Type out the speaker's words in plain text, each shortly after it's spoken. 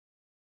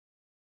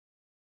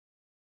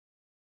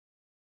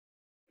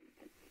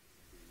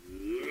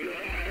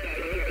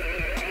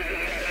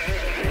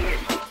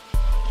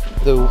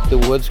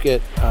the woods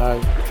get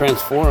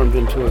transformed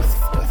into a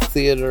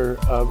theater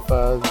of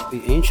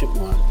the ancient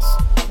ones.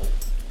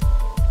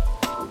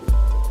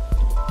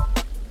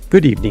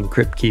 Good evening,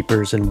 Crypt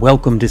Keepers, and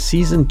welcome to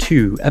Season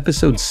 2,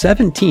 Episode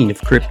 17 of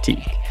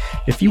Cryptique.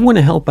 If you want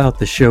to help out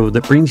the show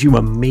that brings you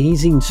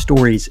amazing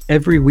stories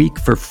every week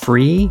for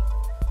free,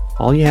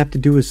 all you have to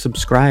do is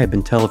subscribe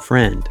and tell a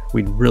friend.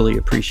 We'd really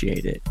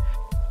appreciate it.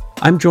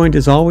 I'm joined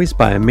as always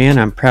by a man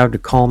I'm proud to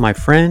call my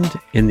friend,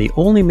 and the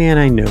only man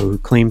I know who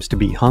claims to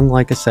be hung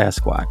like a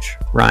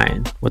Sasquatch.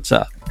 Ryan, what's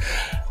up?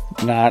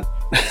 Not.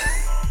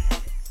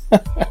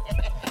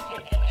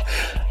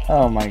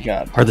 Oh my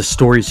God. Are the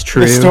stories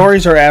true? The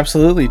stories are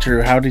absolutely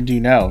true. How did you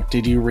know?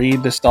 Did you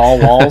read the stall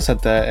walls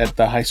at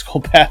the high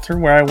school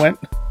bathroom where I went?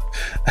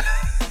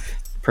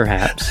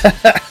 Perhaps.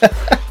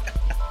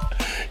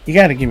 You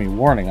got to give me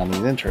warning on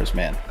these intros,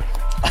 man.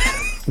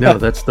 No,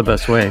 that's the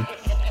best way.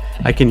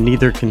 I can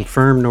neither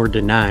confirm nor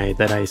deny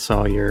that I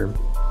saw your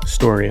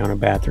story on a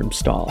bathroom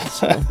stall.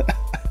 So.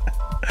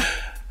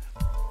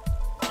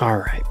 All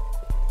right.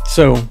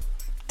 So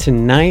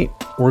tonight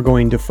we're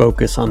going to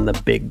focus on the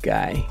big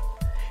guy.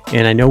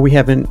 And I know we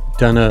haven't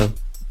done a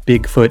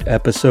Bigfoot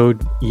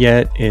episode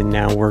yet, and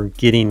now we're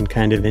getting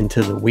kind of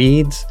into the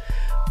weeds.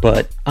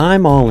 But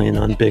I'm all in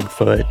on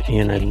Bigfoot,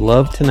 and I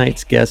love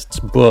tonight's guest's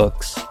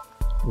books.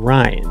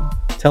 Ryan,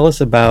 tell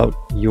us about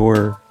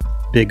your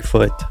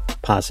Bigfoot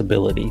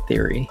possibility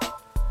theory.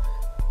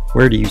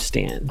 Where do you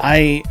stand?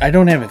 I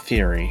don't have a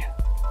theory,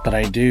 but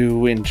I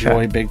do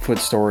enjoy Bigfoot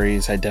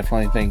stories. I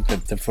definitely think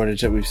that the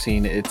footage that we've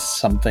seen, it's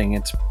something.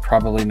 It's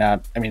probably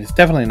not. I mean, it's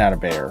definitely not a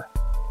bear.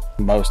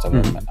 Most of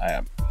them.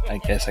 I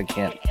guess I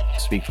can't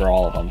speak for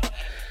all of them.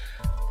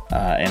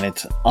 And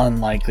it's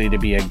unlikely to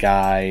be a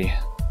guy,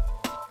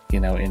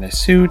 in a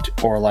suit,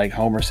 or like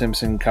Homer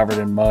Simpson covered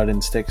in mud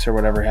and sticks or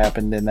whatever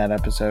happened in that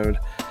episode.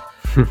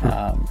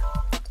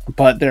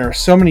 But there are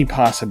so many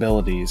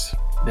possibilities.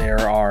 There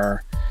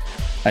are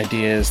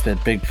ideas that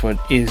Bigfoot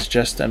is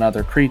just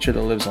another creature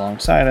that lives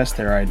alongside us.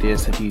 There are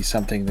ideas that he's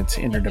something that's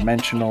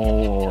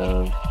interdimensional,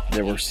 or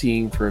that we're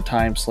seeing through a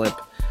time slip.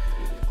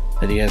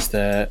 That he has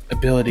the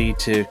ability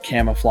to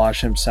camouflage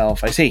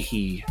himself. I say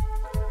he,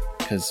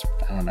 because,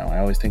 I don't know, I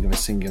always think of a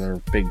singular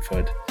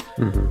Bigfoot.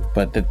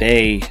 But that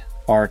they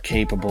are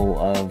capable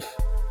of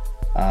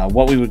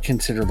what we would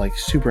consider like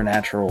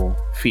supernatural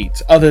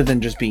feats, other than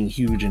just being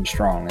huge and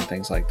strong and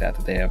things like that.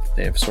 That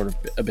they have sort of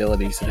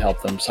abilities that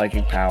help them,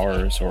 psychic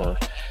powers, or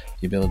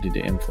the ability to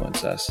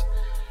influence us.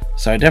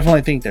 So I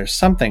definitely think there's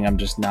something. I'm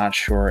just not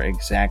sure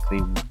exactly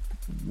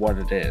what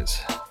it is.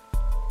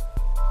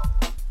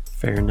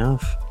 Fair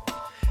enough.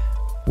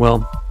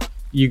 Well,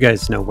 you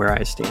guys know where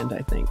I stand, I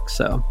think.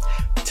 So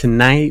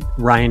tonight,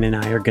 Ryan and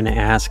I are going to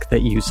ask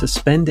that you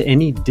suspend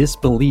any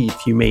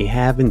disbelief you may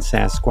have in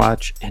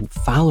Sasquatch and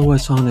follow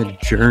us on a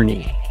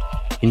journey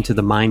into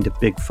the mind of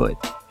Bigfoot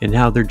and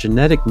how their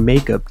genetic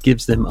makeup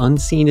gives them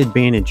unseen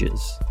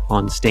advantages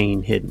on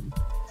staying hidden.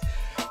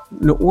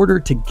 In order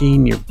to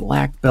gain your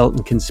black belt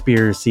in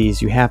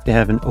conspiracies, you have to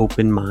have an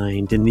open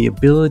mind and the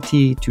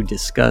ability to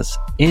discuss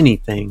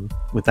anything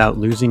without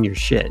losing your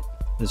shit,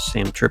 as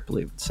Sam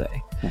Tripoli would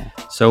say.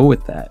 So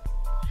with that,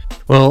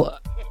 well,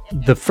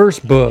 the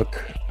first book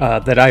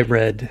that I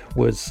read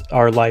was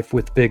Our Life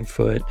with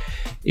Bigfoot,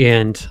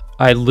 and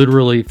I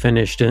literally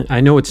finished it. I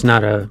know it's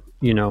not a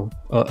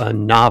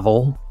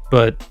novel,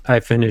 but I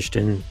finished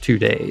in 2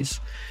 days.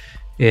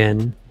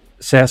 And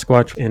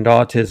Sasquatch and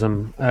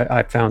autism,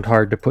 I found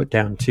hard to put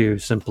down too,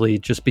 simply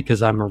just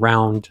because I'm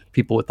around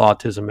people with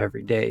autism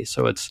every day.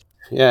 So it's...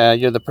 Yeah,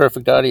 you're the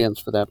perfect audience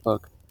for that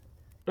book.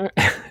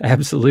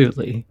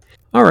 Absolutely.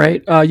 All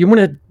right. You want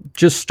to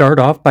just start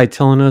off by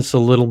telling us a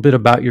little bit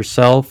about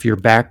yourself, your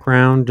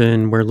background,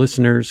 and where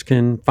listeners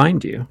can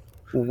find you?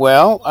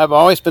 Well, I've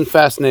always been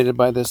fascinated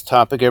by this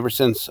topic ever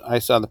since I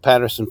saw the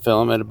Patterson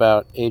film at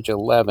about age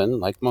 11,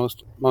 like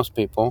most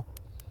people.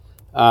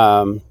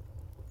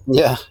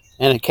 Yeah,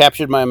 and it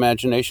captured my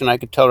imagination. I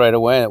could tell right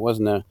away it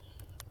wasn't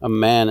a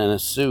man in a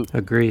suit.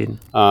 Agreed.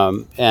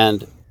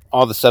 And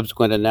all the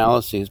subsequent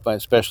analyses by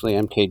especially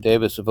M.K.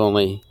 Davis have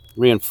only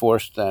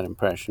reinforced that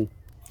impression.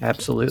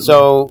 Absolutely.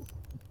 So,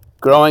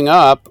 growing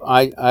up,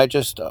 I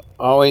just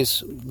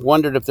always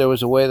wondered if there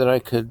was a way that I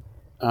could,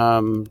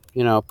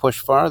 push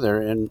farther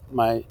in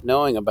my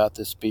knowing about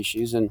this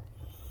species. And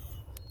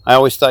I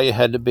always thought you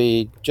had to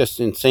be just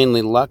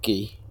insanely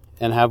lucky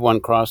and have one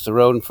cross the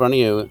road in front of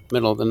you in the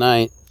middle of the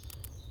night.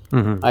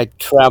 I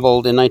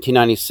traveled in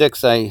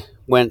 1996. I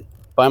went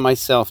by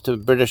myself to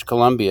British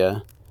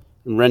Columbia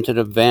and rented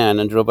a van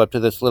and drove up to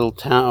this little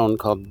town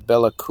called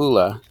Bella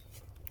Coola,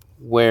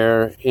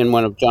 where in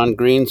one of John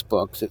Green's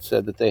books it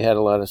said that they had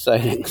a lot of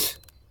sightings.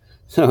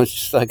 So it's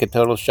just like a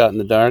total shot in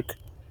the dark.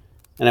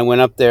 And I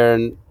went up there,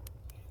 and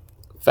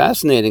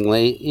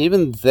fascinatingly,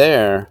 even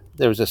there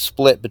was a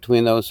split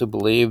between those who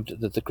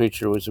believed that the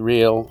creature was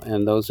real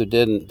and those who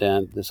didn't.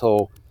 And this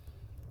whole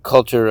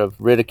culture of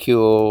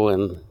ridicule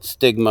and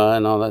stigma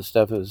and all that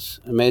stuff, it was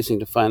amazing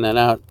to find that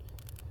out.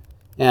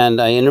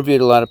 And I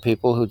interviewed a lot of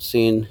people who'd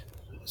seen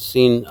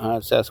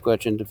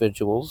Sasquatch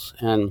individuals,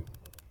 and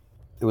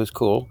It was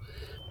cool.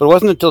 But it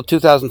wasn't until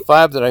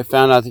 2005 that I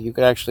found out that you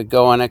could actually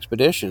go on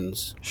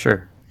expeditions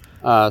Sure.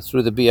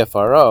 through the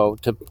BFRO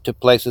to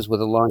places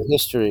with a long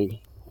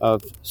history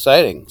of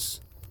sightings.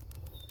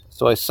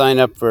 So I signed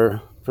up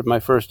for my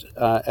first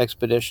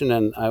expedition,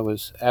 and I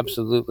was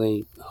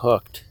absolutely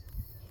hooked.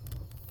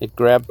 It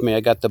grabbed me. I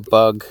got the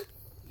bug,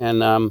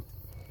 and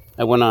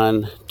I went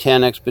on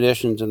 10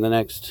 expeditions in the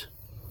next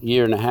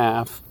year and a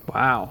half,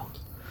 Wow.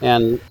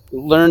 and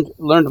learned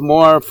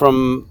more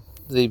from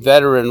the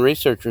veteran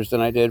researchers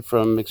than I did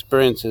from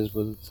experiences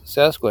with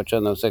Sasquatch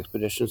on those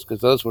expeditions, because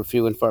those were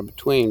few and far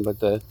between.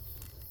 But it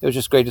was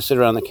just great to sit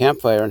around the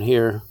campfire and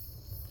hear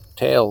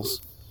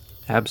tales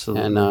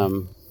Absolutely. and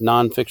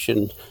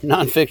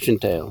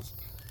nonfiction tales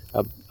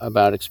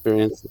about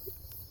experiences.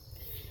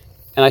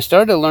 And I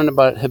started to learn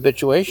about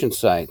habituation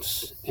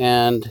sites,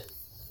 and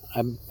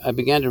I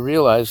began to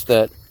realize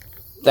that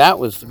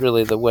was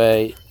really the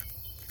way,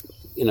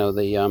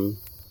 the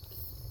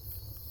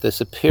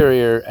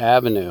superior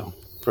avenue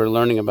for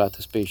learning about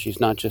the species,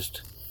 not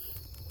just,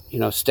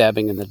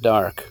 stabbing in the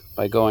dark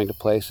by going to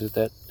places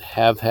that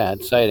have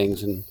had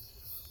sightings and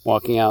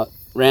walking out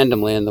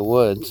randomly in the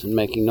woods and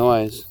making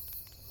noise,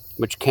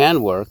 which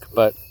can work,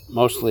 but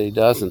mostly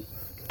doesn't.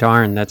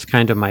 Darn, that's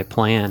kind of my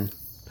plan.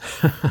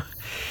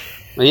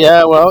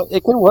 Yeah, well,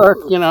 it can work,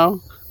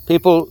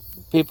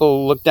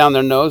 People look down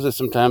their noses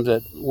sometimes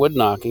at wood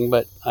knocking,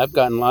 but I've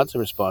gotten lots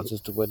of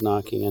responses to wood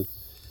knocking, and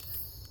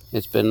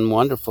it's been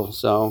wonderful.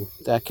 So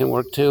that can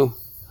work too.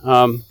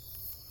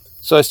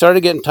 So I started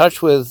to get in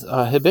touch with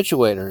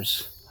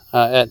habituators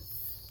at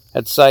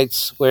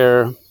sites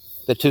where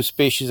the two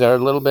species are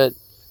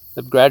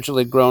have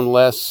gradually grown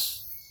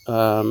less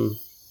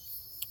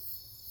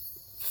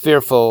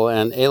fearful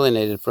and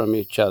alienated from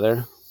each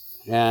other,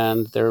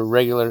 and they're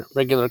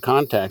regular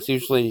contacts,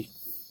 usually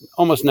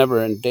almost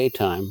never in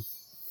daytime.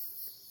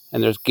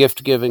 And there's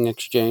gift-giving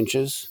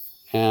exchanges,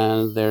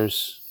 and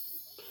there's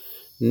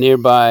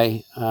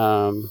nearby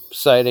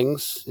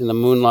sightings in the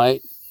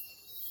moonlight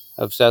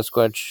of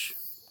Sasquatch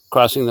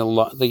crossing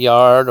the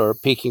yard or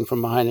peeking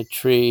from behind a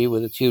tree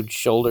with its huge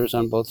shoulders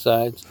on both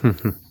sides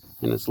and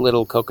its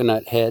little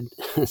coconut head.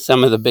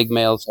 Some of the big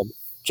males have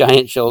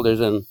giant shoulders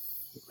and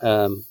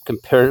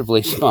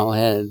comparatively small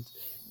heads,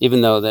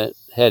 even though that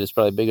head is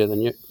probably bigger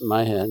than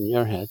my head and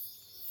your head.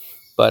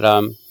 But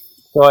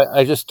so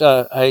I just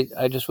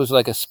was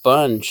like a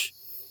sponge,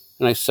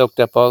 and I soaked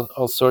up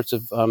all sorts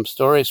of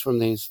stories from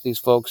these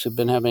folks who've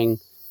been having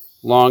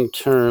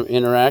long-term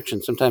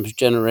interactions, sometimes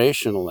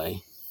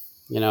generationally,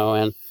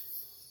 and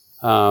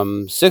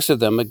 6 of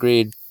them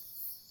agreed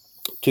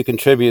to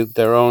contribute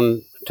their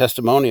own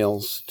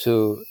testimonials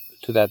to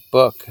that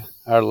book,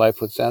 Our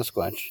Life with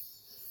Sasquatch.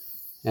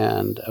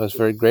 And I was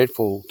very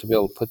grateful to be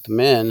able to put them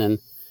in. And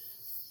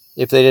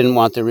if they didn't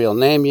want their real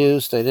name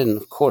used, I didn't,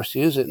 of course,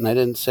 use it. And I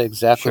didn't say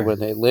exactly where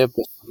they lived,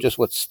 just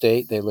what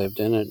state they lived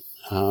in.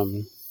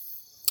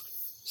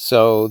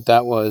 So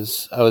I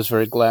was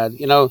very glad.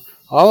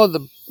 All of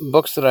the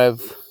books that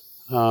I've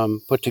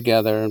put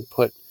together and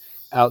put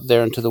out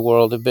there into the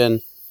world have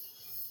been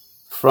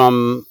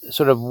from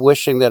sort of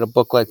wishing that a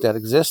book like that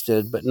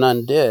existed, but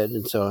none did.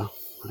 And so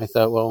I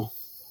thought, well,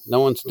 no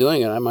one's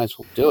doing it. I might as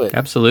well do it.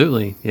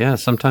 Absolutely. Yeah.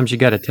 Sometimes you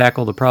got to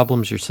tackle the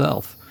problems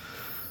yourself.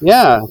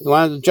 Yeah. You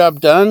want the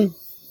job done?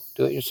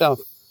 Do it yourself.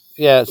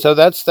 Yeah. So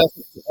that's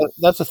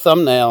a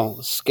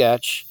thumbnail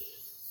sketch.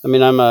 I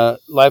mean, I'm a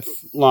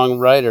lifelong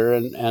writer,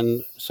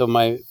 and so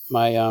my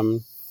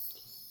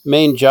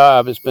main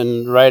job has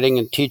been writing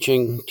and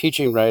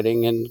teaching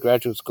writing in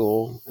graduate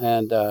school,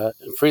 and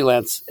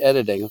freelance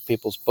editing of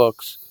people's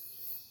books.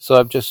 So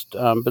I've just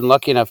been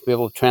lucky enough to be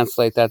able to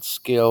translate that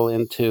skill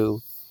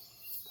into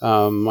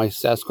my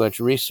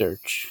Sasquatch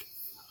research,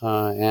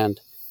 and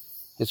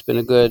it's been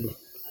a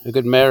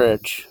good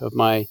marriage of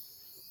my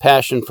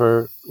passion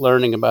for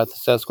learning about the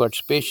Sasquatch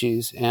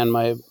species and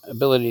my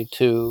ability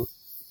to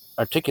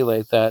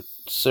articulate that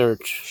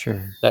search,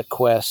 that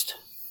quest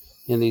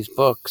in these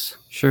books.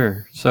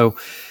 Sure. So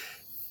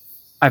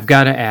I've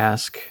got to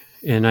ask,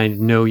 and I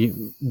know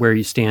where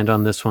you stand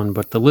on this one,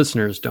 but the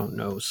listeners don't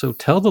know. So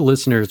tell the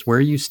listeners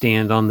where you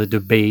stand on the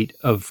debate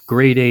of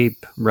great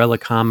ape,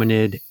 relic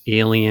hominid,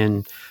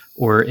 alien,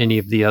 or any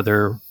of the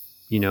other,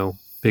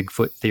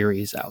 Bigfoot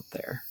theories out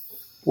there.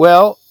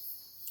 Well,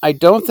 I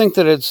don't think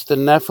that it's the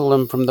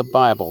Nephilim from the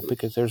Bible,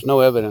 because there's no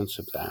evidence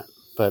of that.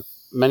 But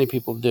many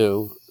people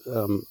do,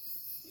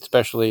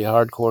 especially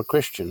hardcore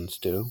Christians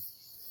do.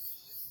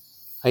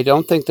 I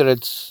don't think that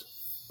it's,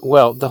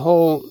 the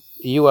whole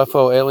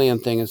UFO alien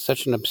thing is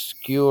such an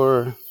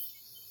obscure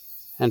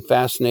and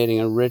fascinating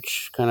and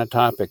rich kind of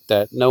topic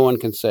that no one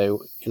can say,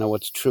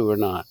 what's true or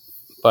not.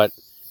 But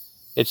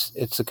it's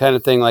the kind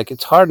of thing, like,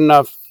 it's hard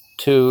enough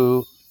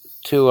to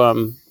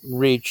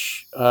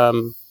reach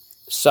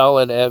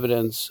solid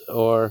evidence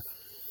or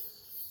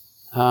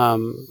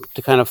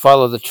to kind of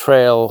follow the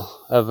trail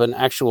of an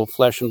actual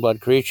flesh and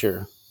blood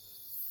creature,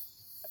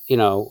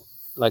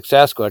 like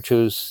Sasquatch,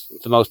 who's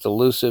the most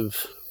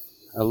elusive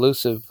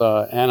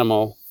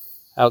animal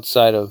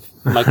outside of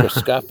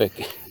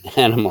microscopic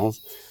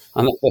animals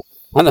on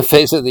on the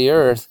face of the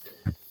earth.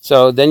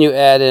 So then you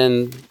add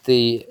in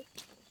the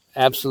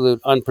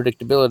absolute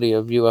unpredictability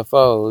of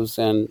UFOs,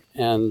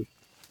 and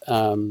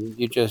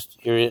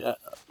you're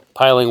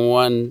piling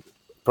one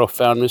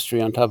profound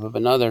mystery on top of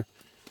another.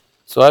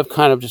 So I've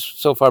kind of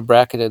just so far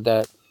bracketed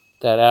that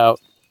out,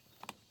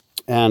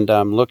 and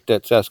looked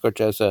at Sasquatch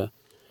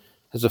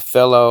as a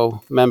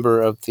fellow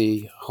member of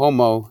the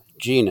Homo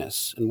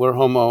genus, and we're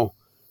Homo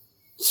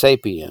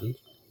sapien.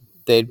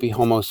 They'd be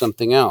Homo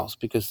something else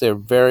because they're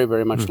very,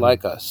 very much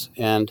like us.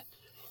 And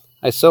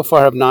I so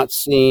far have not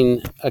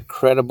seen a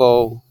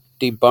credible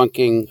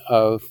debunking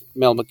of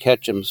Mel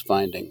McKetchum's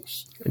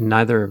findings.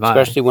 Neither have I.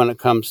 Especially when it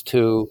comes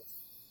to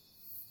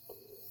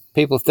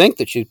people think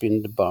that she's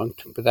been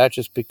debunked, but that's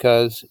just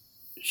because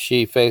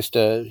she faced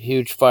a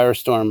huge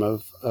firestorm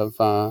of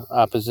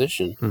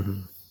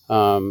opposition,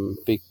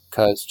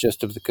 because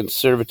just of the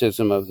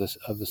conservatism of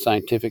the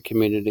scientific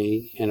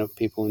community and of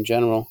people in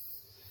general,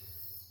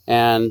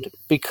 and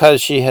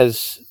because she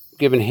has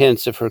given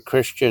hints of her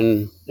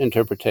Christian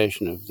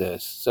interpretation of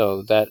this,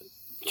 so that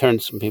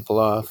turned some people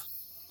off.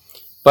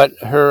 But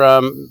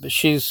her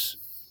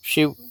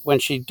when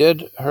she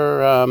did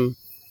her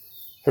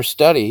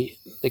study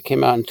that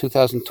came out in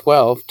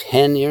 2012,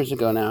 10 years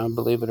ago now,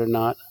 believe it or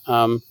not,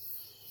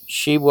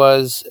 she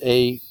was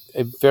a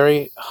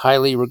very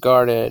highly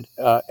regarded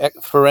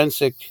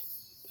forensic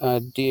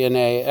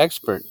DNA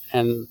expert,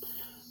 and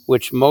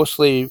which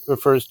mostly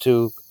refers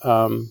to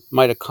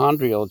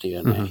mitochondrial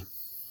DNA,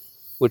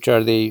 which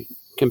are the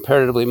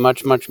comparatively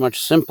much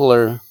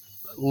simpler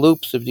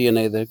loops of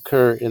DNA that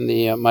occur in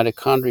the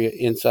mitochondria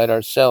inside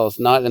our cells,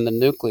 not in the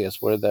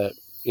nucleus where the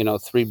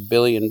 3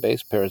 billion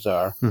base pairs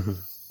are.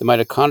 The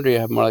mitochondria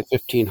have more like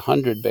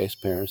 1,500 base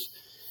pairs,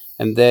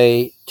 and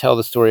they tell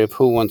the story of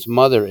who one's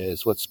mother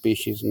is, what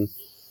species, and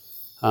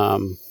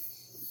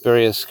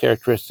various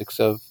characteristics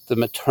of the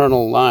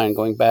maternal line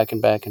going back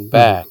and back and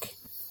back.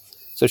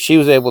 So she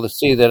was able to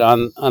see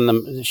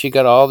that she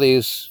got all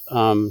these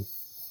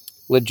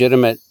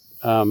legitimate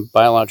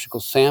biological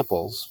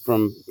samples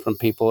from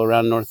people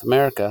around North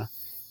America,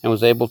 and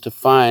was able to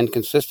find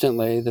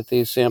consistently that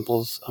these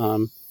samples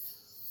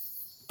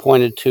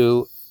pointed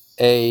to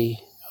a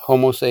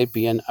Homo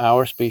sapien,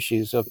 our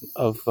species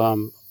of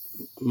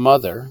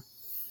mother,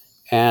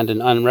 and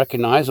an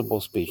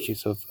unrecognizable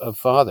species of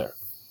father.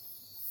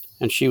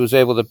 And she was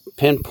able to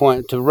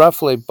pinpoint, to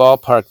roughly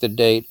ballpark the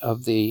date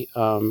of the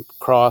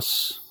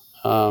cross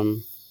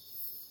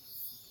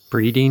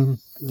breeding,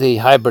 the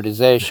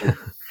hybridization.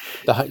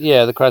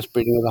 The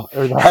crossbreeding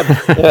or the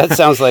hybrid. That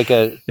sounds like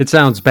it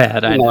sounds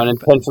bad. I know, an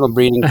intentional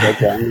breeding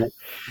program,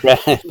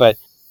 but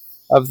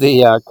of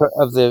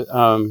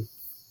the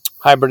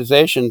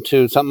hybridization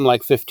to something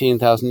like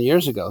 15,000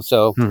 years ago.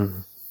 So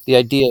the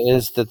idea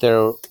is that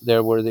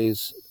there were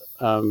these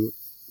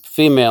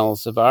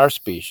females of our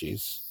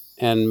species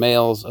and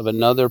males of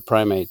another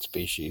primate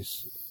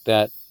species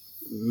that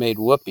made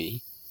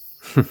whoopee,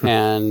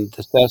 and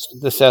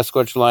the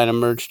Sasquatch line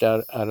emerged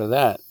out of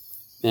that.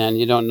 And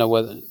you don't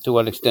know to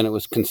what extent it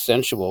was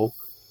consensual,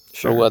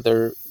 or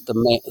whether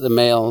the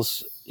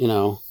males,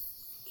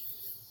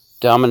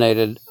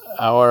 dominated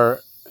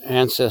our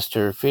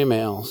ancestor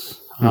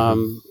females.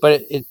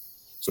 But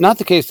it's not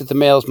the case that the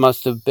males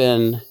must have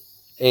been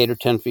 8 or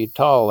 10 feet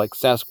tall like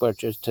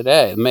Sasquatch is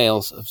today.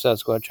 Males of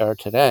Sasquatch are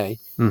today,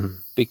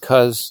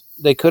 because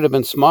they could have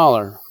been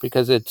smaller.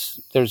 Because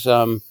there's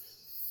a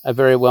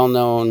very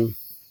well-known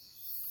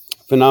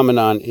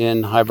phenomenon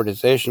in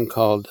hybridization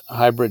called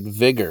hybrid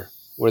vigor,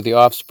 where the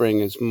offspring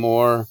is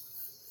more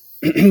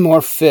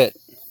fit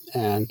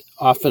and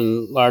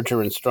often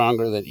larger and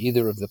stronger than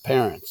either of the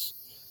parents.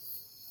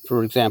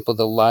 For example,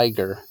 the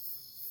liger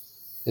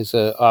is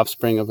an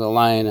offspring of the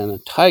lion and a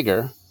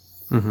tiger,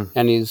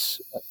 and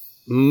he's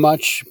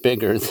much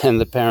bigger than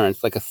the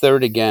parents, like a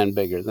third again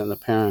bigger than the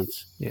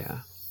parents.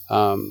 Yeah.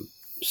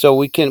 So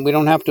we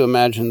don't have to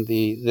imagine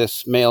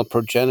this male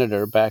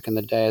progenitor back in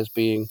the day as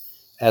being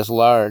as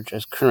large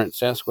as current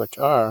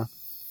Sasquatch are,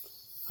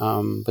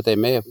 but they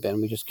may have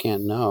been. We just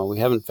can't know. We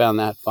haven't found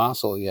that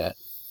fossil yet.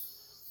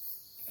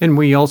 And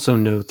we also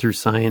know through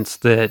science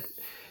that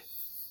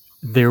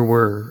there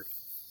were,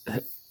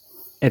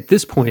 at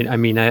this point,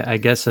 I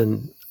guess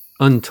an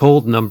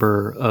untold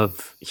number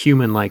of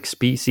human-like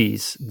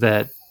species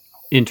that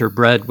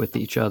interbred with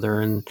each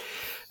other. And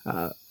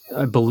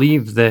I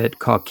believe that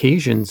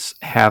Caucasians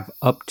have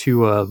up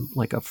to a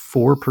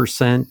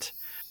 4%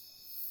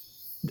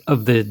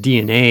 of the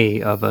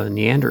DNA of a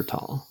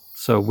Neanderthal.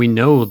 So we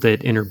know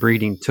that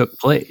interbreeding took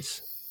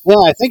place. Yeah,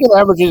 I think it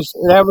averages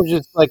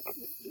like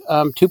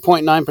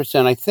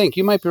 2.9%. I think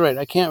you might be right.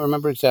 I can't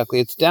remember exactly.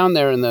 It's down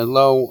there in the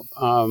low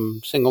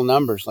single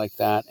numbers like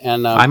that.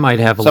 And I might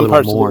have a some little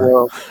parts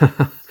more. Of the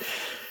world,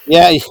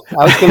 yeah, I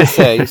was going to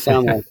say, you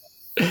sound like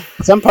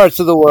some parts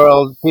of the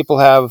world people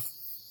have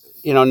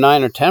 9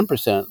 or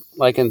 10%,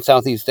 like in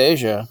Southeast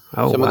Asia.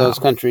 Some of those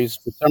countries,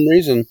 for some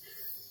reason,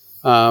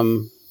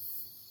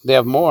 they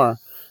have more.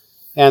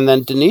 And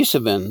then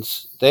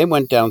Denisovans, they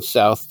went down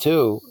south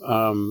too,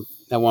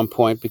 at one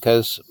point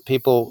because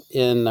people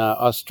in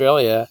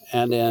Australia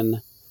and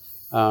in,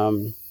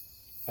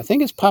 I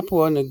think it's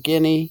Papua New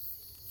Guinea,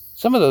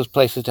 some of those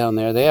places down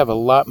there, they have a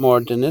lot more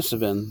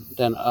Denisovan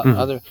than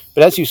other.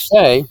 But as you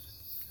say,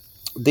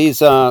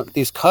 these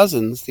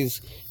cousins,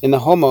 these in the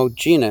Homo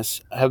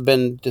genus, have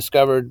been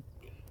discovered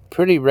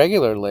pretty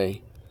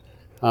regularly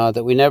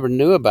that we never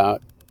knew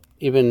about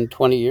even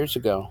 20 years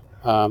ago.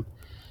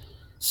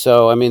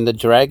 So, I mean, the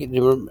dragon.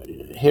 You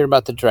hear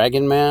about the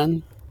Dragon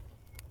Man?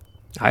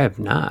 I have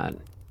not.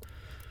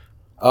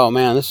 Oh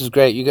man, this is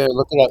great. You got to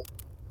look it up.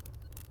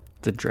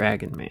 The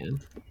Dragon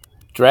Man.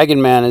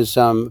 Dragon Man is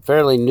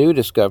fairly new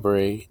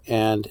discovery,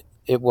 and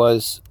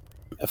it's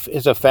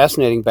a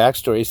fascinating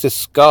backstory. It's this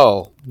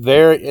skull,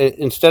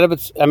 instead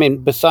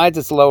of besides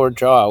its lower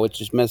jaw, which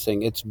is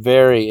missing, it's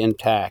very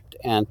intact,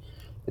 and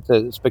it's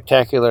a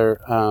spectacular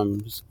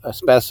a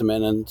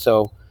specimen. And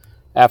so,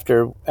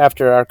 after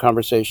our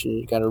conversation,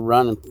 you got to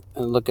run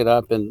and look it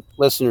up. And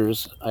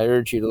listeners, I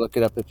urge you to look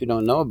it up if you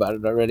don't know about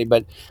it already.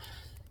 But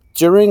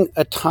during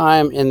a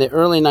time in the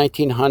early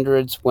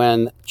 1900s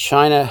when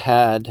China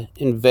had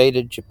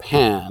invaded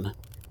Japan,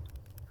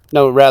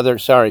 no, rather,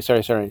 sorry,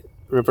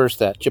 reverse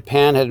that.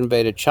 Japan had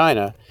invaded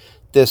China.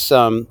 This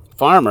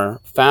farmer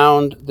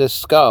found this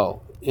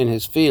skull in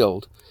his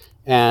field,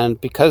 and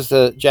because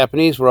the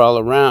Japanese were all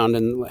around,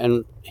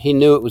 and he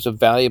knew it was a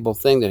valuable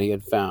thing that he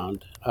had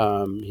found,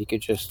 he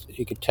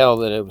could tell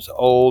that it was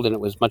old and it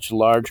was much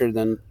larger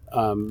than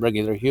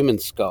regular human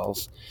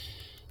skulls.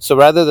 So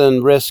rather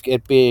than risk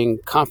it being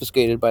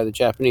confiscated by the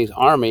Japanese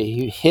army,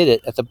 he hid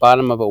it at the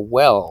bottom of a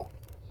well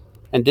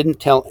and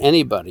didn't tell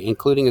anybody,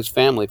 including his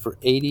family, for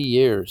 80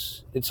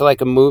 years. It's like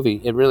a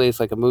movie. It really is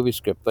like a movie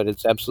script, but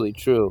it's absolutely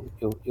true.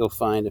 You'll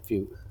find if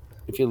you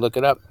look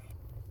it up.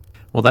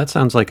 Well, that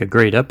sounds like a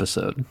great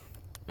episode.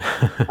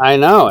 I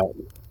know it.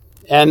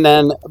 And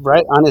then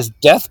right on his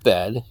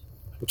deathbed,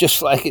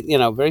 just like,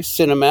 very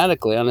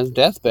cinematically on his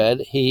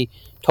deathbed, he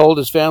told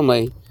his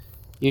family,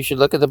 "You should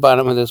look at the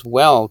bottom of this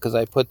well because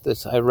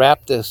I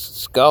wrapped this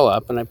skull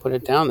up and I put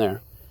it down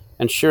there."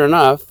 And sure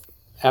enough,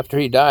 after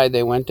he died,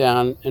 they went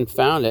down and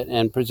found it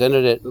and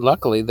presented it.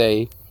 Luckily,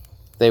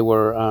 they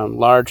were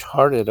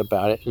large-hearted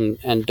about it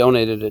and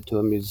donated it to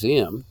a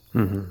museum.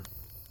 Mm-hmm.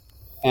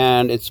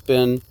 And it's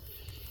been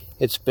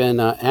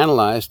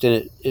analyzed,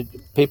 and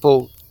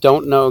people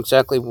don't know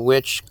exactly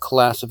which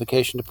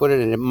classification to put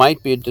it in. It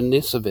might be a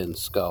Denisovan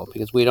skull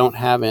because we don't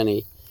have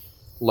any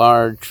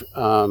large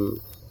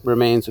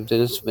remains of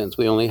Denisovans.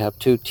 We only have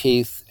 2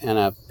 teeth and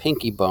a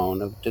pinky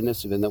bone of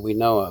Denisovan that we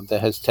know of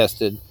that has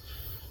tested.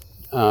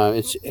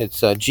 Its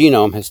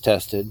genome has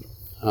tested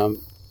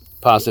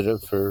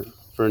positive for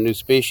a new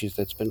species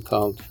that's been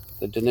called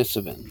the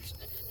Denisovans.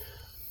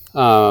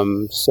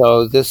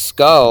 So this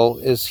skull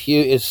is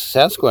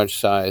Sasquatch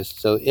sized.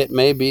 So it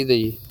may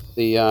be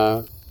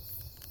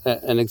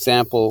an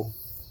example,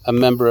 a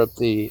member of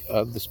the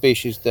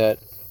species that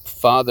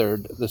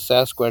fathered the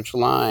Sasquatch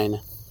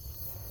line.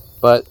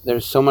 But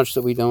there's so much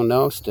that we don't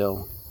know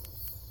still.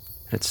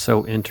 It's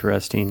so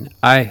interesting.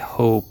 I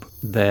hope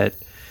that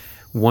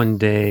one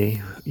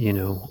day,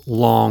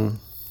 long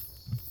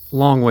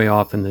way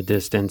off in the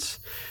distance,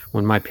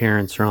 when my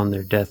parents are on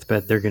their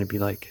deathbed, they're going to be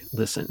like,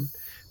 "Listen,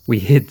 we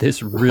hid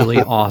this really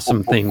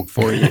awesome thing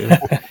for you.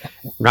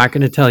 We're not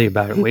going to tell you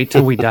about it. Wait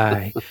till we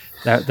die."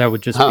 That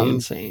would just be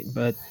insane.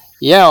 But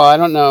yeah, well, I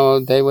don't know.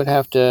 They would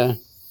have to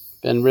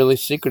been really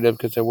secretive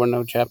because there were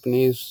no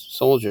Japanese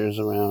soldiers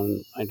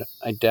around.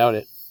 I doubt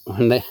it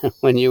when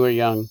they were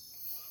young.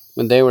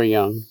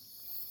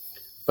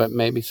 But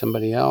maybe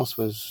somebody else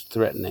was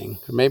threatening,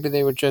 or maybe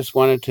they were just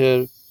wanted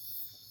to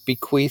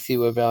bequeath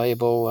you a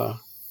valuable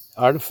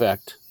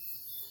artifact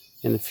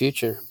in the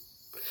future.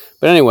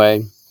 But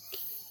anyway,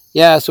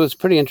 yeah. So it's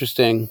pretty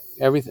interesting.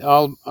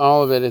 All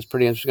of it is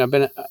pretty interesting. I've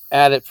been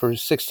at it for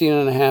 16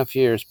 and a half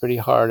years, pretty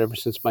hard ever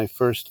since my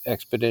first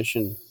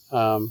expedition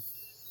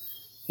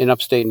in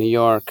upstate New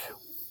York,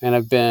 and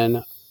I've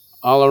been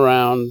all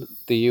around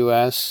the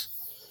U.S.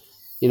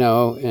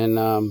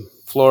 In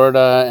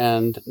Florida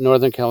and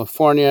Northern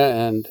California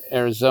and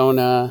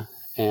Arizona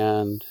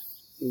and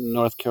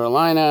North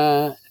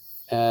Carolina,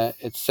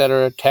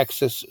 etc.,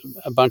 Texas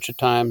a bunch of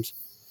times.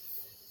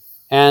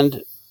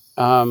 And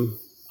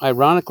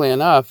ironically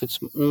enough, it's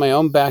in my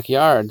own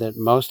backyard that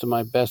most of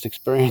my best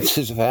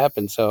experiences have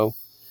happened. So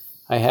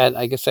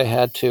I guess I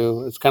had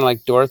to, it's kind of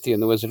like Dorothy in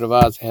The Wizard of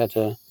Oz. I had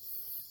to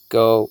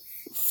go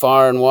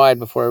far and wide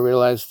before I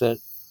realized that,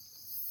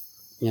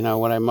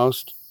 what I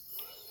most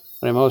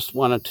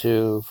wanted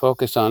to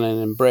focus on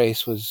and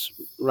embrace was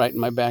right in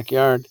my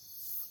backyard.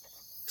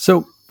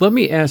 So let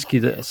me ask you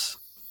this.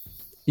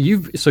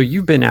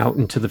 You've been out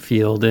into the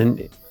field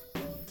and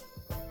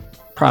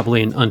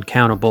probably an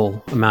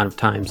uncountable amount of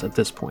times at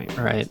this point,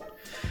 right?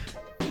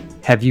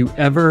 Have you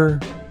ever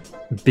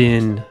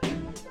been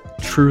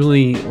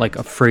truly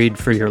afraid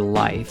for your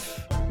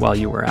life while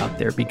you were out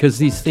there? Because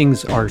these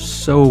things are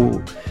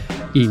so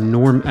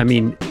enormous. I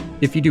mean,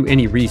 if you do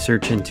any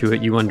research into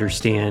it, you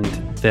understand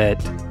that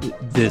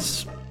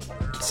this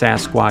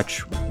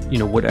Sasquatch,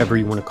 whatever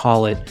you want to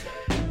call it,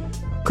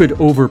 could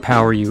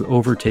overpower you,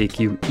 overtake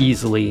you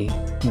easily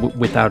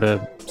without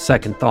a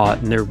second thought,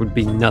 and there would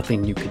be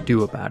nothing you could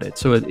do about it.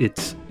 So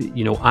it's,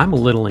 I'm a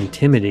little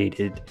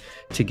intimidated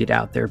to get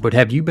out there. But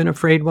have you been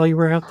afraid while you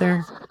were out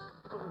there?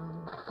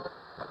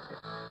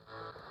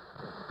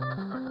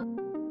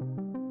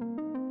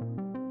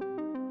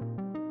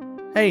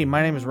 Hey,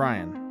 my name is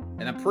Ryan.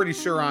 And I'm pretty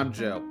sure I'm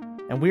Joe.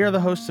 And we are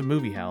the hosts of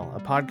Movie Hell, a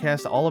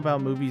podcast all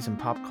about movies and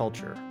pop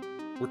culture.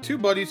 We're two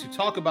buddies who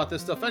talk about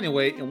this stuff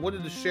anyway and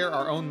wanted to share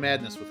our own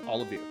madness with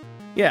all of you.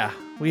 Yeah,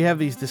 we have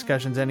these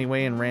discussions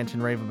anyway and rant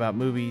and rave about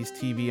movies,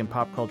 TV, and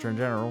pop culture in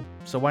general,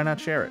 so why not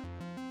share it?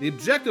 The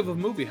objective of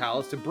Movie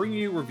Howl is to bring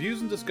you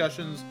reviews and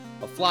discussions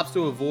of flops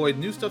to avoid,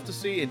 new stuff to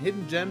see, and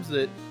hidden gems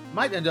that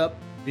might end up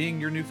being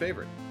your new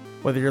favorite.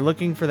 Whether you're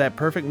looking for that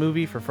perfect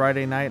movie for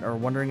Friday night or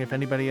wondering if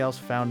anybody else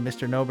found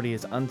Mr. Nobody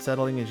as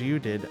unsettling as you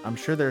did, I'm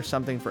sure there's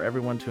something for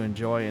everyone to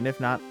enjoy, and if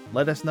not,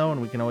 let us know and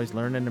we can always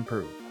learn and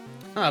improve.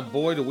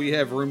 Boy, do we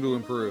have room to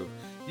improve.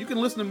 You can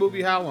listen to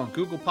Movie Howl on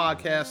Google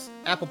Podcasts,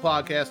 Apple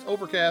Podcasts,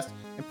 Overcast,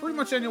 and pretty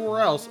much anywhere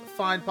else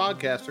fine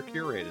podcasts are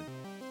curated.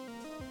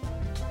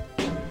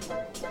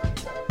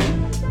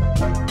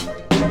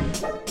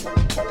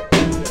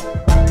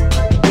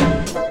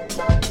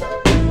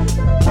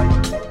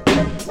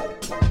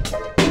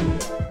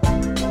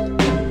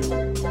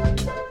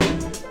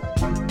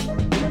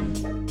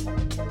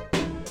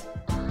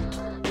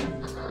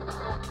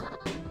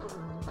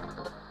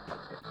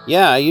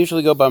 Yeah, I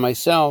usually go by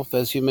myself,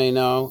 as you may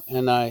know,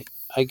 and I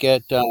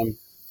get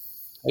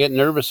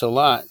nervous a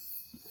lot,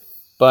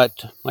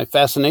 but my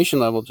fascination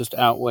level just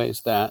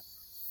outweighs that,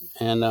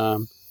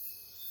 and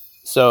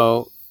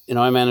so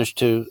I managed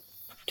to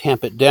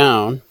tamp it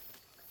down,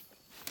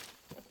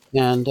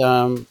 and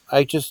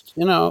I just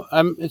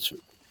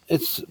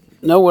it's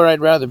nowhere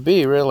I'd rather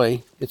be,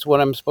 really. It's what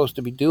I'm supposed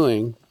to be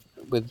doing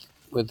with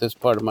this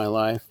part of my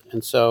life,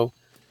 and so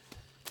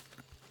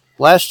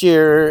last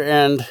year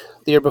and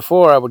the year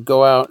before, I would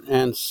go out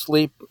and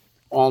sleep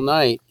all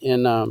night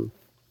in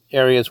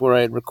areas where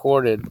I had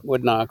recorded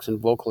wood knocks and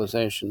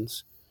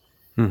vocalizations.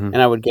 Mm-hmm. And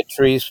I would get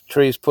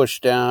trees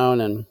pushed down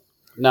and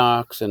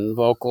knocks and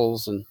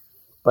vocals,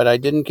 but I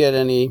didn't get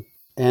any.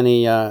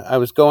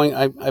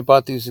 I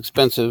bought these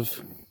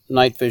expensive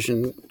night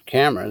vision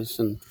cameras,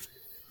 and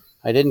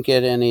I didn't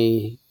get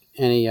any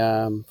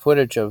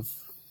footage of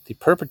the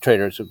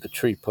perpetrators of the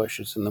tree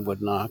pushes and the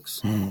wood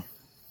knocks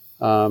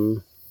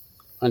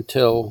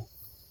until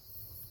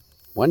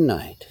one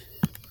night,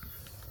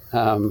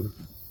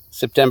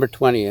 September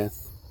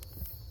 20th,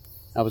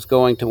 I was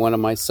going to one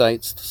of my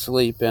sites to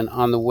sleep, and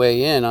on the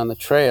way in, on the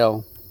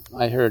trail,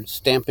 I heard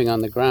stamping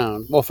on the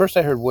ground. Well, first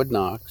I heard wood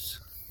knocks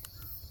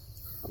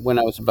when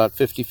I was about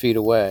 50 feet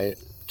away,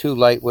 2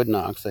 light wood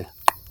knocks.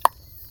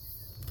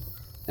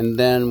 And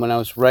then when I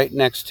was right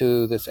next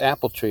to this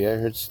apple tree, I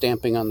heard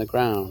stamping on the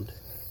ground.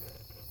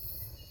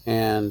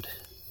 And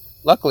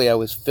luckily I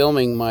was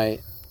filming my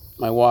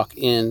walk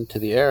into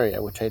the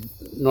area, which I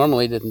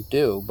normally didn't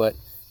do, but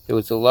it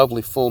was a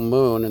lovely full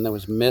moon and there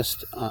was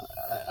mist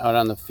out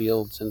on the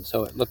fields, and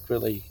so it looked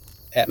really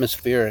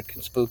atmospheric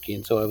and spooky,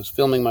 and so I was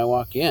filming my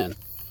walk in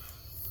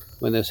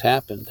when this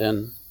happened.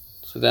 And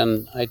so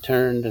then I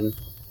turned and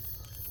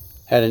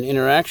had an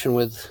interaction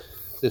with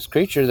this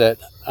creature that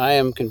I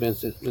am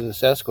convinced is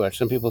a Sasquatch.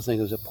 Some people think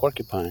it was a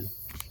porcupine,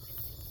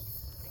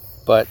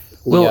 but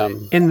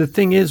and the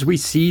thing is, we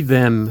see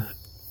them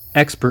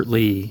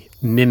expertly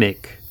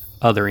mimic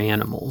other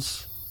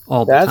animals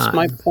all the time. That's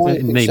my point.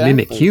 And exactly. They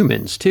mimic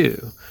humans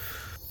too.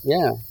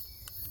 Yeah,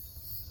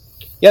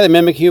 they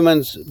mimic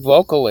humans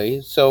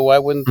vocally. So why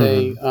wouldn't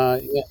they?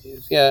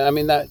 I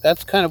mean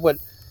that's kind of what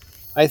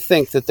I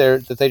think, that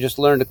they just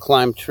learn to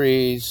climb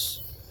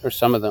trees, or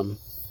some of them.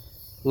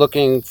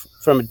 Looking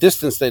from a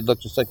distance, they'd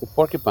look just like a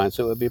porcupine,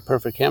 so it would be a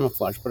perfect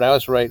camouflage. But I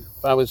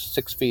was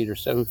 6 feet or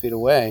 7 feet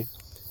away,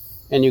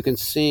 and you can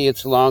see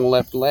its long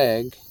left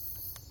leg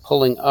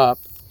pulling up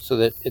so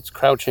that it's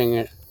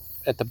crouching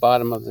at the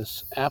bottom of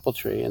this apple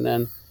tree, and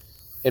then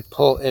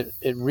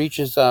it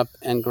reaches up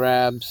and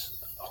grabs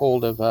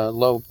hold of a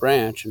low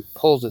branch and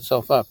pulls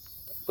itself up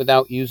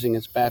without using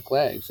its back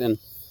legs. And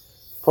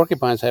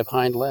porcupines have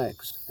hind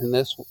legs, and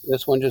this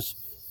one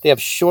they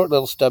have short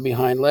little stubby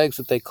hind legs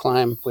that they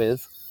climb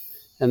with,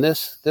 and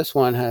this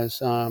one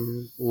has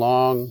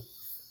long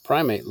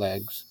primate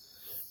legs.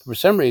 For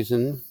some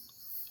reason,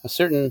 a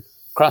certain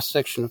cross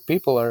section of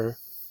people are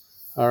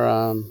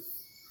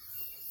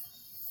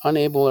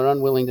unable or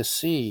unwilling to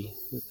see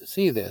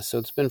this, so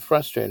it's been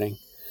frustrating.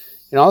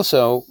 And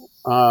also,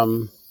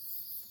 on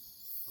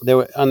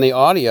the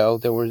audio,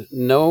 there were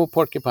no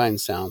porcupine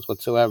sounds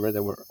whatsoever.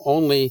 There were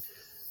only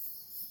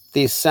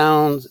these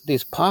sounds,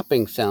 these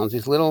popping sounds,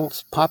 these little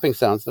popping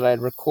sounds that I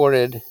had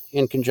recorded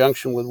in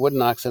conjunction with wood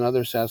knocks and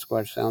other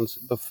Sasquatch sounds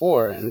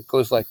before, and it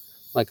goes like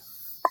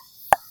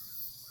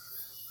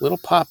little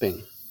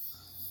popping.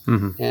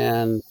 Mm-hmm.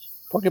 And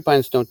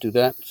porcupines don't do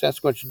that.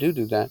 Sasquatch do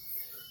that.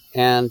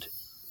 And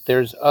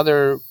there's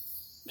other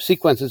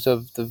sequences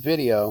of the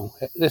video.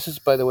 This is,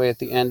 by the way, at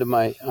the end of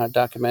my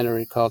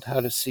documentary called How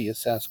to See a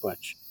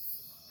Sasquatch.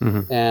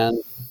 Mm-hmm.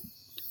 And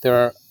there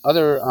are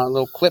other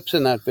little clips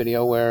in that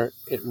video where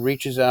it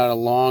reaches out a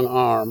long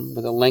arm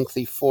with a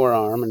lengthy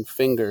forearm and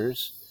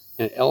fingers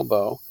and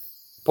elbow.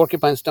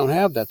 Porcupines don't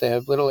have that. They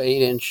have little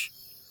 8-inch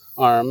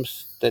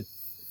arms that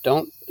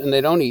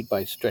they don't eat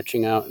by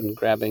stretching out and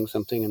grabbing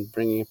something and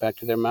bringing it back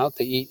to their mouth.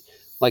 They eat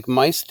like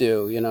mice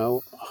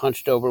do,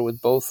 hunched over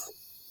with both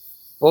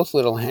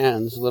little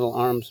hands, little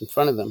arms in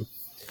front of them.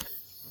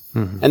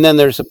 Mm-hmm. And then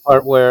there's a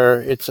part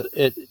where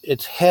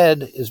its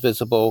head is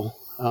visible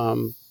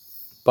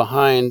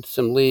behind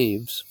some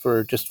leaves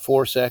for just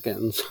 4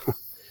 seconds.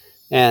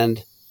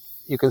 And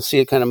you can see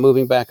it kind of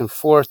moving back and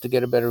forth to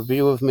get a better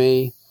view of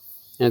me.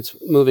 And it's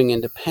moving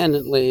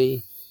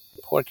independently.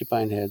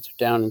 Porcupine heads are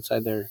down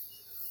inside their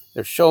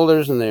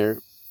shoulders, and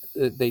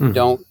they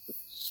don't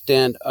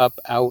stand up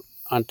out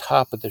on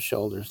top of the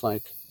shoulders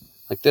like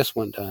this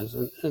one does.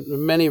 And there are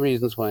many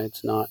reasons why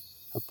it's not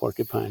a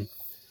porcupine.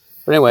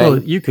 But anyway, well,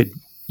 you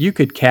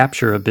could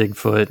capture a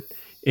Bigfoot,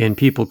 and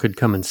people could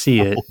come and see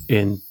it,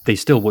 and they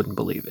still wouldn't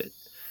believe it.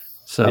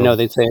 So I know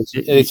they'd say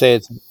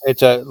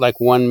it's a like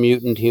one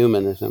mutant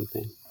human or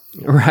something.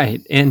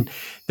 Right. And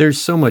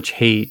there's so much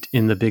hate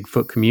in the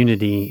Bigfoot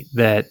community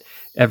that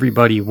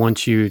everybody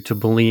wants you to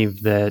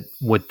believe that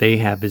what they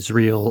have is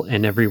real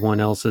and everyone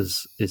else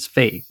is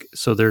fake.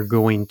 So they're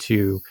going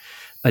to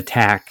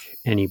attack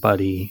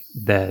anybody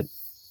that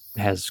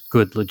has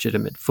good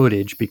legitimate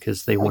footage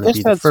because they want to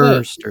be the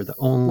first or the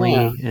only.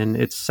 Yeah. And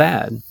it's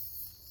sad.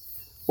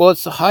 Well,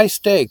 it's the high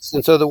stakes.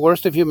 And so the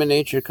worst of human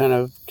nature kind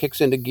of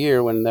kicks into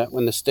gear when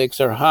the stakes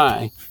are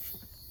high,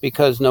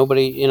 because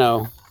nobody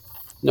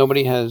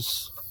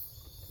has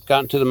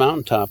gotten to the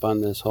mountaintop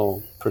on this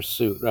whole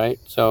pursuit, right?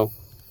 So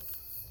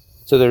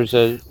there's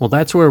well,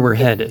 that's where we're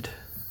headed.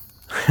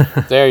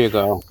 There you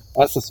go.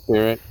 That's the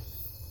spirit.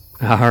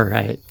 All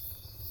right.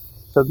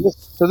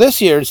 So this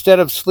year, instead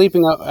of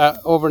sleeping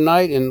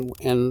overnight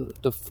in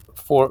the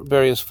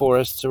various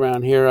forests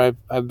around here,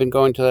 I've been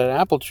going to that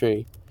apple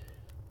tree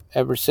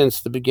ever since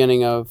the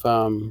beginning of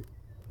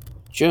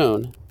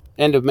June,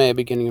 end of May,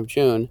 beginning of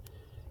June,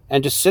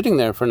 and just sitting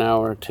there for an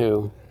hour or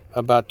two,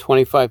 about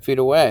 25 feet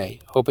away,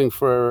 hoping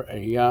for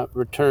a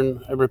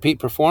repeat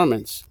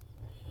performance.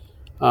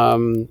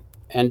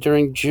 And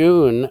during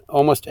June,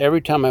 almost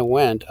every time I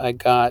went, I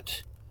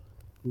got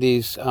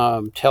these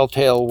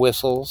telltale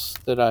whistles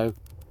that I've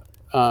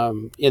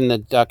in the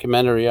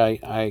documentary.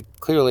 I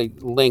clearly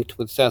linked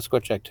with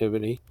Sasquatch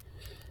activity,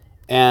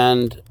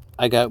 and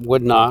I got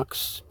wood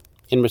knocks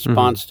in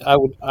response.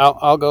 Mm-hmm.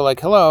 I'll go like,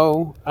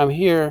 "Hello, I'm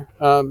here.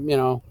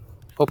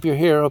 Hope you're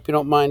here. Hope you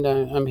don't mind.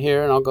 I'm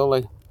here." And I'll go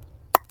like,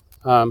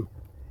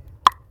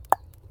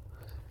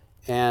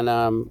 and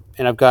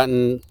I've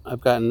gotten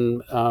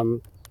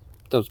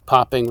those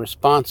popping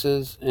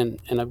responses, and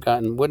I've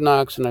gotten wood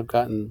knocks, and I've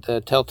gotten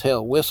the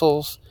telltale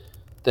whistles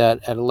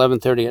that at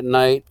 11:30 at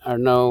night are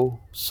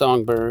no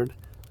songbird.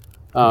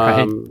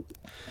 Right.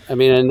 I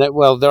mean,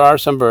 there are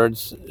some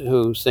birds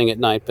who sing at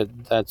night,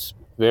 but that's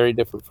very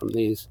different from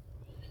these.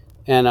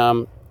 And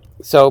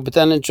but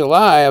then in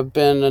July, I've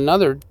been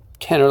another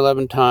 10 or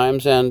 11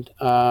 times, and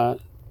I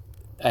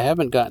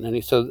haven't gotten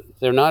any. So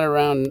they're not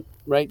around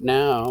right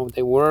now.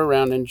 They were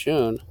around in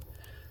June,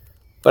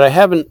 but I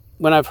haven't.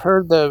 When I've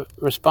heard the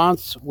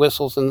response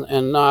whistles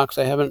and knocks,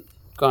 I haven't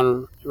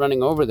gone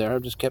running over there.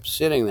 I've just kept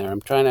sitting there. I'm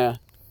trying to,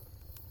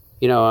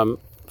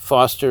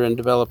 foster and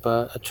develop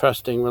a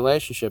trusting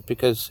relationship,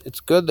 because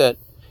it's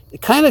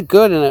kind of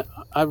good, and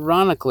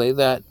ironically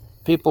that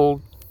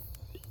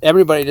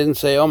everybody didn't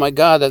say, "Oh my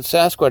God, that's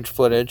Sasquatch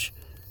footage,"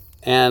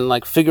 and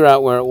like figure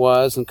out where it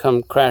was and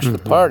come crash the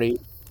party,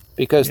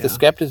 because the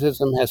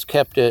skepticism has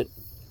kept it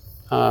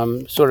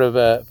sort of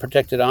a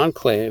protected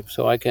enclave.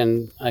 So I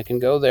can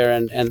go there,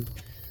 and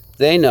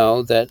they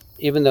know that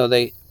even though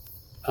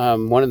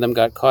one of them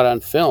got caught on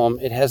film,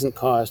 it hasn't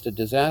caused a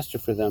disaster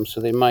for them. So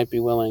they might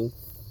be willing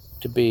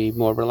to be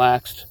more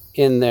relaxed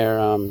in their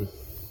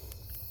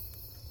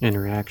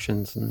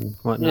interactions and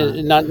whatnot.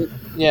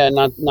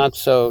 Not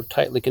so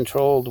tightly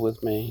controlled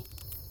with me.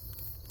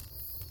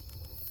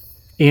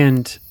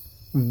 And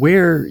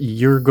where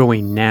you're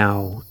going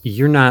now,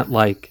 you're not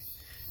like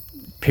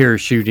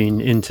parachuting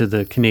into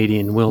the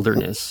Canadian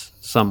wilderness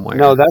somewhere.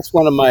 No, that's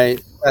one of my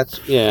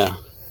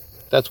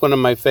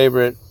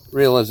favorite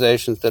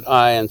realizations that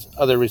I and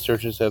other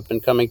researchers have been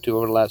coming to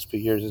over the last few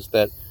years, is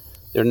that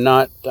they're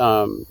not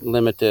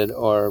limited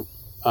or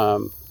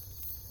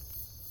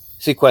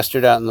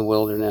sequestered out in the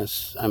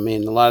wilderness. I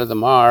mean, a lot of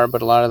them are,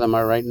 but a lot of them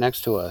are right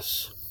next to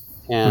us,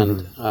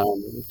 and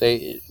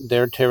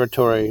their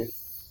territory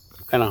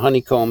kind of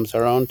honeycombs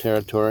our own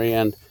territory.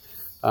 And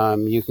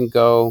you can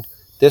go.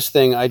 This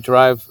thing I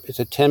drive. It's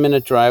a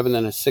 10-minute drive and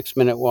then a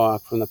 6-minute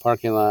walk from the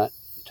parking lot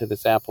to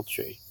this apple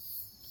tree.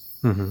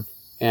 Mm-hmm.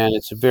 And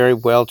it's a very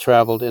well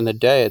traveled in the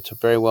day. It's a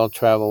very well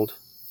traveled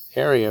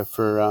area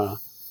for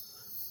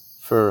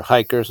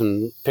hikers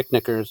and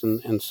picnickers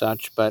and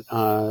such. But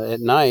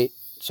at night,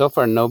 so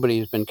far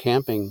nobody's been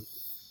camping.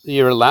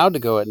 You're allowed to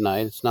go at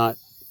night.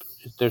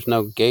 There's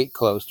no gate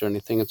closed or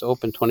anything. It's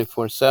open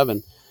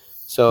 24/7.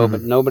 So,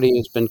 but nobody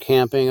has been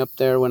camping up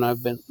there when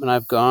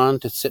I've gone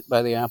to sit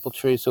by the apple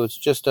tree. So it's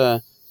just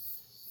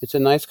it's a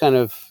nice kind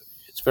of,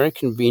 it's very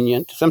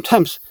convenient.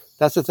 Sometimes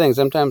that's the thing.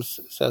 Sometimes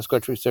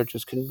Sasquatch research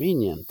is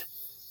convenient.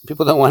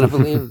 People don't want to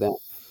believe that.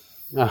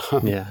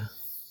 Yeah.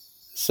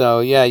 So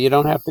yeah, you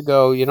don't have to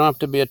go. You don't have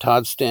to be a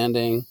Todd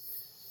Standing,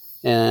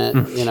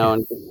 and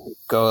and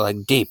go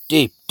like deep,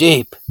 deep,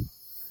 deep.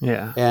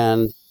 Yeah.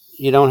 And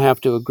you don't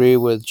have to agree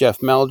with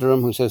Jeff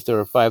Meldrum, who says there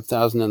are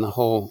 5,000 in the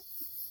whole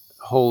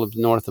of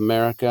North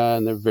America,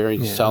 and they're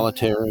very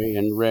solitary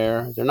and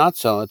rare. They're not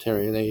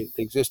solitary. They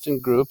exist in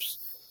groups.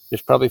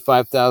 There's probably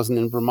 5,000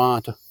 in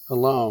Vermont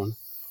alone,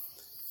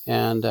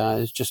 and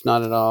it's just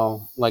not at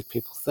all like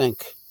people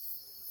think.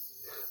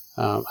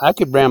 I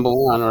could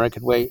ramble on, or I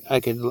could wait.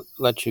 I could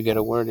let you get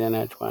a word in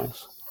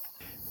edgewise.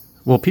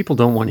 Well, people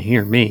don't want to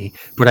hear me,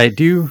 but I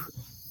do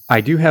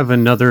have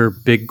another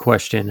big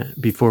question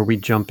before we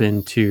jump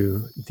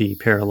into the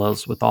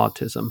parallels with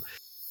autism.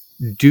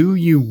 Do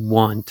you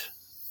want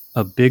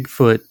a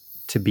Bigfoot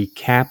to be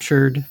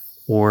captured,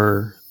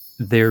 or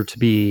there to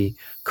be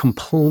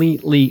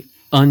completely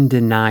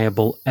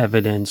undeniable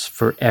evidence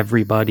for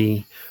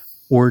everybody?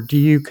 Or do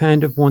you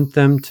kind of want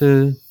them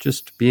to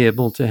just be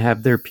able to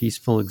have their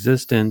peaceful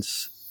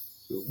existence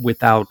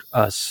without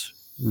us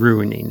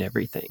ruining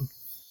everything?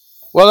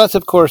 Well, that's,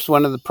 of course,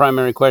 one of the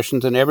primary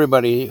questions, and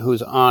everybody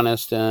who's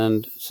honest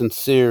and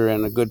sincere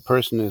and a good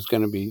person is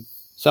going to be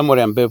somewhat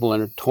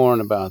ambivalent or torn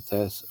about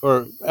this.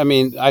 Or, I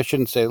mean, I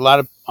shouldn't say, a lot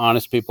of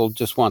honest people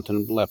just want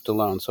them left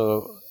alone.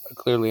 So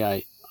clearly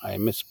I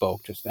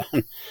misspoke just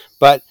then.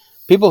 But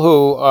people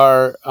who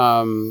are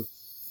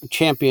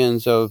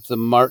champions of the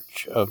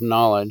march of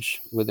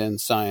knowledge within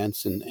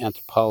science and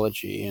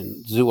anthropology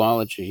and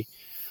zoology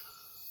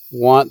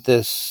want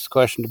this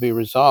question to be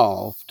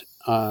resolved.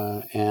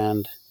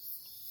 And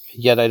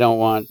yet I don't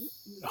want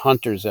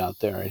hunters out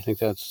there. I think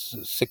that's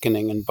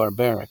sickening and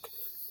barbaric.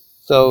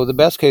 So the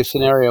best case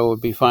scenario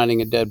would be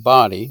finding a dead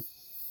body,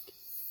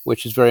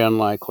 which is very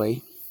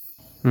unlikely,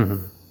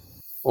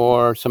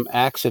 or some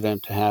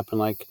accident to happen,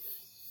 like,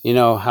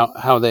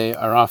 how they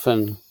are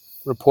often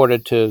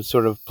reported to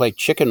sort of play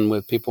chicken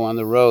with people on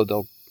the road.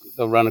 They'll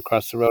run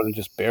across the road and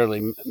just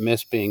barely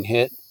miss being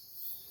hit.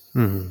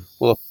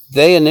 Well, if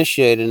they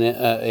initiate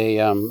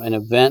an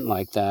event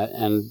like that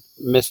and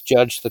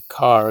misjudge the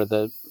car,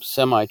 the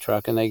semi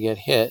truck, and they get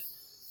hit,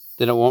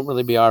 then it won't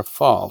really be our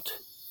fault,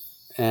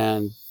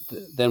 and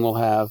then we'll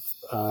have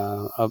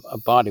a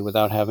body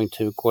without having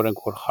to quote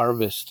unquote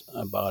harvest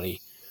a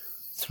body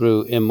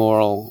through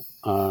immoral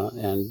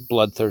and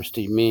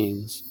bloodthirsty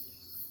means.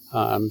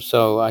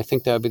 So I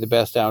think that would be the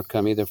best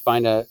outcome. Either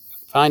find a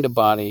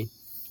body,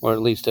 or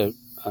at least a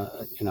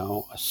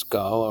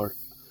skull, or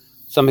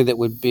something that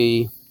would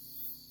be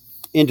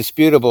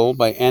indisputable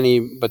by any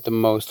but the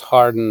most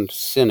hardened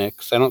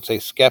cynics. I don't say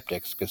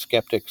skeptics, because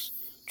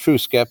true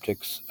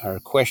skeptics are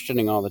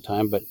questioning all the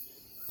time, but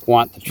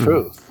want the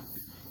truth.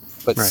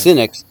 But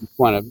cynics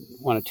want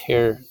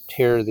to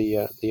tear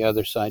the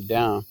other side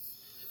down.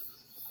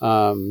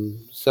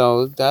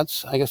 So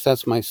I guess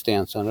that's my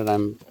stance on it.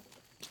 I'm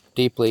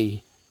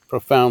deeply,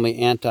 profoundly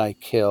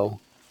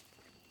anti-kill.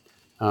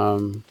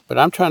 But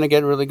I'm trying to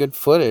get really good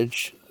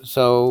footage,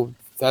 so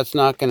that's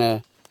not going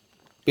to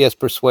be as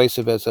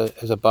persuasive as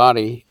a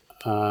body,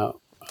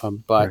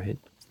 but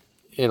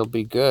it'll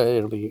be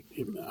good.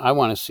 I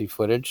want to see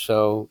footage,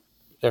 so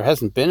there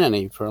hasn't been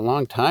any for a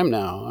long time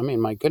now. I mean,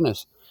 my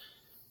goodness.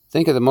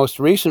 Think of the most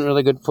recent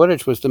really good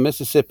footage was the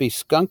Mississippi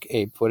skunk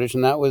ape footage,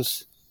 and that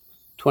was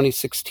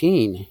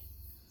 2016.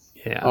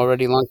 Yeah.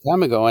 Already a long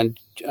time ago. And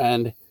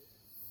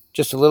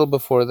just a little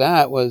before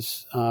that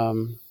was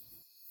Timber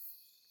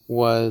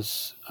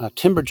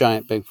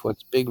Giant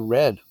Bigfoot's Big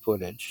Red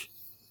footage.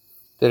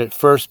 That at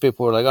first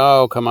people were like,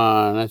 "Oh, come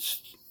on,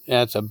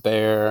 it's a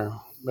bear."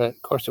 But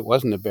of course it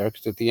wasn't a bear,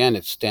 because at the end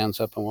it stands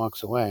up and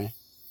walks away.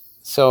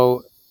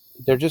 So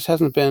there just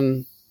hasn't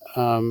been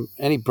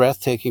any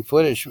breathtaking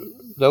footage.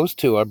 Those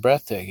two are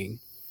breathtaking,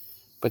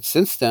 but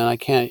since then I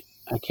can't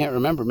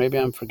remember. Maybe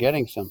I'm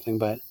forgetting something,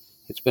 but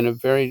it's been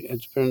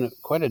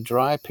quite a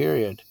dry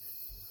period.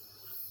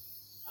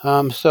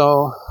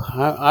 So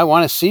I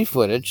want to see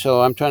footage,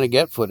 so I'm trying to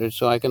get footage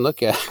so I can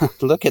look at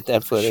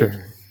that footage.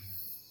 Sure.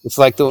 It's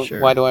like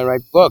why do I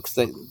write books?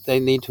 They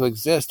need to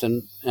exist,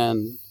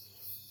 and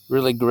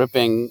really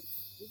gripping,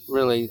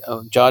 really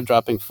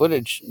jaw-dropping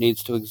footage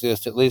needs to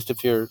exist. At least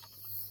if you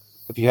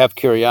have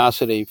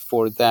curiosity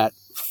for that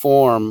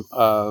form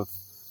of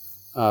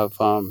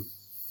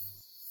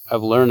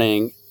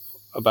learning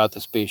about the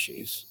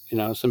species.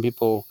 Some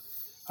people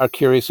are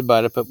curious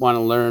about it, but want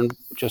to learn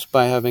just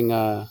by having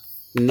a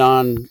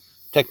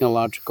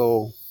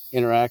non-technological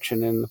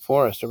interaction in the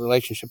forest, a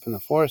relationship in the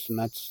forest, and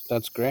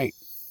that's great.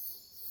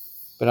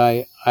 But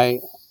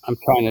I'm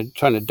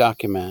trying to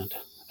document.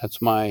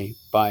 That's my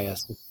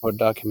bias for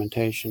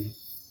documentation.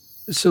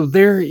 So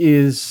there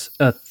is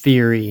a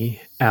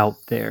theory out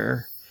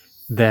there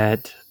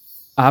that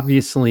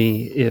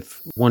obviously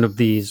if one of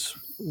these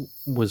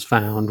was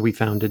found, we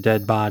found a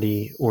dead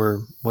body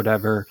or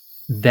whatever,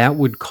 that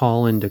would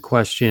call into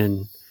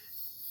question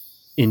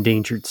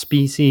endangered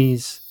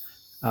species,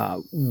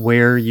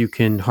 where you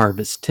can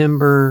harvest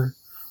timber,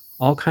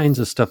 all kinds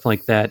of stuff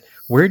like that.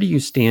 Where do you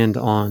stand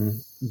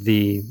on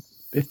the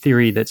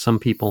theory that some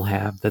people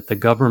have that the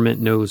government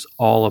knows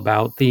all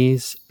about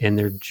these and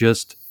they're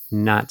just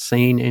not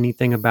saying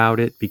anything about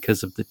it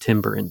because of the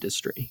timber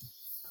industry?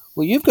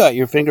 Well, you've got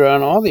your finger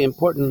on all the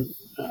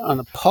on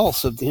the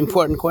pulse of the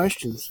important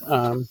questions.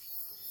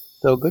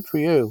 So good for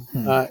you.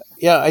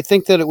 Yeah, I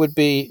think that it would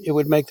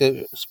make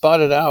the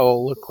spotted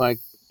owl look like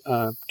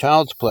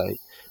child's play.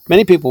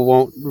 Many people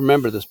won't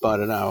remember the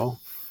spotted owl,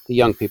 the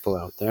young people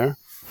out there.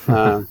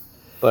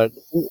 But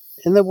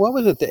in what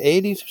was it, the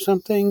 80s or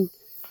something?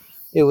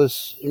 It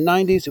was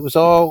 90s. It was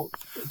all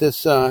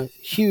this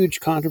huge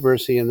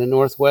controversy in the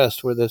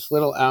Northwest where this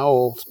little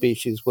owl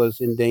species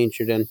was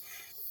endangered, and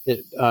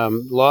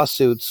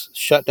lawsuits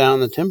shut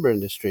down the timber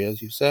industry,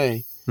 as you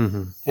say.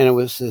 Mm-hmm. And it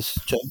was this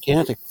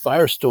gigantic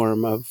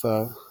firestorm of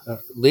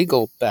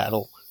legal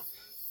battle.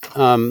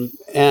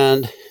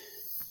 And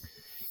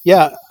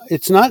yeah,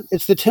 it's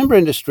the timber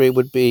industry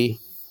would be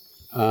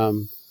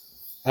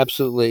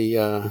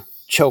absolutely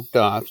choked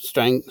off,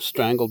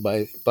 strangled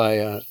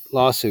by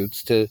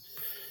lawsuits to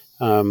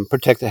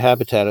protect the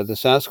habitat of the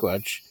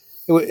Sasquatch.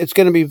 It's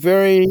going to be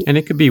and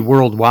it could be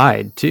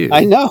worldwide too.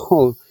 I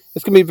know.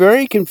 It's going to be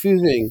very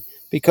confusing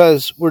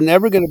because we're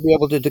never going to be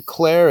able to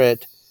declare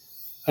it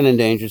an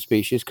endangered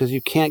species because you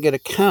can't get a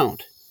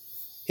count.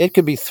 It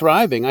could be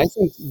thriving. I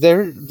think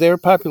their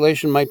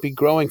population might be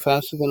growing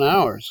faster than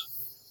ours.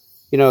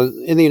 You know,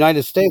 in the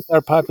United States,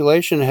 our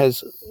population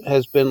has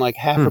been like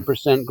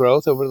 0.5%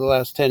 growth over the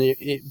last 10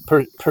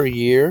 per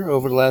year.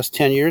 Over the last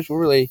 10 years,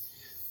 we're really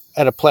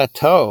at a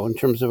plateau in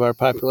terms of our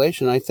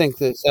population. I think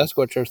that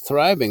Sasquatch are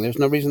thriving. There's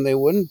no reason they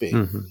wouldn't be.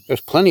 Mm-hmm.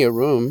 There's plenty of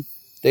room.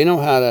 They know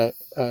how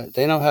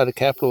to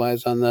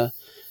capitalize on the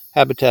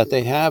habitat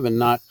they have and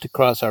not to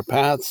cross our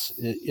paths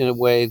in a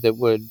way that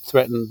would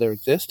threaten their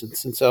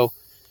existence. And so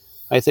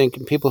I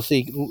think people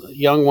see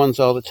young ones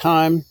all the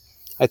time.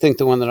 I think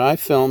the one that I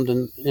filmed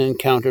and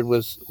encountered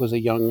was a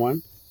young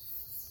one.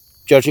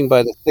 Judging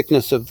by the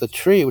thickness of the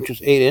tree, which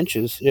was 8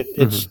 inches,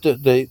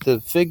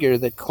 the figure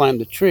that climbed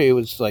the tree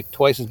was like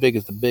twice as big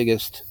as the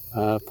biggest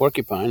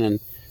porcupine, and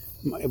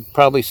it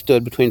probably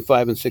stood between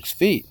 5 and 6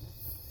 feet.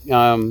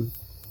 So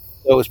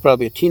it was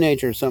probably a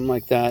teenager or something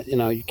like that. You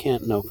know, you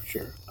can't know for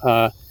sure.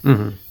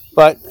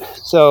 But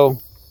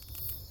so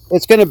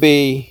it's going to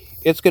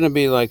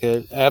be like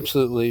an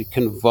absolutely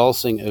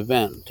convulsing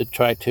event to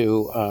try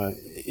to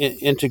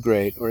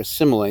integrate or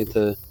assimilate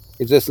the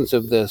existence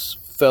of this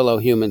fellow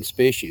human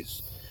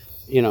species.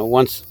 You know,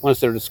 once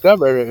they're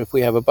discovered, if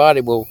we have a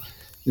body, we'll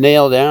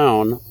nail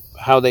down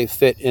how they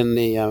fit in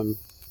the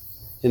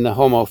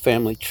Homo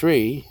family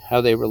tree,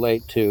 how they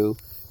relate to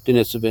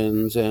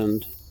Denisovans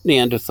and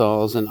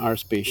Neanderthals and our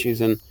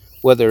species, and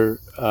whether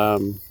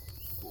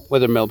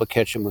Melba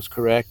Ketchum was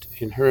correct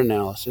in her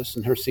analysis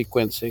and her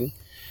sequencing.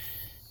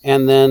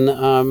 And then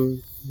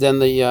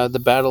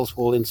the battles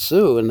will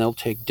ensue, and they'll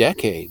take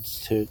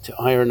decades to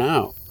iron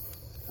out.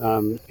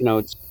 You know,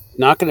 it's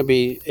not going to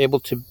be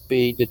able to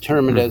be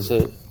determined as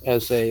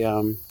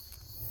a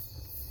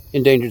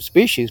endangered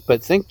species.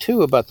 But think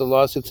too about the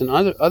lawsuits in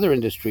other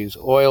industries,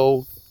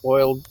 oil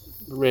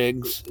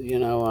rigs. You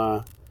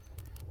know,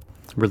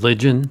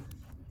 religion.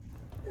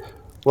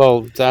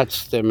 Well,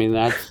 that's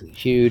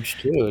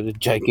huge too. A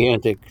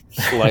gigantic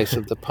slice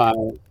of the pie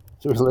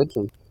to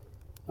religion.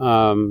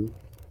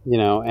 You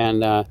know,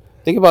 and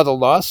think about the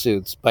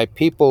lawsuits by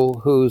people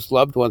whose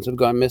loved ones have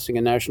gone missing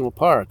in national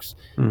parks,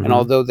 and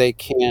although they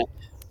can't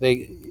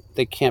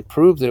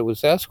prove that it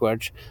was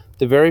Sasquatch,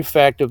 the very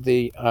fact of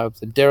the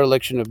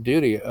dereliction of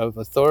duty of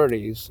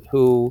authorities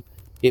who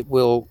it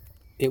will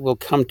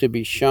come to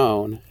be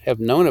shown have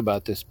known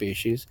about this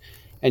species,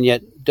 and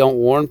yet don't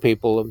warn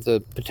people of the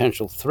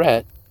potential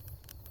threat,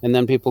 and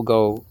then people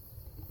go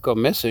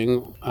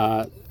missing.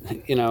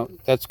 You know,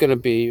 that's going to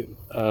be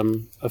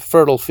a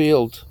fertile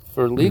field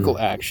for legal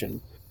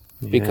action,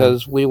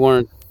 because we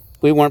weren't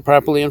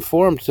properly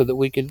informed so that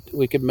we could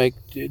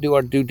do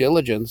our due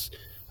diligence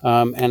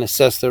and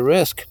assess the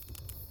risk.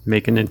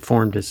 Make an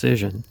informed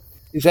decision.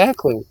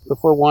 Exactly,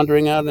 before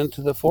wandering out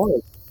into the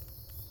forest.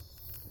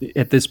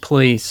 At this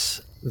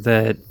place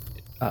that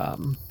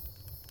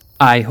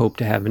I hope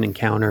to have an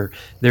encounter,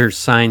 there's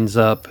signs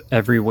up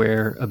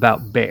everywhere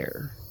about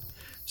bear.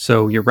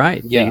 So you're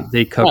right. Yeah.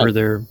 They cover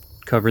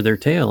their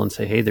tail and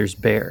say, hey, there's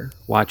bear.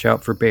 Watch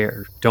out for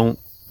bear. Don't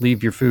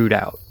leave your food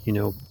out. You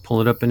know, pull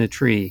it up in a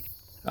tree.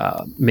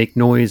 Make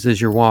noise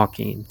as you're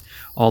walking.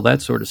 All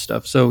that sort of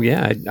stuff. So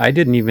yeah, I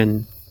didn't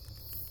even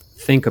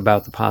think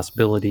about the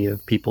possibility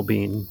of people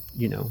being,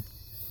 you know,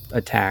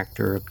 attacked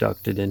or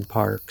abducted in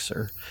parks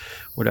or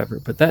whatever.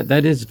 But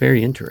that is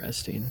very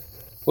interesting.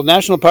 Well,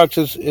 national parks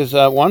is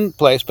one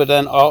place, but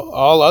then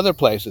all other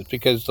places,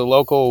 because the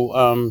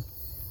local,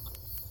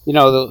 you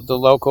know, the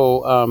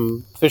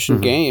local fish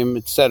and game,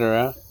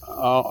 etc.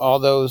 All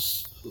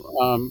those,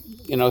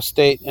 you know,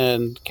 state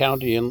and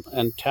county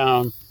and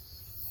town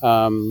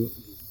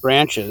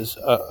branches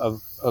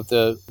of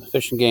the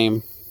Fish and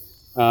Game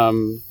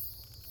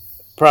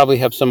probably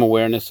have some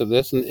awareness of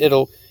this, and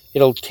it'll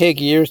take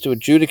years to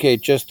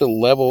adjudicate just the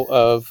level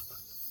of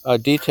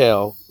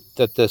detail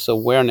that this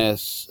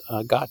awareness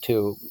got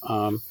to,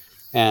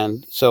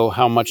 and so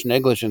how much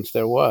negligence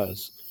there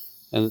was.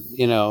 And,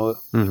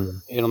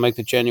 it'll make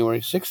the January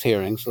 6th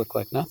hearings look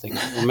like nothing.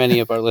 Well, many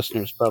of our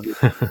listeners probably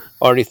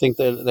already think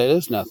that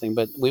is nothing,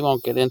 but we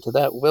won't get into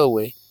that, will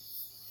we?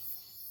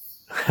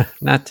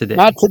 Not today.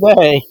 Not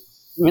today.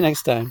 Maybe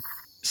next time.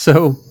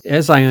 So,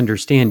 as I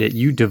understand it,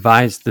 you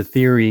devised the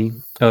theory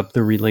of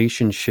the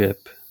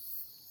relationship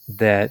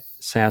that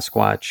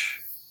Sasquatch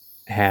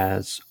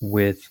has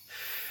with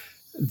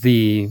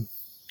the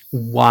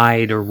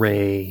wide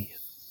array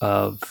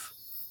of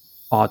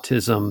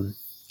autism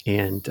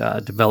and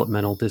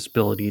developmental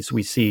disabilities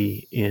we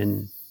see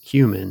in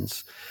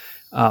humans.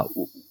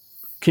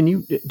 Can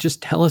you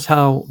just tell us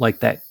how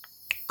that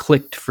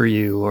clicked for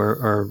you,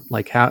 or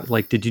how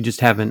did you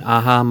just have an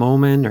aha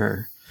moment,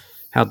 or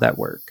how'd that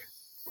work?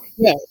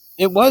 Yeah,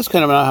 it was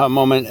kind of an aha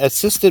moment,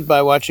 assisted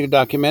by watching a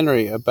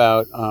documentary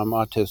about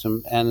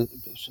autism, and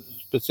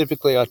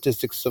specifically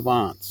autistic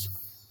savants.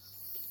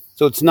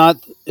 So it's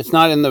not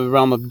in the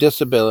realm of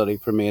disability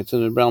for me. It's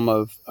in the realm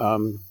of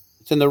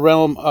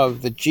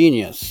the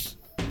genius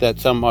that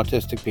some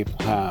autistic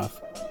people have.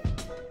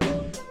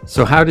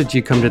 So how did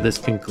you come to this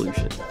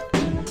conclusion?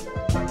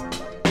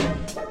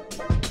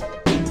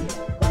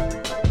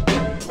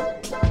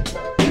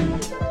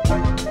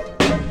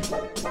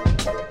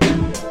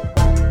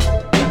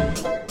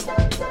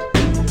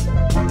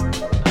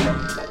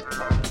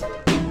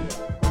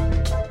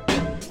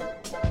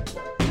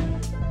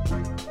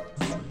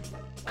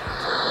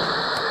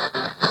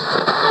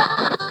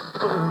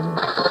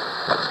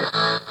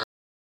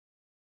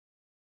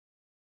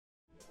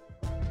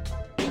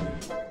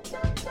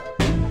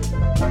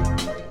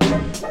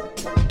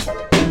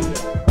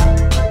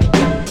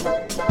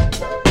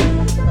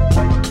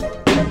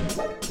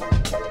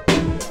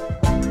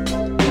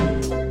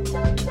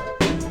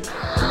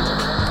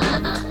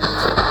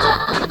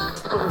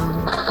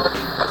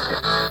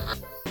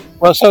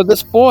 Well, so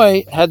this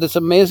boy had this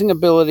amazing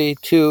ability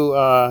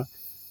to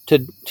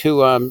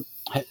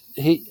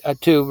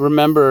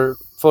remember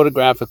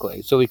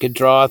photographically, so he could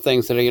draw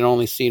things that he had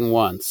only seen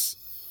once,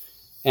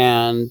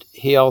 and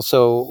he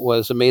also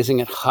was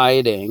amazing at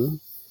hiding,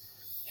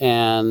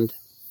 and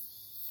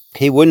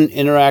he wouldn't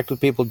interact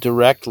with people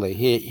directly.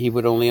 He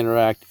would only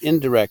interact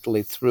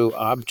indirectly through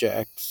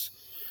objects,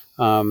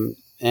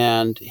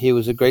 and he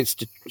was a great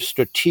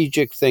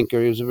strategic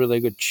thinker. He was a really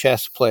good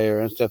chess player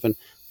and stuff, and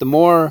the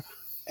more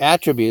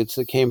attributes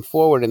that came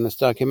forward in this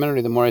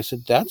documentary, the more I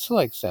said, that's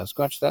like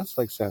Sasquatch, that's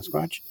like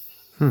Sasquatch.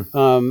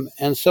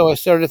 And so I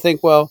started to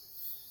think, well,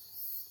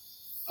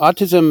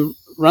 autism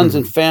runs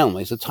in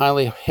families. It's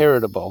highly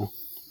heritable.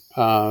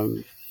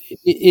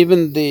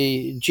 Even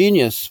the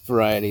genius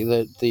variety,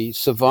 the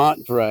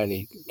savant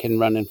variety, can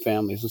run in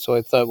families. And so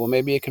I thought, well,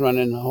 maybe it can run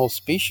in a whole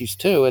species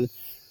too. And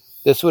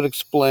this would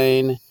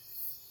explain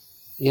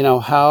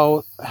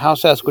how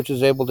Sasquatch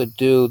is able to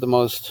do the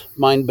most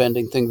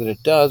mind-bending thing that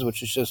it does,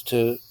 which is just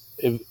to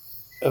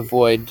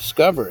avoid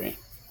discovery.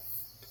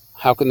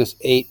 How can this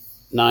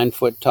 8-9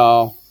 foot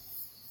tall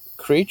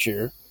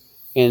creature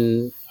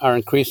in our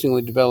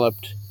increasingly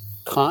developed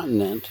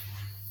continent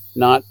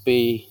not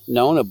be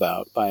known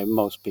about by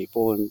most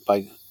people and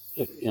by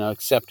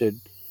accepted,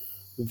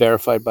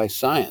 verified by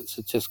science?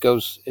 It just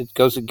goes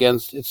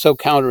against. It's so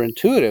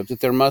counterintuitive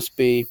that there must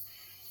be.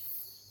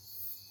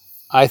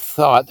 I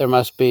thought there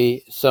must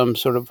be some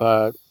sort of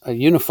a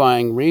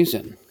unifying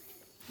reason,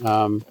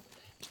 and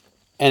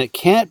it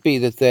can't be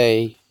that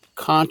they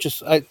so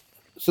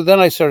then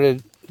I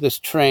started this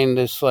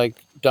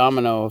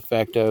domino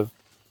effect of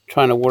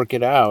trying to work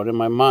it out in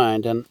my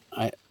mind, and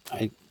I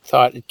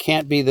thought it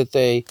can't be that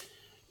they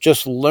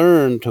just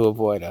learn to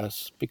avoid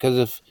us,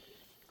 because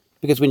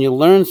when you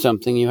learn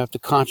something, you have to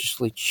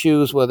consciously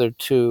choose whether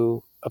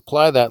to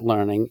apply that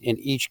learning in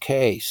each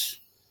case.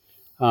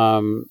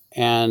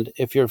 And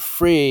if you have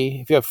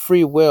free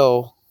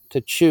will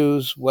to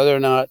choose whether or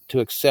not to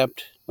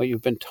accept what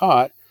you've been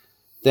taught,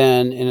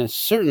 then in a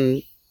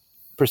certain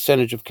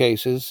percentage of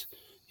cases,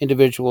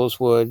 individuals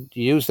would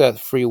use that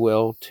free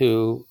will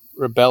to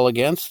rebel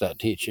against that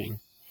teaching.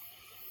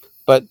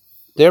 But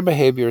their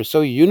behavior is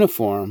so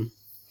uniform,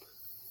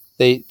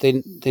 they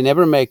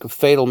never make a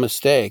fatal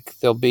mistake.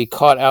 They'll be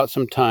caught out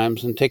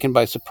sometimes and taken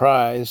by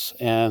surprise,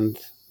 and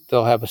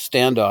they'll have a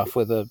standoff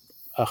with a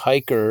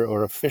hiker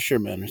or a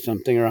fisherman or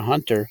something, or a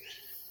hunter,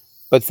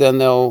 but then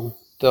they'll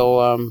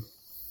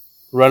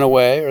run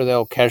away, or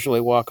they'll casually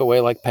walk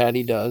away like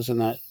Patty does in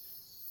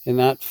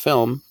that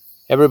film.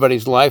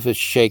 Everybody's life is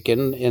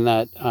shaken in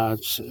that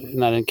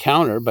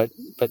encounter, but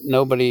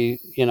nobody,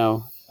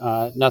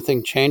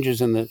 nothing changes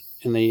in the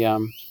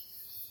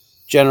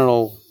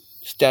general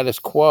status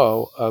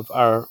quo of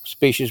our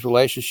species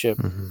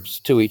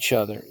relationships to each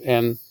other.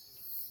 And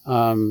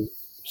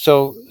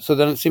so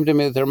then it seemed to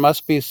me that there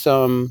must be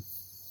some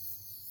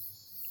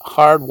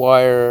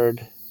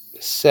hardwired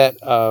set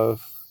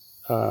of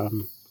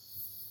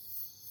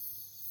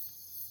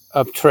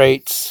of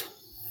traits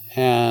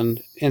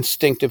and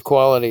instinctive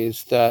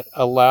qualities that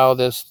allow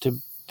this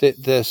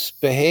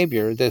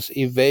behavior, this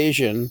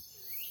evasion,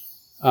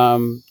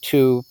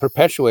 to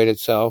perpetuate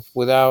itself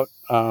without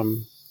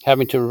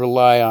having to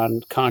rely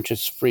on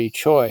conscious free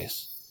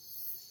choice.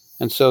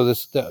 And so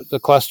the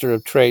cluster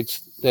of traits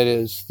that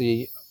is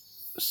the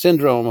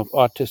syndrome of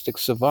autistic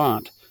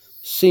savant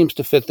seems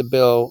to fit the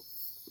bill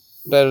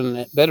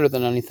better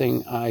than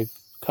anything I've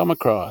come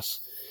across.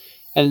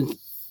 And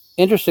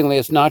interestingly,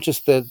 it's not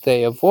just that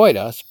they avoid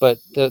us, but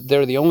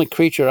they're the only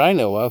creature I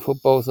know of who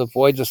both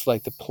avoids us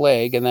like the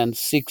plague and then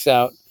seeks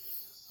out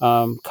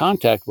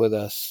contact with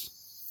us.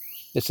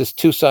 It's this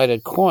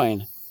two-sided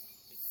coin.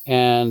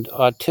 And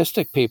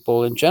autistic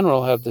people in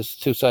general have this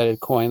two-sided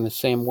coin the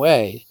same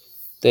way.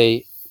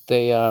 They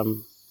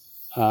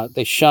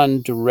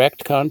shun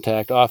direct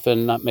contact,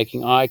 often not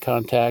making eye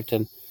contact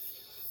and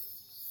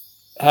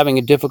having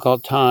a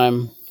difficult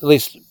time. At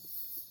least,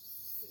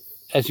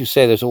 as you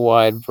say, there's a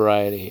wide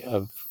variety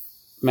of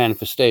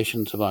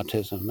manifestations of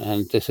autism,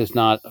 and this is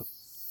not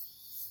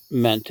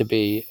meant to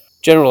be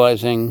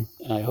generalizing.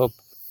 I hope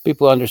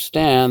people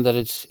understand that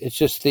it's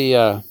just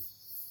the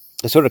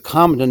sort of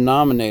common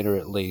denominator,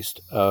 at least,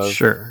 of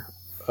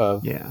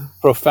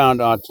profound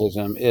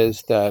autism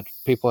is that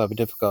people have a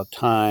difficult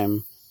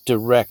time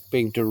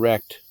being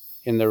direct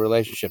in their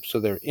relationships, so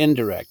they're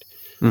indirect.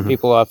 Mm-hmm.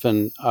 People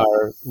often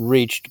are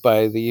reached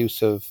by the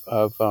use of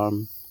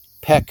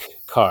PEC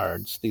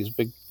cards, these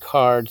big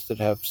cards that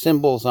have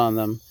symbols on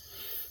them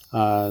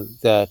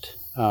that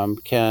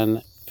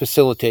can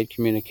facilitate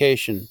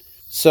communication.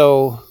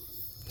 So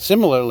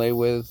similarly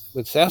with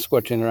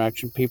Sasquatch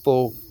interaction,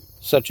 people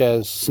such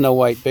as Snow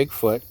White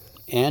Bigfoot,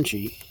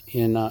 Angie,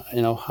 in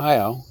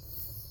Ohio,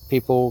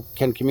 people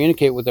can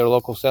communicate with their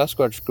local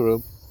Sasquatch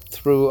group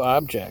through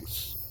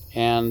objects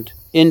and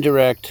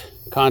indirect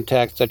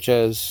contact, such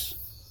as,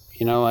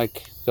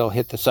 like they'll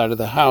hit the side of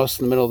the house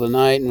in the middle of the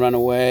night and run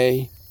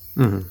away.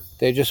 Mm-hmm.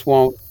 They just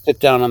won't sit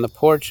down on the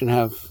porch and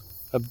have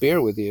a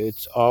beer with you.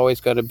 It's always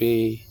got to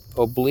be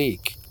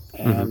oblique.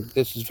 And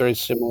this is very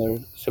similar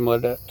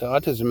to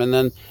autism. And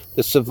then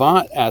the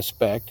savant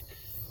aspect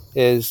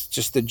is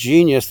just the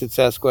genius that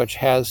Sasquatch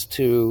has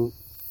to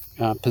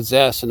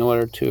possess in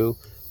order to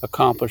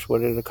accomplish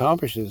what it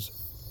accomplishes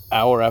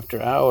hour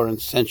after hour and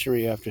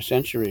century after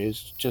century.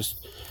 It's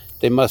just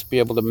they must be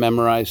able to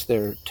memorize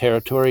their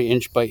territory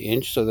inch by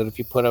inch, so that if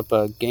you put up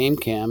a game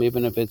cam,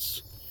 even if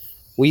it's,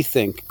 we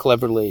think,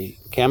 cleverly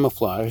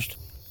camouflaged,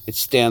 it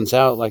stands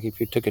out like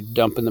if you took a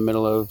dump in the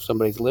middle of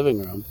somebody's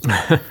living room.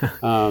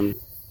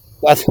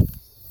 That's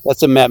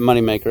a Matt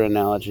Moneymaker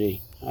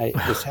analogy. I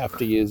just have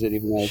to use it,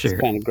 even though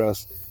it's kind of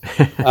gross.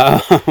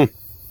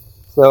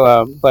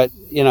 But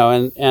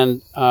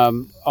and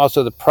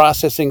also the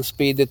processing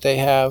speed that they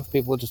have.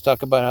 People just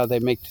talk about how they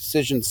make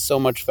decisions so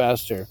much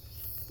faster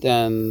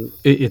than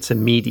it's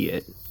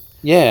immediate.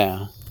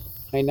 Yeah,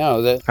 I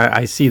know that.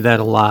 I see that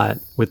a lot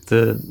with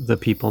the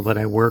people that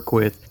I work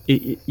with.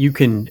 You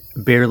can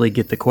barely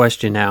get the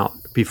question out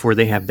before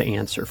they have the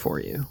answer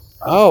for you.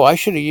 Oh, I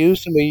should have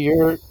used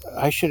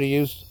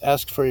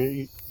asked for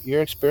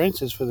your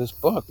experiences for this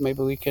book.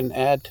 Maybe we can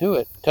add to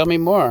it. Tell me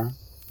more.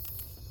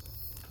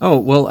 Oh,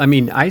 well, I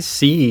mean, I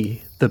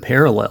see the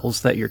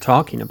parallels that you're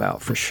talking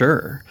about for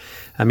sure.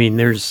 I mean,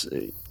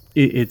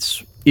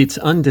 it's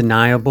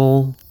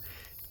undeniable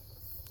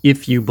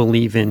if you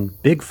believe in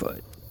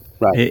Bigfoot.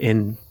 Right.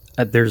 And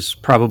there's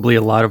probably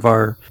a lot of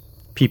our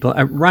people.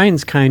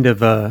 Ryan's kind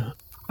of a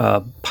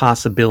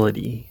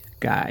possibility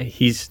guy.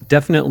 He's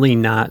definitely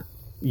not,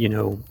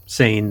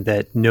 saying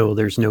that, no,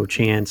 there's no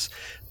chance.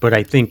 But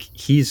I think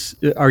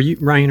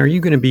Ryan, are you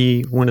going to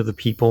be one of the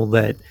people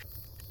that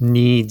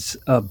needs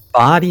a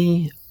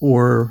body,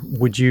 or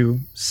would you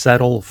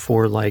settle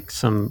for like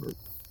some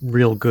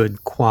real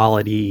good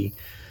quality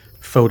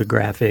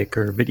photographic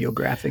or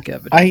videographic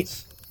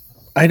evidence?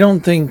 I don't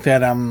think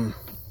that I'm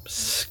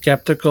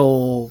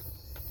skeptical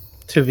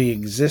to the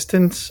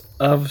existence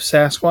of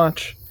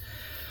Sasquatch.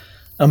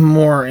 I'm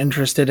more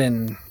interested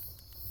in,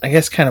 I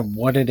guess, kind of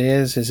what it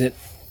is. Is it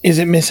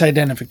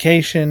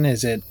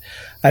misidentification?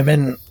 I've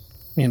been,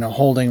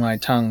 holding my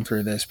tongue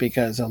through this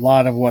because a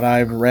lot of what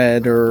I've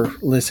read or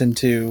listened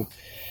to,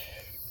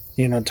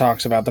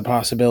 talks about the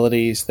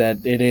possibilities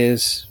that it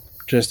is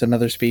just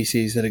another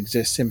species that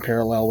exists in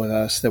parallel with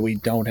us that we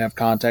don't have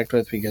contact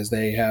with because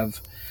they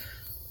have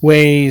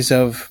ways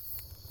of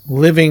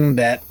living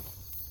that,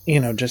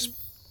 just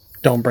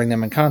don't bring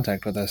them in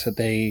contact with us, that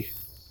they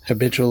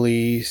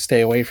habitually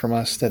stay away from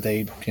us, that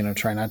they,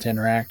 try not to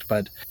interact.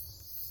 But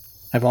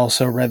I've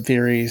also read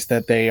theories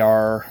that they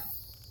are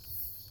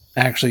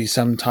actually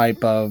some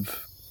type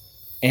of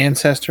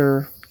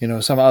ancestor,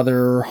 some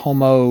other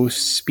Homo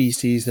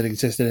species that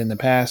existed in the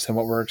past, and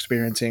what we're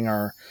experiencing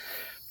are,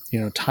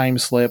 time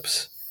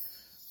slips,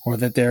 or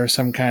that there's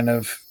some kind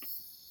of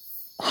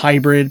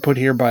hybrid put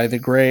here by the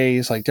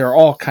Greys. Like, there are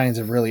all kinds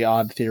of really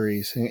odd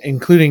theories,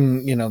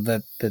 including,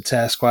 that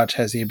Sasquatch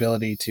has the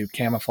ability to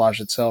camouflage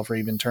itself or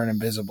even turn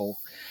invisible.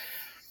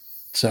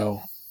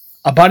 So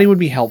a body would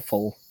be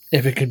helpful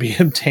if it could be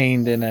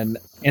obtained in an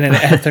in an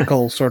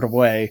ethical sort of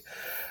way.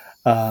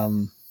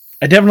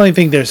 I definitely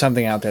think there's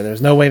something out there.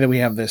 There's no way that we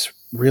have this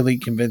really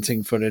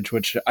convincing footage,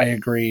 which I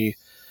agree,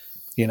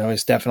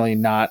 is definitely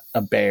not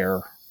a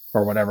bear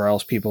or whatever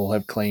else people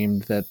have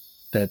claimed that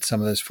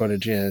some of this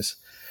footage is.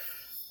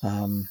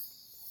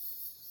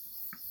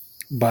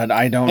 But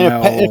I don't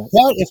know.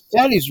 If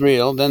Patty's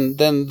real, then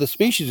the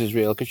species is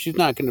real, because she's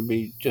not going to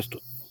be just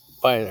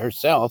by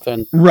herself.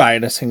 And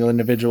right, a single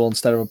individual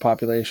instead of a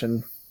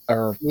population.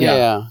 Or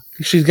yeah.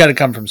 She's got to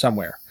come from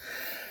somewhere.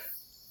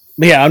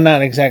 But yeah, I'm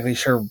not exactly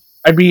sure.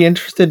 I'd be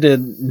interested to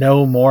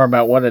know more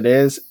about what it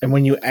is. And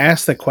when you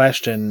ask the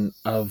question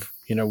of,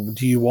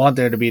 do you want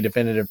there to be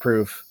definitive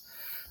proof?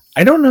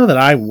 I don't know that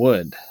I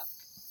would.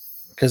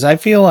 Because I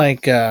feel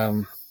like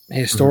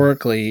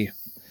historically,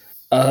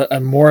 a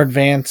more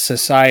advanced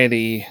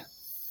society,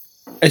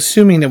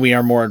 assuming that we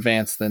are more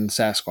advanced than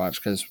Sasquatch,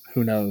 because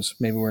who knows,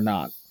 maybe we're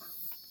not.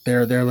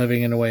 They're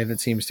living in a way that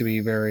seems to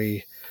be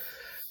very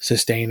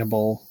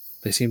sustainable.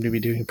 They seem to be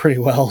doing pretty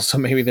well, so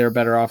maybe they're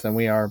better off than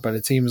we are. But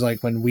it seems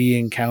like when we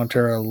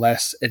encounter a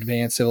less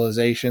advanced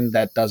civilization,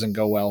 that doesn't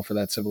go well for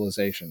that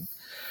civilization.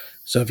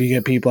 So if you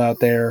get people out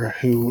there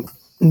who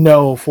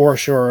know for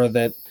sure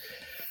that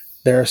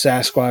there are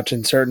Sasquatch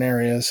in certain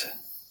areas,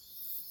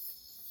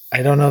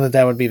 I don't know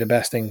that would be the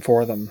best thing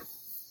for them.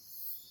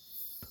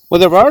 Well,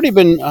 there have already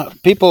been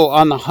people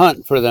on the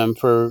hunt for them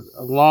for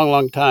a long,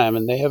 long time,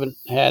 and they haven't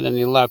had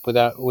any luck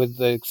with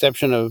the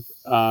exception of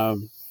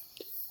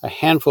a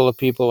handful of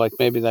people, like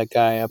maybe that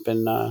guy up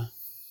in the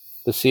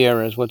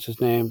Sierras. What's his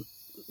name?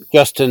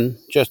 Justin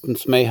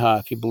Smeha,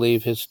 if you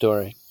believe his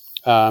story,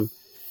 and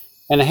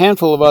a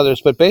handful of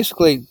others. But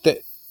basically,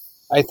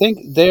 I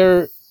think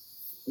they're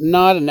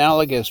not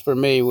analogous for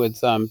me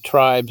with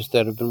tribes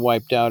that have been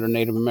wiped out or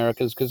Native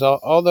Americans, because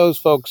all those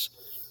folks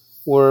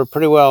were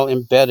pretty well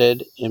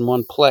embedded in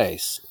one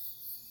place.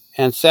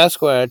 And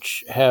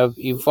Sasquatch have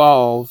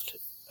evolved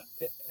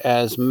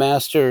as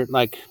master,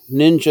 like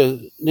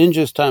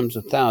ninjas times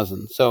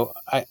 1,000. So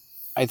I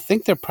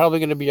think they're probably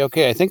going to be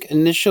okay. I think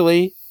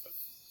initially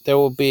there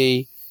will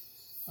be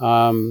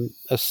a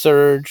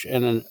surge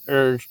and an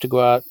urge to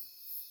go out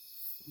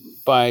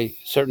by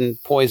certain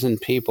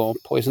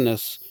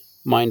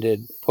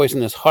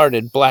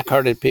poisonous-hearted,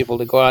 black-hearted people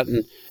to go out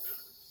and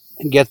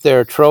get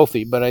their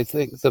trophy. But I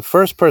think the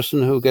first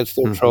person who gets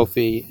their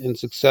trophy and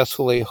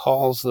successfully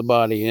hauls the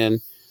body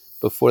in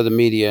before the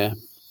media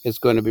is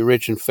going to be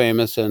rich and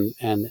famous and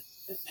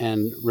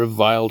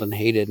reviled and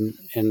hated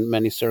in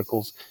many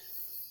circles.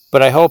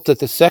 But I hope that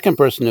the second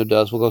person who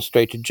does will go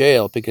straight to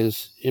jail,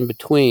 because in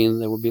between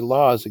there will be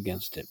laws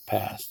against it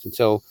passed. And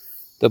so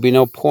there'll be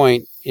no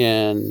point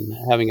in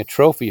having a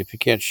trophy if you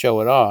can't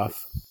show it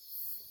off.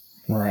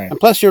 Right. And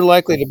plus you're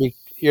likely,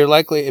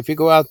 if you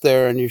go out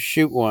there and you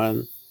shoot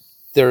one,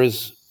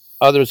 there's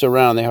others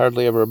around. They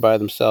hardly ever are by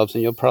themselves,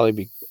 and you'll probably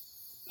be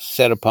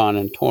set upon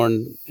and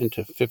torn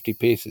into 50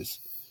 pieces.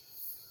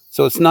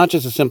 So it's not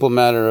just a simple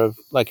matter of,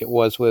 like it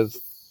was with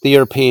the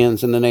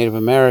Europeans and the Native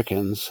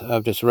Americans,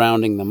 of just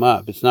rounding them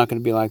up. It's not going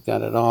to be like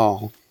that at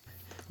all.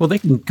 Well, they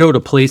can go to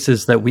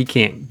places that we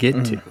can't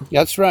get to.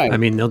 That's right. I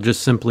mean, they'll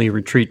just simply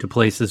retreat to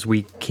places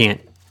we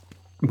can't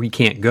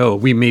go.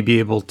 We may be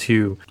able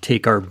to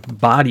take our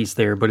bodies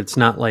there, but it's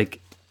not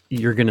like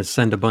you're going to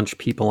send a bunch of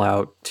people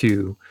out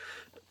to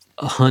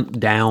hunt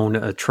down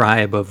a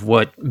tribe of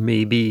what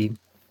may be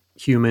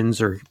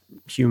humans or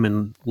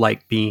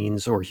human-like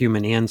beings or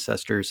human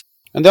ancestors.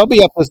 And they'll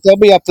be up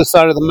the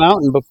side of the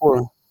mountain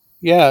before.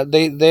 Yeah,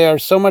 they are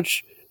so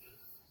much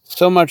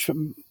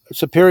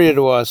superior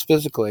to us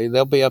physically.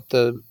 They'll be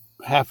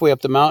halfway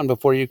up the mountain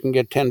before you can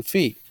get 10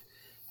 feet.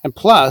 And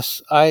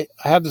plus, I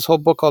have this whole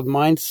book called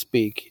Mind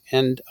Speak,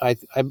 and I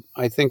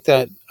think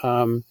that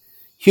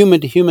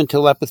human-to-human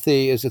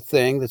telepathy is a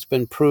thing that's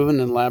been proven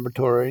in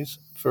laboratories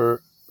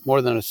for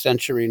more than a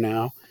century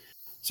now.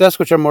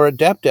 Sasquatch are more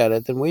adept at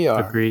it than we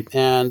are. Agreed.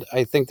 And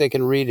I think they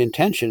can read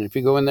intention. If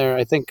you go in there,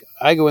 I think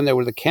I go in there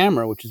with a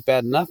camera, which is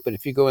bad enough, but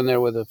if you go in there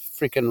with a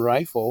freaking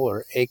rifle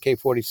or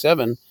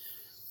AK-47,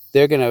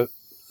 they're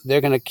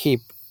gonna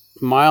keep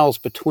miles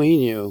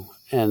between you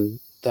and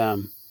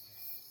them.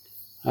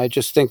 I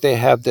just think they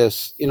have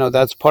this,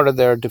 that's part of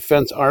their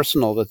defense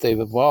arsenal that they've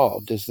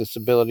evolved, is this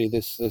ability,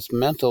 this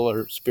mental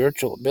or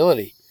spiritual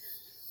ability.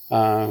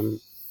 And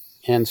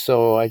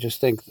so I just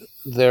think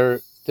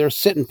they're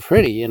sitting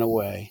pretty in a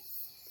way.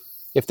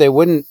 If they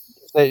wouldn't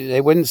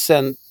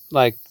send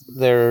like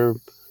their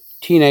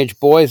teenage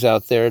boys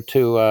out there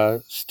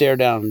to stare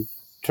down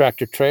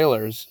tractor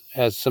trailers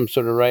as some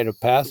sort of rite of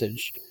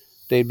passage,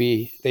 they'd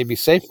be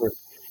safer.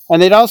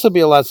 And they'd also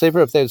be a lot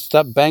safer if they'd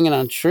stop banging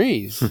on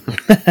trees.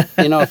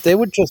 If they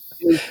would just,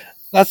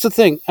 that's the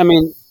thing. I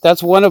mean,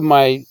 that's one of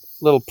my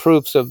little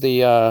proofs of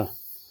the,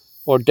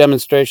 or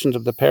demonstrations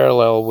of the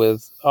parallel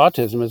with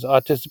autism, is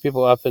autistic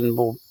people often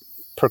will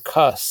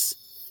percuss,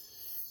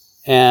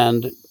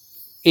 and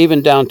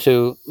even down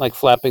to like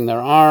flapping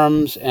their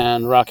arms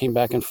and rocking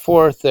back and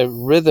forth, the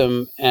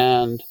rhythm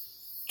and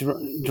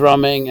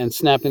drumming and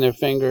snapping their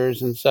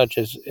fingers and such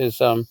is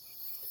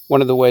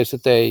one of the ways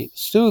that they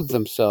soothe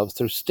themselves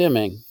through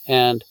stimming.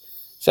 And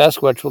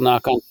Sasquatch will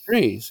knock on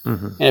trees.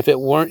 Mm-hmm.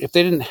 And if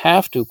they didn't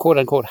have to, quote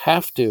unquote,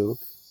 have to,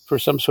 for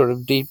some sort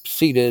of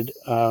deep-seated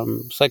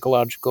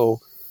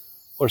psychological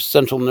or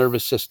central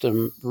nervous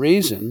system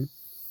reason,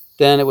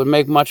 then it would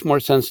make much more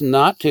sense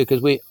not to,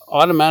 because we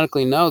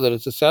automatically know that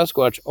it's a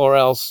Sasquatch or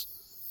else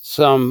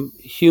some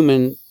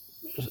human,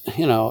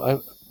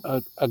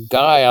 a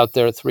guy out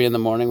there at 3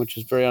 a.m, which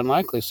is very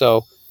unlikely.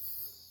 So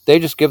they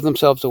just give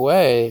themselves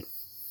away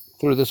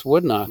through this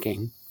wood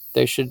knocking.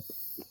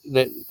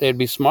 They'd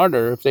be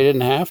smarter if they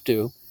didn't have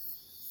to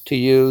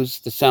use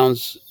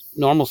the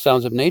normal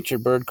sounds of nature,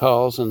 bird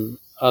calls and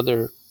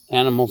other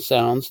animal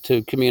sounds,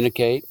 to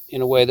communicate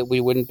in a way that we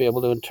wouldn't be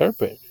able to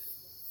interpret.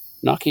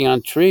 Knocking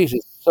on trees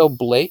is so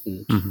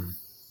blatant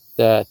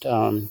that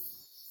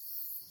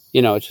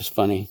it's just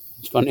funny.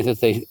 It's funny that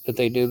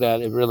they do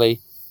that.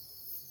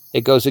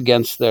 It goes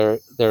against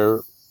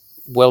their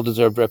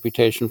well-deserved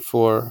reputation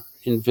for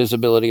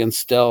invisibility and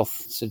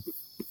stealth. So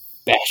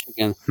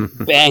banging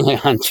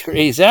on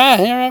trees.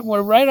 Here,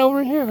 we're right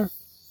over here.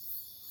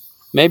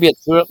 Maybe it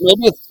thrills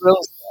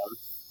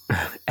them.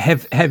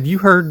 Have you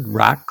heard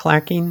rock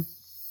clacking?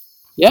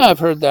 Yeah, I've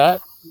heard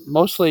that.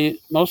 Mostly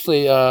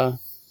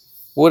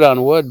wood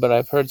on wood, but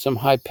I've heard some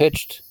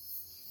high-pitched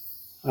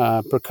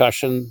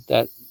percussion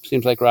that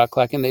seems like rock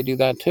clacking. They do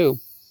that too.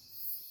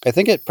 I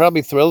think it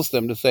probably thrills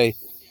them to say,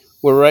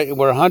 we're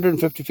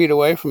 150 feet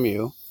away from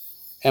you,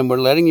 and we're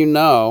letting you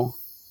know,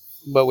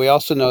 but we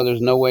also know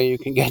there's no way you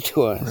can get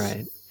to us.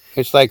 Right.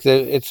 It's like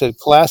it's a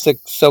classic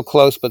so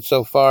close but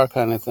so far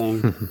kind of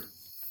thing.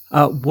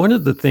 One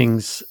of the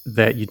things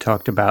that you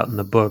talked about in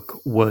the book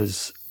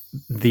was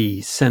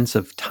the sense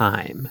of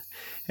time,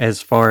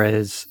 as far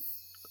as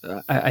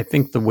I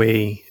think the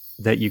way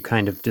that you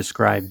kind of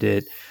described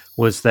it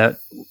was that,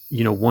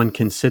 one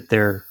can sit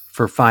there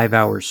for 5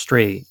 hours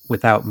straight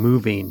without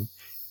moving.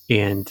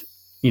 And,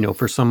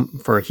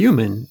 for a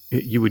human,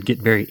 you would get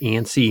very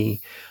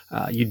antsy.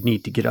 You'd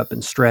need to get up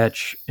and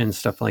stretch and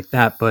stuff like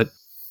that. But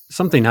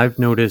something I've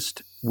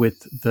noticed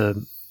with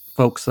the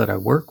folks that I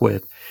work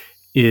with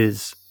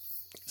is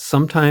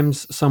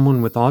sometimes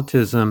someone with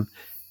autism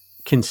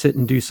can sit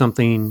and do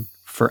something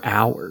for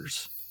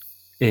hours,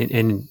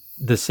 and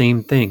the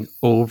same thing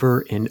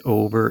over and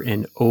over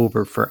and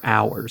over for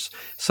hours.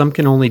 Some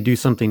can only do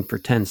something for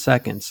 10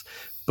 seconds,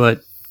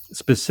 but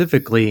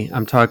specifically,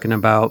 I'm talking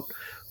about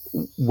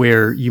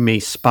where you may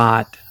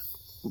spot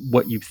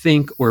what you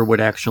think or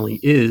what actually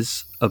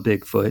is a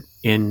Bigfoot,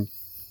 and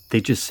they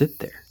just sit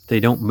there. They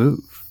don't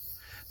move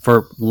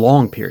for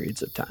long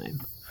periods of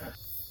time.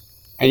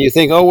 And you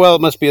think, oh, well,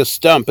 it must be a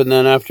stump. And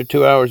then after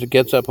 2 hours, it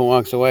gets up and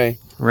walks away.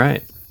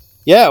 Right.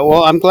 Yeah,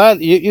 well, I'm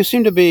glad you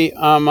seem to be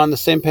on the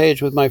same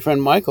page with my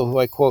friend Michael, who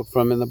I quote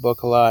from in the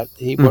book a lot.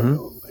 He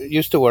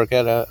used to work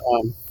at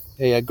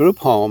a group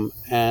home.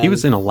 And he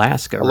was in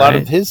Alaska, a lot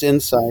of his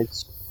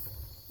insights.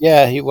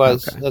 Yeah, he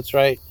was. Okay. That's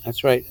right.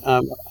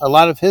 A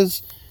lot of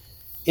his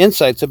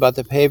insights about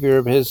the behavior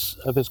of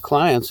his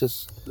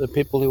clients, the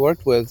people he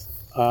worked with,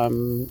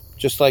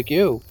 just like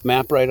you,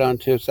 map right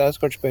onto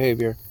Sasquatch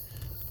behavior.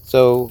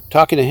 So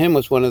talking to him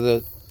was one of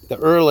the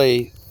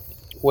early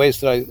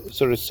ways that I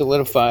sort of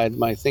solidified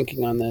my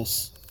thinking on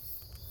this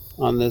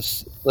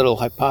little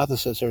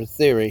hypothesis or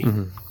theory.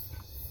 Mm-hmm.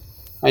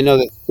 I know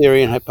that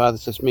theory and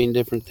hypothesis mean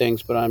different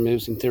things, but I'm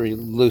using theory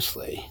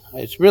loosely.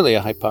 It's really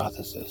a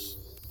hypothesis.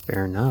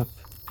 Fair enough.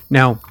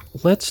 Now,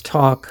 let's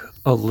talk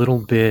a little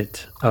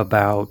bit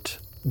about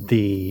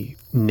the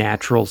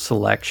natural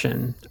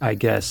selection, I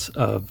guess,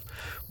 of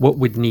what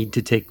would need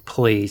to take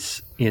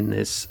place in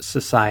this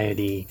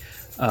society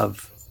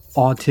of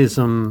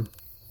autism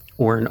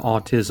or an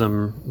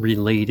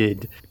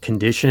autism-related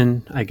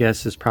condition, I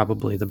guess is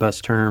probably the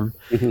best term,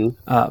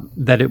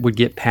 that it would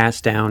get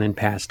passed down and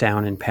passed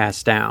down and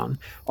passed down.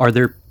 Are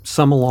there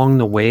some along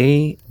the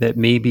way that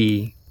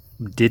maybe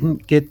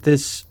didn't get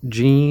this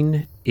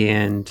gene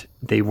and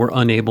they were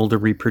unable to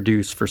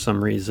reproduce for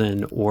some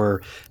reason,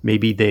 or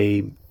maybe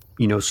they,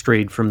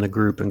 strayed from the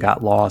group and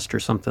got lost or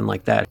something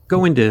like that?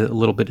 Go into a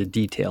little bit of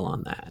detail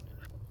on that.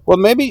 Well,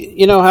 maybe,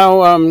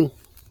 how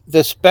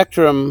the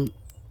spectrum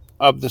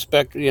of the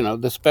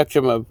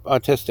spectrum of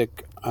autistic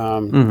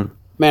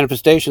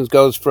manifestations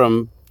goes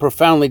from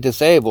profoundly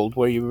disabled,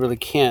 where you really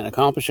can't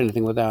accomplish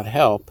anything without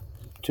help,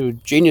 to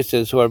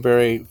geniuses who are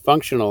very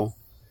functional.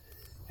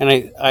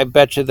 And I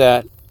bet you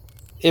that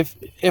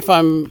if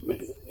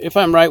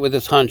I'm right with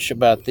this hunch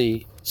about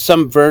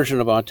some version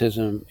of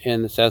autism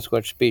in the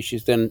Sasquatch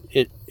species, then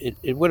it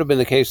would have been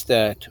the case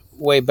that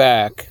way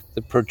back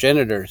the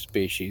progenitor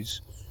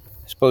species,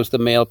 I suppose the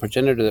male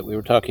progenitor that we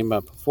were talking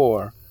about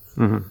before,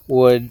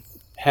 would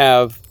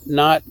have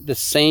not the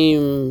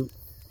same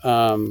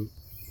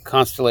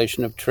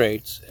constellation of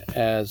traits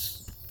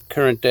as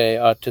current day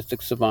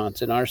autistic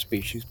savants in our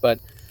species, but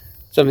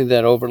something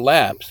that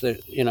overlaps.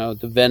 The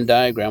Venn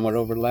diagram would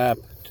overlap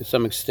to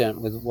some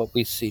extent with what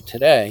we see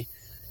today.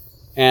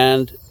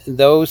 And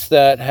those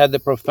that had the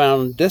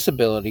profound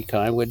disability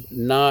kind would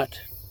not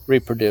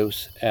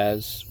reproduce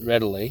as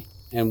readily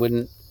and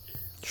wouldn't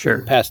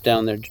Sure. passed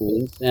down their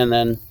genes, and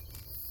then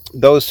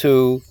those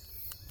who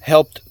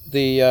helped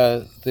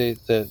the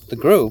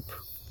group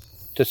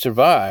to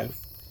survive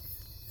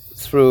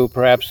through,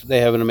 perhaps they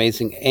have an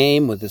amazing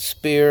aim with a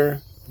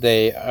spear.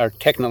 They are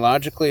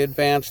technologically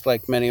advanced,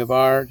 like many of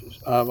our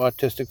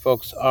autistic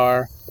folks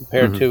are,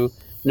 compared to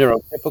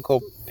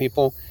neurotypical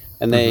people,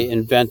 and they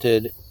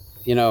invented,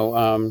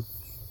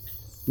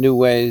 new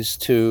ways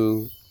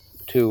to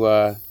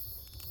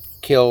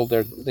kill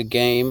the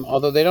game.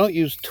 Although they don't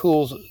use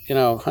tools,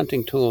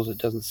 hunting tools. It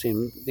doesn't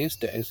seem these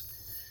days.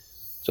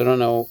 So I don't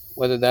know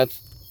whether that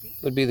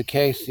would be the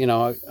case.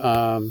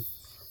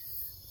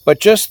 But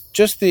just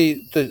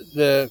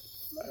the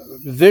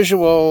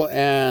visual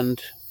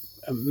and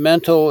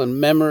mental and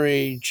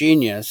memory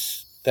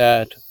genius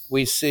that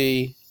we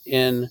see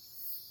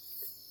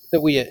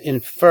that we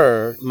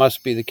infer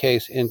must be the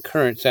case in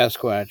current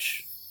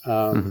Sasquatch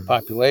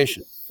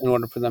population in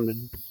order for them to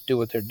do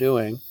what they're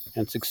doing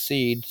and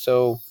succeed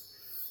so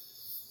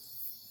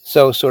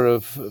sort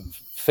of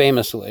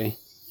famously,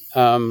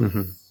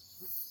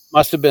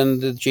 must have been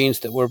the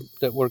genes that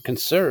were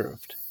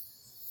conserved.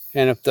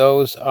 And if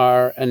those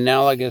are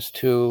analogous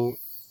to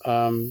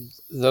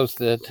those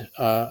that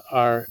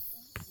are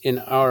in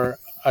our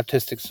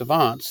autistic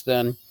savants,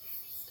 then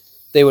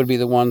they would be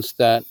the ones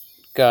that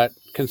got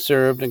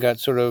conserved and got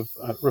sort of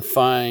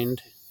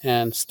refined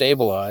and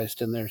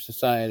stabilized in their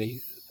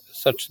society,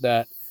 such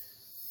that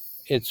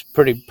it's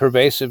pretty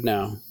pervasive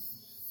now.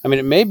 I mean,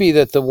 it may be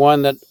that the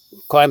one that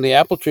climbed the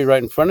apple tree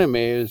right in front of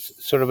me is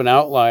sort of an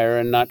outlier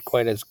and not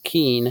quite as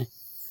keen,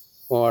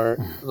 or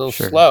a little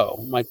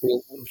slow.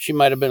 She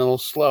might have been a little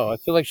slow. I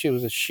feel like she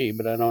was a she,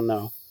 but I don't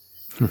know.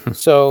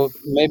 So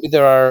maybe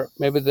there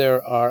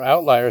are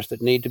outliers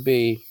that need to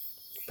be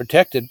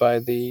protected by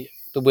the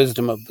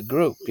wisdom of the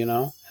group,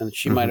 And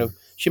she might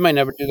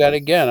never do that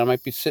again. I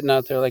might be sitting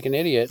out there like an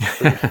idiot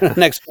for the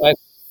next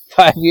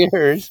 5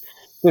 years,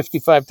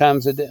 55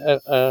 times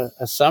a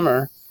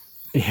summer,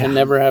 and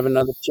never have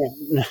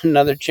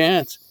another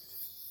chance.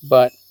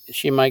 But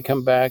she might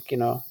come back,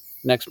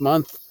 next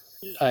month.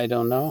 I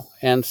don't know.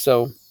 And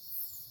so,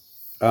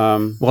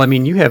 well, I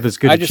mean, you have as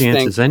good a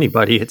chance as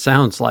anybody, it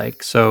sounds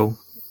like. So,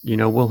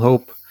 we'll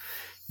hope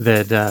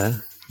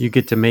that you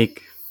get to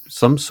make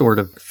some sort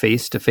of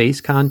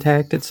face-to-face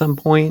contact at some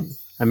point.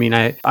 I mean,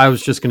 I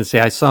was just going to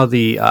say, I saw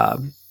the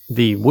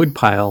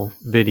woodpile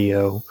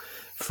video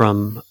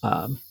from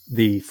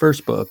the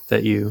first book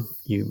that you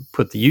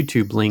put the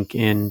YouTube link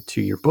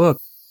into your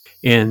book,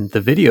 and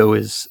the video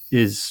is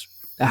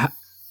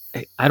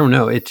I don't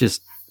know,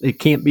 it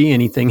can't be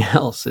anything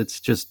else. It's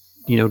just,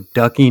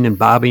 ducking and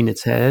bobbing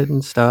its head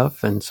and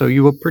stuff. And so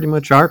you pretty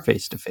much are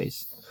face to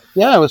face.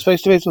 Yeah, I was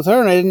face to face with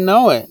her and I didn't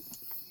know it.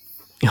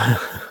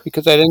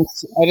 Because I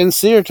didn't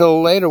see her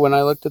till later when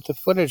I looked at the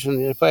footage. And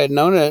if I had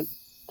known it,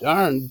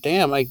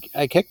 damn, I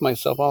kicked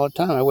myself all the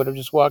time. I would have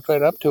just walked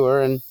right up to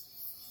her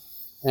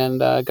and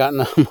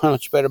gotten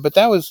much better. But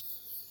that was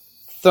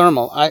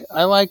thermal.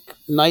 I like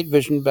night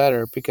vision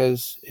better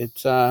because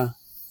it's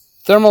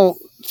thermal.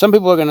 Some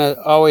people are going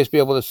to always be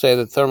able to say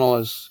that thermal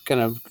is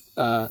kind of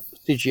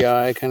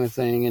CGI kind of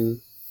thing,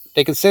 and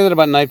they can say that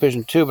about night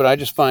vision too. But I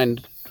just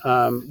find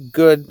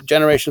good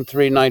Generation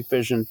 3 night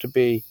vision to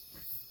be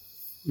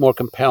more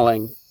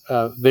compelling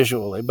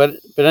visually. But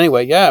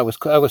anyway, yeah, I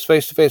was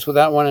face to face with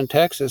that one in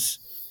Texas,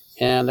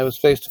 and I was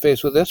face to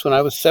face with this one.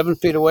 I was 7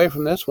 feet away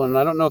from this one.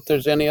 I don't know if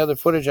there's any other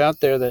footage out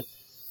there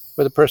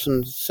where the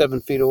person's 7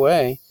 feet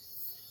away,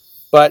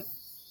 but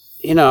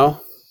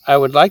I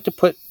would like to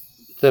put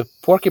the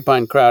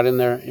porcupine crowd in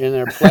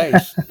their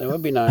place. That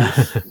would be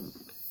nice.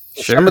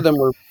 Sure.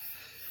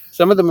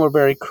 Some of them were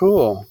very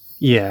cruel.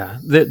 Yeah,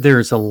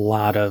 there's a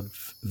lot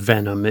of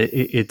venom.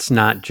 It's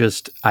not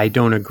just, I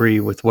don't agree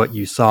with what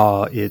you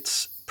saw.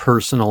 It's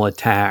personal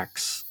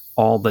attacks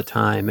all the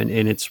time, and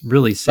it's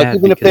really sad. Like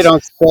even if they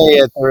don't say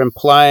it,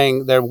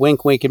 they're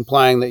wink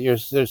implying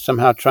that they're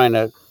somehow trying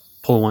to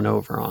pull one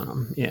over on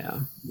them.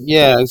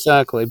 Yeah,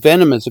 exactly.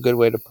 Venom is a good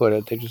way to put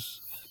it. They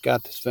just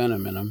got this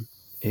venom in them.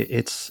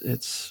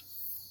 It's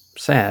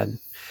sad.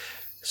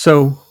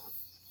 So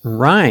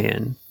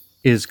Ryan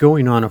is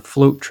going on a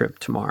float trip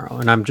tomorrow,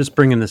 and I'm just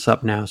bringing this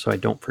up now so I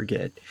don't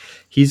forget.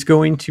 He's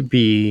going to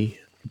be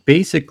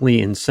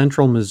basically in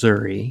central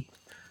Missouri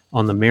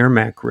on the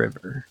Merrimack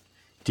River.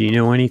 Do you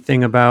know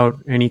anything about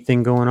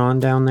anything going on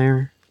down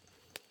there?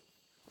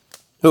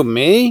 Who,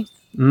 me?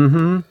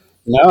 Mm-hmm.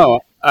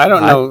 No, I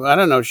don't know. I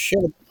don't know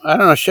shit. I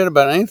don't know shit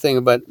about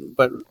anything but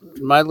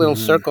my little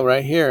circle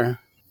right here.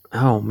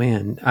 Oh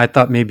man, I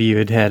thought maybe you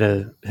had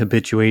a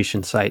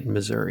habituation site in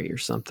Missouri or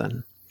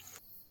something.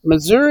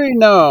 Missouri,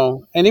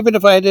 no. And even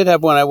if I did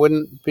have one, I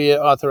wouldn't be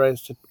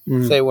authorized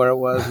to say where it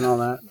was and all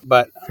that.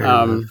 But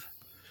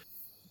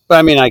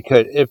I mean, I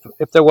could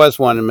if there was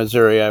one in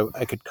Missouri,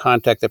 I could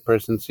contact the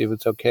person, see if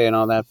it's okay and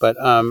all that. But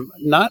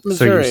not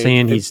Missouri. So you're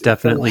saying he's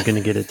definitely going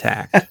to get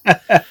attacked?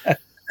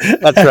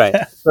 That's right.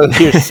 So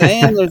you're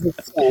saying there's a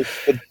chance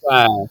to die.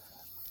 Well,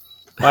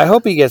 I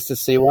hope he gets to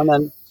see one,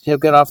 and he'll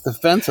get off the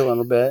fence a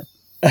little bit.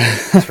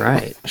 That's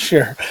right.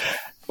 Sure.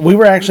 We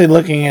were actually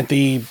looking at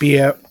the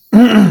the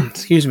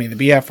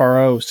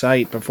BFRO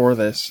site before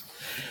this,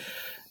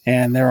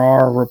 and there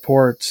are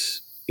reports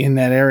in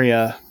that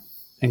area,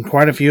 and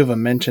quite a few of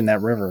them mention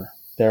that river.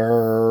 There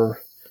are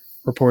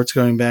reports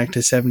going back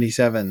to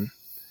 77.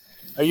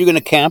 Are you going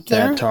to camp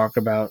there? That talk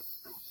about.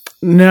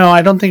 No,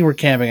 I don't think we're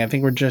camping. I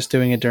think we're just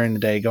doing it during the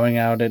day, going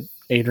out at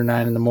 8 or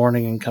 9 in the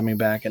morning and coming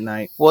back at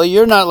night. Well,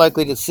 you're not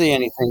likely to see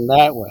anything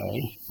that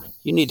way.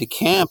 You need to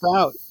camp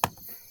out,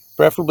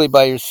 preferably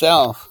by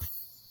yourself.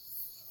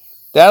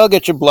 That'll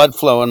get your blood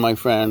flowing, my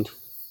friend.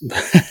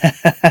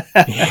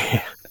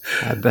 Yeah,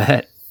 I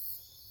bet.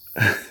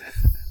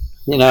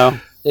 You know,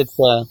 it's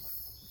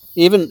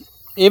even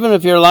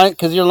if you're lying,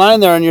 because you're lying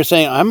there and you're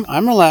saying,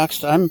 "I'm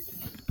relaxed. I'm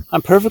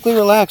perfectly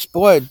relaxed."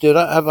 Boy,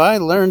 have I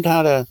learned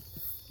how to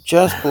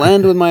just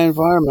blend with my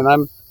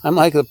environment. I'm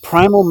like a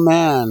primal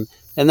man,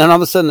 and then all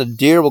of a sudden a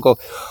deer will go,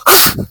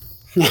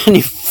 and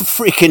you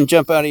freaking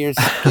jump out of your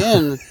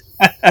skin,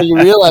 and you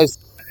realize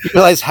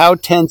how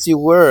tense you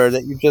were,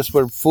 that you just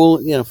were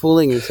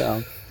fooling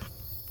yourself.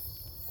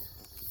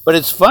 But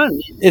it's fun.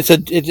 It's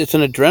an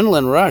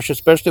adrenaline rush,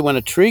 especially when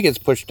a tree gets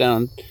pushed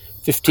down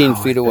 15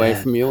 feet away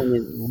from you and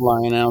you're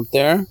lying out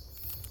there.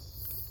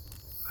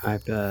 I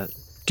bet.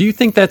 Do you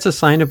think that's a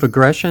sign of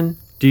aggression?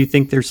 Do you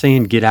think they're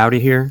saying, get out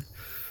of here?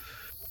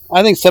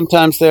 I think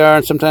sometimes they are,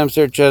 and sometimes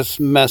they're just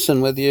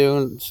messing with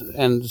you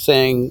and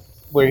saying,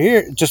 we're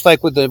here, just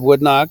like with the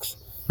woodknocks.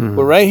 Mm-hmm.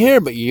 We're right here,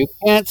 but you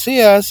can't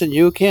see us, and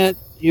you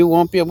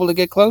won't be able to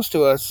get close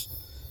to us.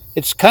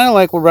 It's kind of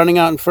like we're running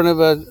out in front of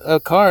a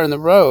car in the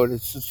road.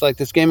 It's like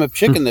this game of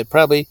chicken that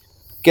probably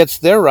gets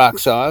their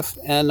rocks off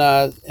and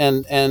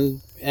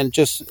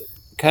just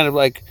kind of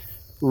like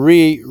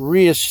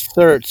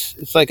reasserts.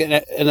 It's like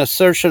an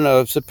assertion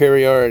of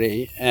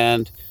superiority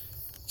and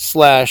 /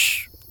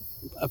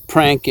 a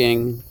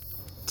pranking.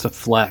 It's a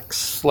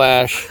flex. /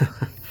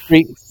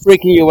 freaking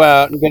you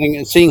out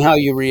and seeing how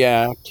you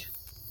react.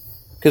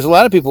 Because a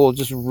lot of people will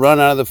just run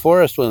out of the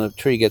forest when a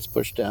tree gets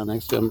pushed down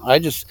next to them.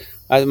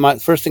 My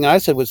first thing I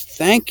said was,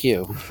 thank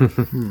you.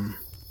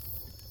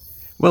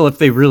 Well, if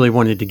they really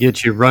wanted to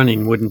get you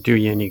running, wouldn't do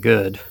you any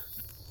good.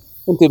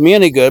 Wouldn't do me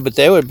any good, but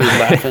they would be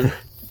laughing.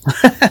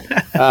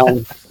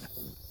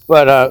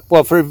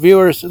 Well, for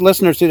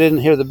listeners who didn't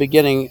hear the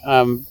beginning,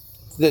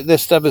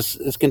 this stuff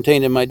is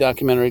contained in my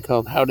documentary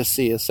called How to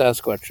See a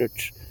Sasquatch,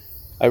 which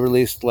I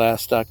released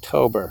last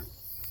October.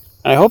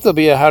 And I hope there'll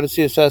be a How to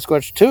See a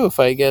Sasquatch, too, if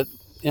I get,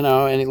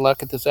 any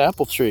luck at this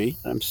apple tree.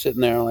 I'm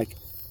sitting there like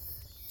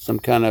some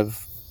kind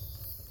of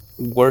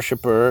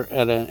worshiper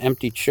at an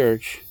empty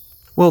church.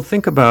 Well,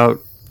 think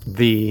about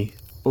the,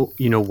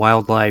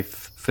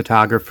 wildlife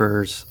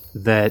photographers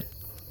that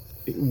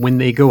when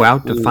they go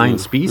out to find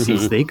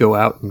species, they go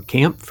out and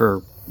camp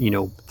for,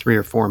 3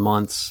 or 4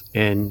 months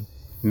and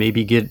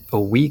maybe get a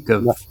week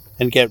of...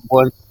 And get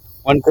one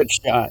good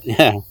shot,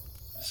 yeah.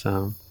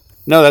 So...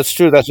 No, that's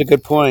true. That's a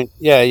good point.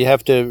 Yeah, you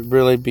have to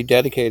really be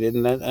dedicated,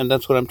 and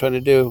that's what I'm trying to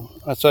do.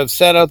 So I've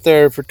sat out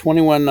there for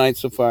 21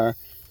 nights so far,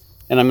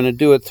 and I'm going to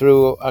do it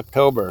through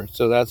October.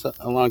 So that's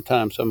a long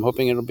time. So I'm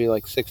hoping it'll be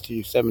like 60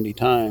 or 70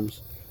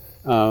 times.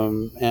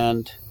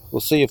 And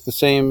we'll see if the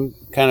same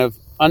kind of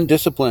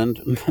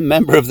undisciplined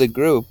member of the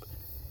group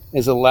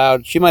is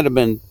allowed. She might have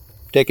been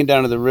taken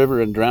down to the river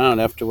and drowned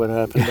after what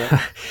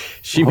happened.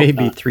 She may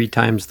be 3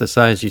 times the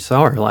size you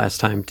saw her last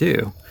time,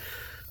 too.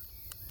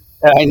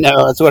 I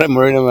know. That's what I'm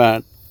worried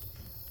about.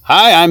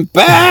 Hi, I'm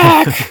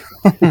back!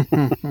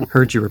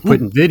 Heard you were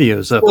putting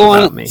videos up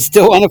about me.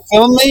 Still want to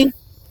film me?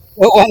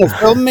 Want to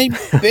film me,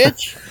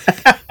 bitch?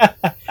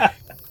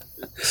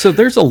 So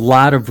there's a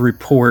lot of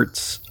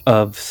reports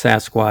of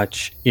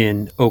Sasquatch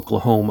in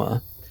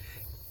Oklahoma.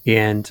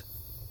 And...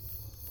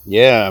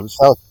 yeah,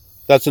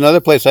 that's another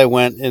place I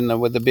went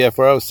with the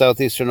BFRO,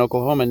 southeastern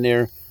Oklahoma,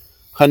 near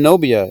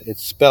Hanobia.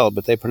 It's spelled,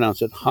 but they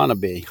pronounce it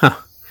Hanabi. Huh.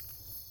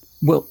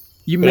 Well...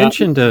 You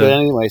mentioned... but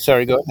anyway,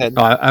 sorry, go ahead.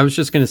 I was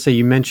just going to say,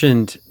 you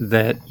mentioned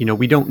that,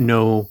 we don't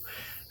know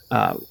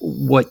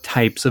what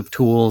types of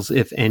tools,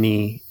 if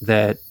any,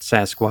 that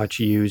Sasquatch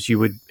use. You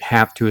would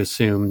have to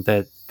assume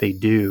that they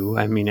do.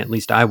 I mean, at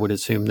least I would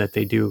assume that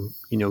they do,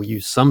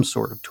 use some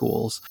sort of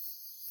tools.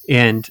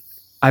 And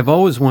I've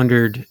always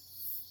wondered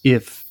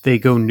if they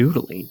go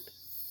noodling.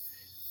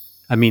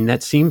 I mean,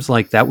 that seems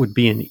like that would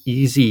be an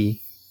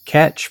easy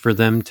catch for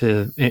them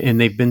to... And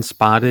they've been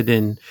spotted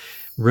in...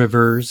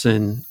 rivers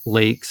and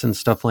lakes and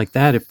stuff like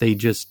that. If they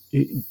just...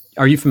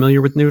 Are you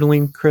familiar with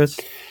noodling, Chris?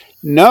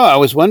 No, I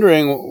was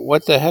wondering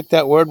what the heck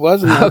that word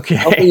was, and okay.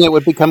 hoping it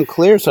would become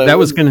clear so that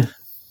was going to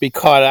be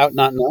caught out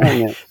not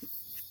knowing it.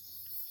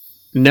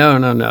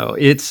 No.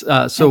 It's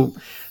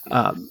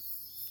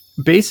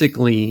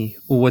basically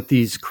what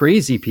these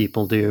crazy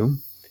people do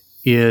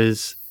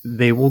is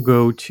they will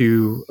go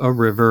to a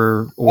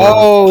river or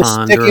a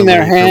pond, sticking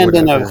their hand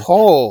in a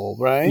hole,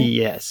 right?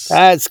 Yes.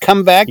 It's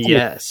come back to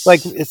yes. me.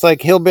 It's like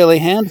hillbilly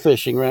hand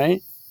fishing,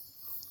 right?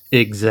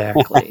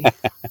 Exactly.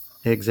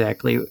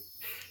 Exactly.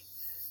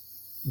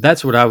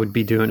 That's what I would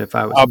be doing if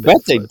I was I'll a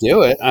bet they Bigfoot.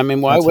 do it. I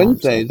mean, why That's all wouldn't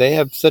I'm they? saying. They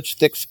have such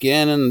thick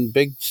skin and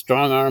big,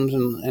 strong arms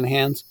and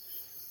hands.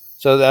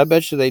 So I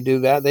bet you they do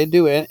that. They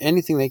do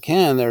anything they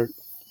can.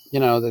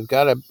 They've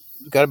got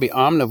to be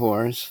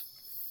omnivores.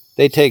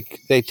 They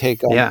take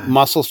Yeah.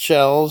 mussel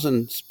shells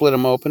and split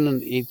them open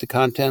and eat the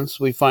contents.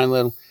 We find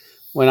little.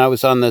 When I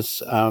was on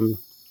this, I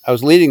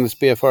was leading this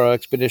BFRO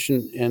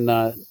expedition in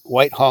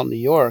Whitehall, New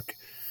York,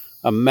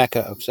 a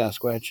mecca of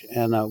Sasquatch,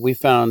 and we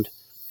found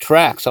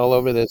tracks all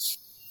over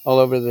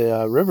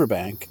the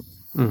riverbank,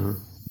 Hmm.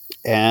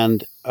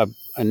 and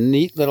a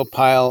neat little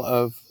pile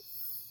of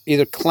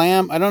either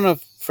clam. I don't know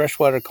if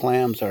freshwater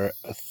clams are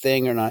a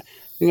thing or not.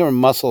 I think they were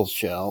mussel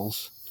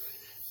shells.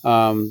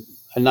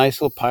 A nice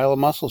little pile of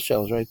mussel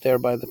shells right there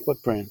by the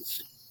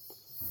footprints.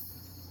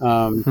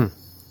 Hmm.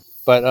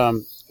 But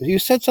you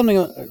said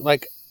something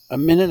like a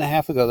minute and a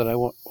half ago that I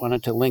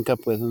wanted to link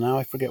up with, and now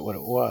I forget what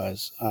it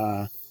was.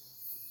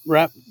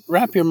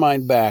 Wrap your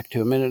mind back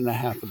to a minute and a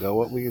half ago.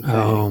 What were you saying?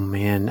 Oh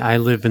man, I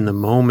live in the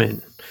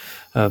moment.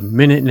 A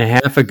minute and a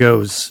half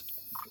ago's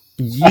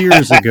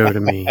years ago to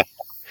me.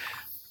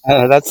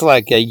 That's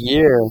like a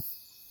year.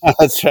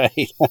 That's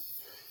right.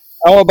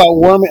 Oh,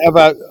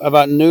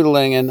 about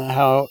noodling and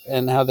how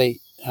they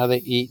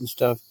eat and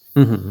stuff.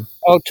 Hmm.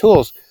 Oh,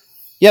 tools.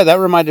 Yeah, that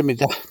reminded me.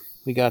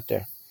 We got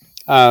there.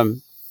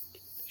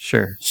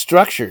 Sure.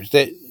 Structures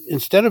that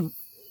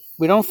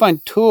we don't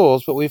find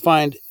tools, but we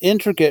find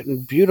intricate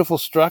and beautiful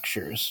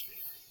structures,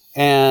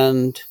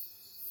 and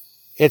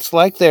it's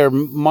like they're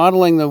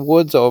modeling the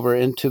woods over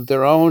into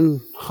their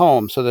own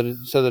home, so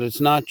that it's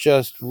not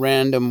just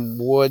random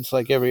woods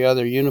like every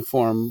other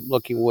uniform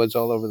looking woods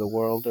all over the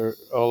world or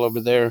all over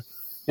their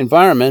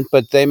environment,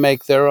 but they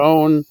make their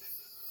own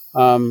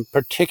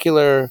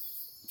particular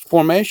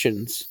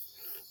formations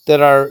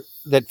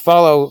that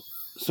follow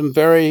some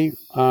very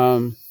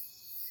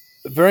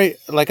very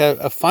like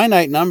a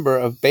finite number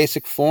of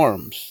basic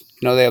forms.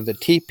 They have the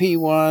TP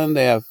one.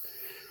 They have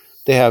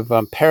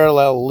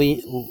parallel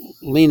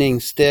leaning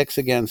sticks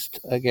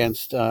against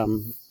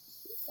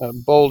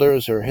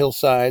boulders or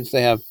hillsides.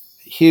 They have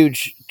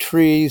huge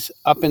trees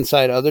up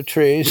inside other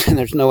trees, and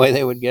there's no way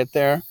they would get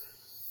there.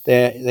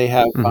 They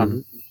have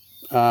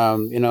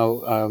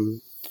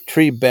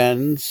tree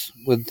bends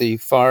with the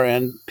far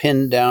end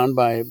pinned down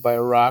by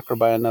a rock or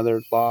by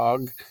another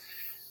log,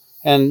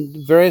 and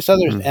various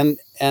others.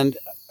 And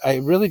I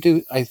really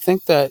do. I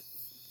think that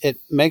it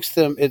makes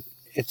them.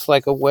 It's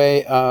like a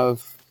way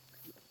of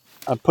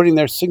putting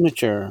their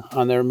signature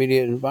on their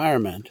immediate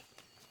environment.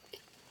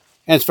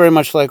 And it's very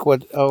much like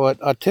what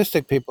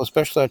autistic people,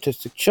 especially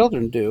autistic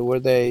children, do, where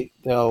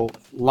they'll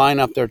line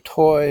up their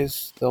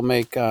toys. They'll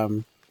make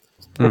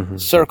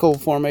circle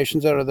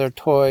formations out of their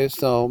toys.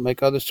 They'll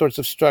make other sorts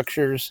of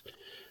structures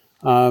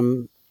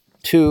to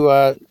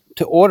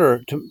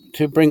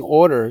bring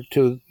order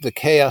to the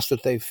chaos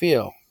that they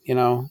feel.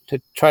 To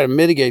try to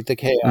mitigate the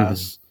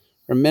chaos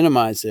or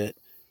minimize it,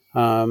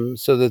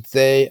 so that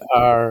they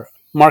are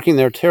marking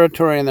their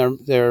territory and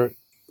they're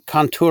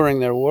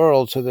contouring their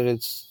world so that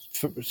it's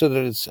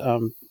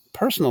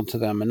personal to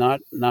them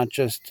and not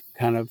just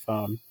kind of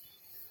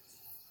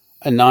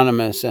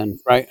anonymous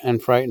and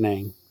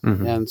frightening.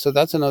 And so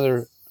that's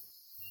another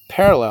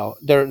parallel.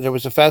 There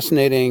was a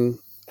fascinating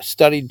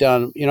study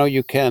done.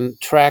 You can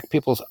track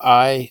people's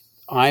eye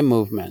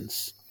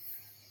movements,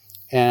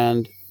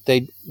 and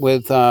they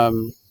with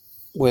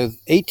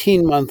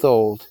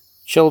 18-month-old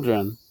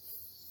children,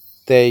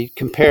 they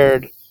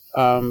compared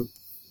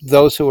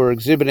those who were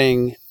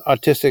exhibiting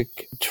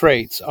autistic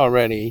traits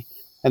already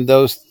and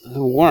those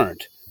who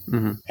weren't.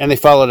 And they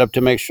followed up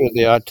to make sure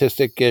the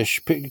autistic-ish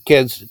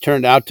kids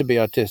turned out to be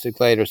autistic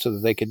later, so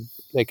that they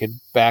could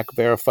back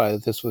verify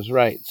that this was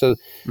right. So,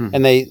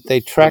 and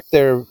they tracked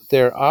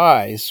their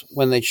eyes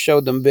when they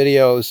showed them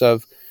videos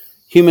of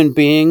human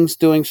beings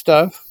doing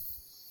stuff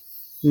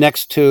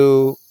next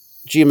to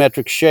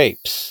geometric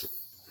shapes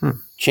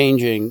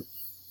changing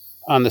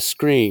on the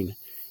screen.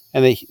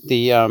 And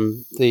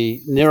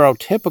the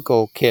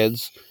neurotypical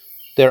kids,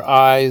 their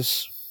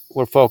eyes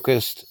were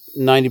focused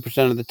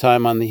 90% of the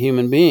time on the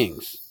human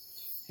beings.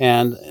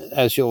 And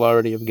as you'll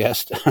already have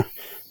guessed,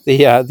 the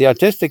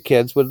autistic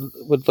kids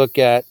would look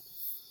at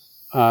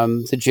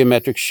the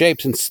geometric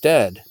shapes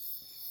instead.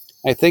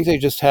 I think they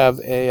just have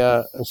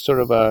a sort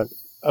of a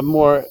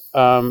more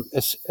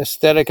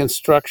aesthetic and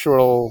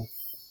structural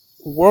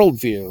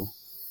worldview.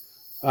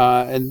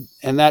 And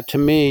that to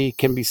me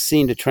can be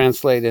seen to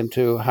translate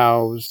into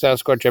how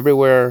Sasquatch,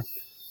 everywhere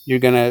you're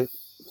going to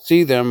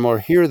see them or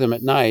hear them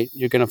at night,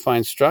 you're going to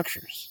find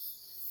structures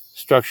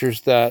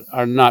that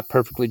are not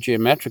perfectly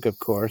geometric, of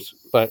course,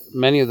 but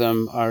many of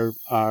them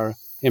are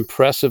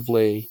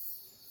impressively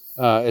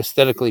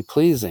aesthetically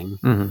pleasing.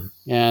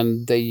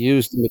 And they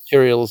use the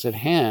materials at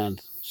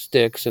hand,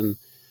 sticks and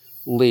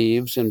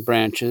leaves and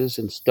branches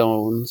and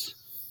stones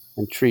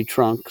and tree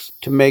trunks,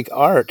 to make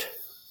art.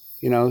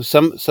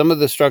 Some of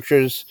the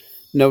structures,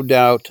 no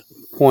doubt,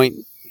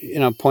 point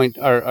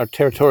are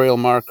territorial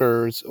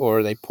markers,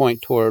 or they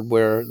point toward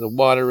where the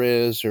water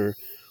is, or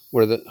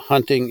where the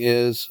hunting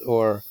is,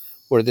 or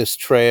where this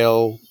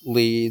trail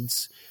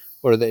leads,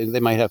 or they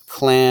might have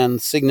clan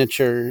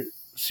signature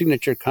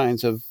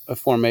kinds of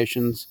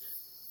formations.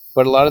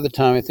 But a lot of the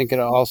time, I think it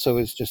also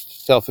is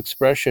just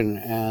self-expression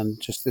and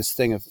just this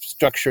thing of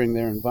structuring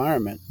their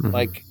environment,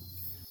 like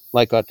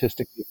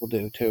autistic people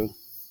do too.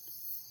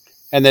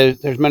 And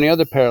there's many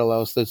other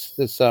parallels. This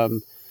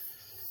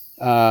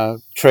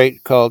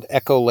trait called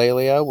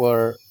echolalia,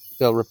 where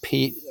they'll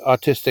repeat.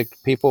 Autistic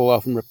people will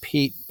often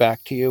repeat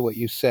back to you what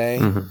you say,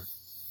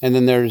 and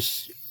then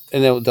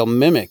they'll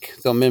mimic.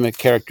 They'll mimic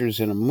characters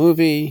in a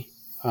movie.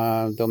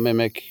 They'll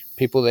mimic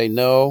people they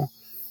know,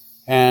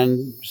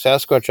 and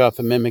Sasquatch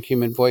often mimic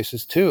human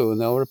voices too. And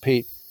they'll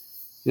repeat.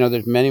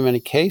 There's many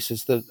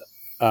cases that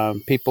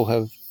people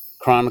have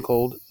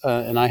chronicled,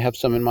 and I have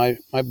some in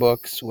my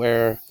books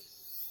where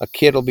a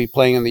kid will be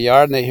playing in the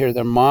yard and they hear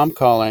their mom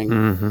calling,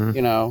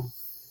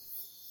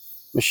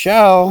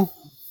 Michelle,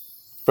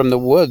 from the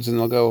woods, and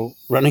they'll go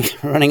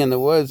running in the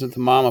woods. And the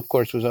mom, of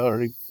course, was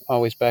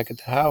always back at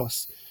the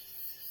house.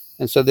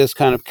 And so this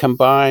kind of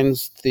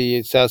combines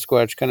the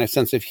Sasquatch kind of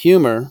sense of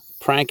humor,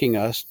 pranking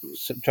us,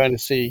 trying to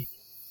see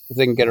if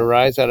they can get a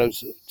rise out of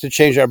us to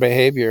change our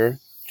behavior,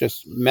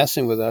 just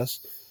messing with us,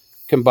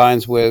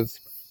 combines with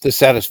the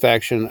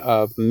satisfaction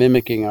of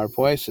mimicking our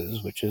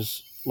voices, which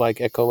is like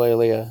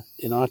echolalia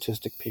in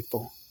autistic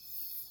people.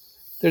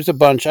 There's a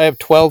bunch. I have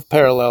 12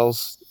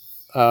 parallels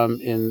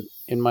in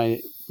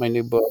my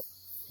new book.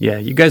 Yeah,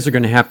 you guys are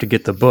going to have to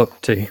get the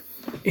book to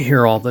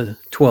hear all the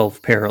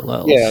 12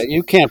 parallels. Yeah,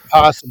 you can't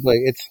possibly.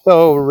 It's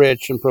so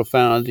rich and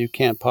profound. You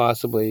can't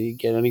possibly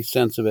get any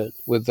sense of it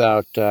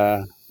without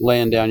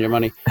laying down your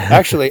money.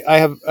 Actually, I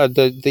have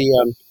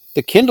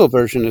the Kindle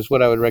version is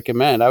what I would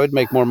recommend. I would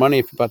make more money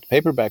if you bought the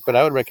paperback, but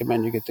I would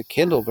recommend you get the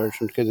Kindle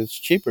version because it's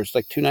cheaper. It's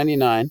like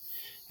 $2.99,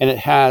 and it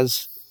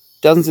has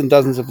dozens and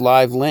dozens of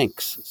live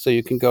links, so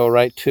you can go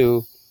right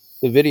to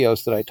the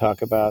videos that I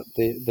talk about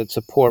that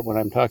support what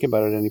I'm talking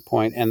about at any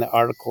point, and the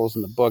articles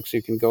and the books.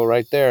 You can go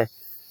right there.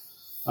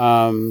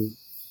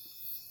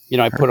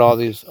 I put all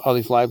these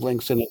live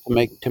links in it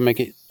to make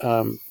it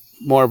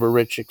more of a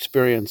rich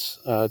experience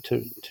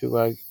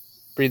to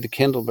read the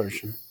Kindle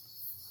version.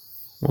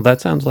 Well,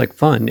 that sounds like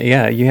fun.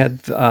 Yeah, you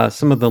had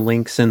some of the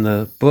links in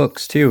the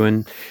books too,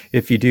 and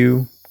if you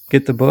do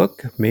get the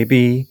book,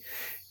 maybe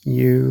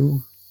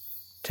you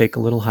take a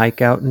little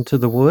hike out into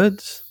the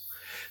woods,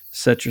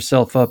 set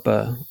yourself up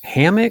a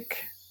hammock,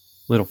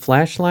 little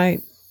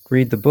flashlight,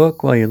 read the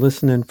book while you're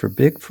listening for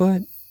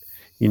Bigfoot.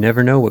 You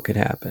never know what could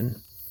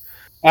happen.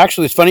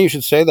 Actually, it's funny you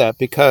should say that,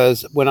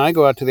 because when I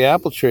go out to the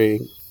apple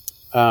tree,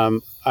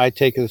 I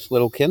take this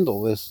little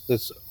Kindle,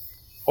 this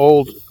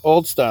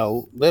old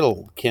style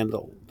little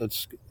Kindle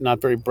that's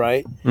not very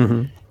bright,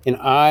 and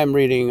I'm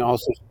reading all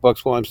sorts of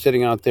books while I'm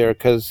sitting out there,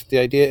 because the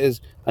idea is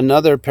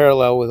another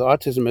parallel with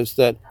autism is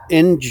that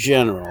in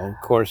general,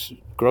 of course,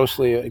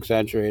 grossly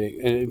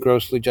exaggerating and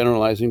grossly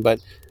generalizing,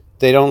 but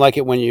they don't like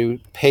it when you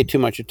pay too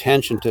much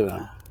attention to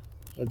them.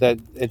 That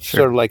it's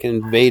sort of like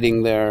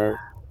invading their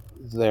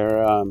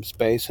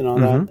space and all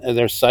that, and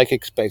their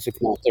psychic space, if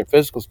not their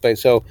physical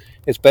space. So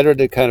it's better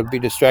to kind of be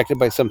distracted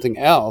by something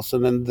else,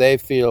 and then they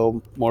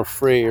feel more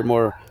free or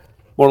more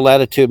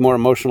latitude, more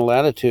emotional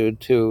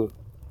latitude to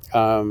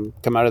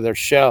come out of their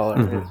shell,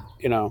 or,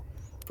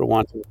 for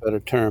want of a better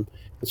term.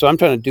 And so I'm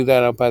trying to do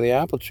that out by the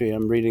apple tree.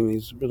 I'm reading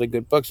these really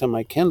good books on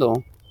my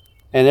Kindle,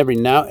 and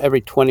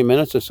every 20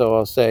 minutes or so,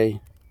 I'll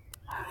say,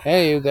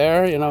 "Hey, you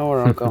there?"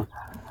 Or I'll go.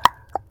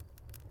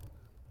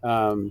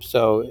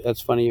 So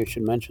that's funny you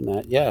should mention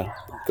that. Yeah,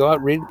 go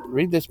out,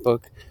 read this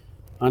book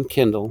on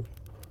Kindle.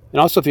 And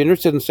also, if you're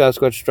interested in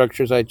Sasquatch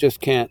structures, I just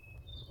can't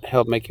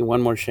help making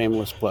one more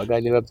shameless plug. I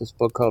do have this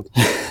book called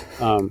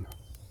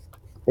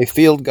A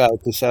Field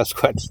Guide to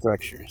Sasquatch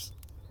Structures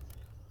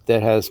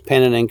that has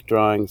pen and ink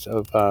drawings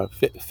of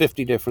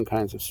 50 different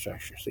kinds of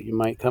structures that you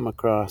might come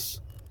across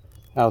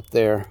out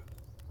there.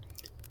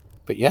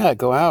 But yeah,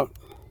 go out,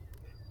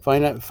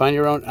 find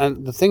your own.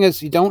 And the thing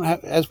is, you don't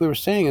have, as we were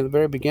saying at the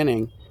very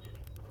beginning,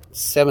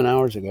 7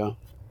 hours ago,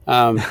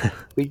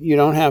 you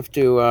don't have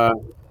to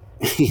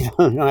you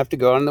don't have to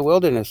go out in the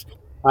wilderness.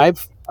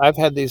 I've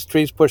had these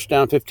trees pushed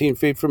down 15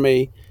 feet from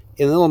me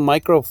in little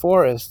micro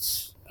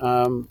forests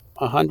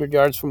 100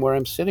 yards from where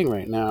I'm sitting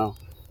right now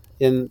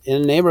in a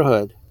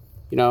neighborhood,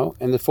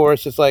 and the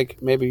forest is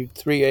like maybe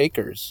 3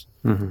 acres,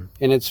 and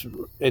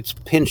it's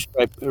pinched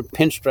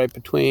right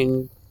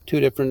between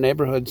two different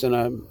neighborhoods and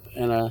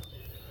a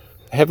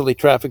heavily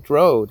trafficked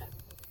road.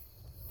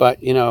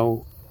 But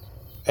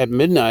at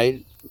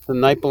midnight, the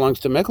night belongs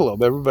to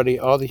Michelob. Everybody,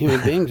 all the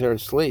human beings are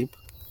asleep,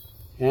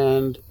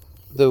 and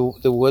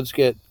the woods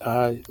get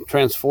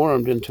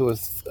transformed into a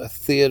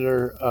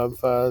theater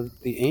of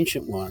the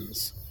ancient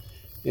ones.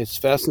 It's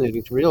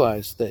fascinating to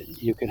realize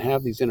that you can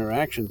have these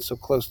interactions so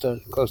close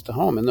to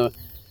home.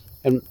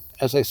 And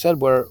as I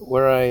said,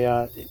 where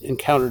I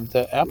encountered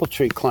the apple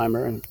tree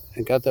climber and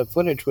got that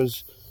footage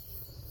was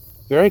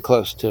very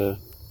close to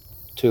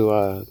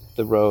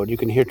the road. You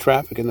can hear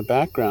traffic in the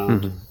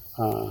background.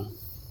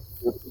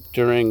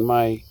 During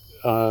my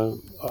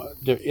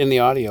in the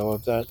audio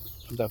of that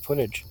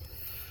footage.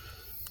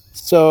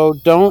 So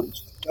don't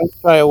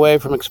shy away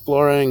from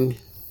exploring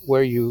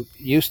where you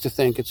used to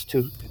think it's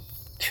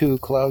too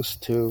close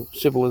to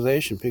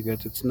civilization,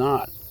 because it's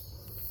not.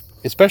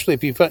 Especially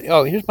if you find,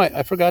 oh,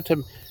 I forgot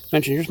to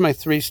mention, here's my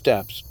 3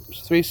 steps,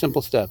 3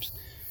 simple steps.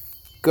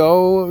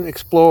 Go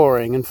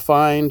exploring and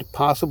find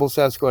possible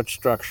Sasquatch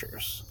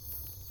structures,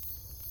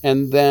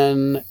 and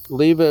then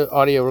leave an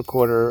audio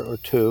recorder or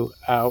two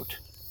out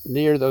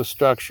near those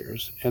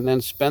structures, and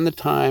then spend the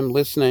time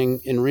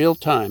listening in real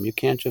time. You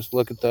can't just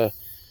look at the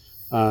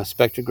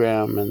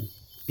spectrogram, and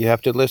you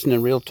have to listen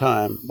in real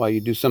time while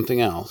you do something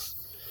else.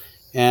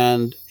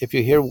 And if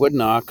you hear wood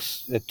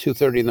knocks at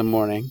 2:30 in the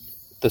morning,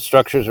 the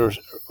structures are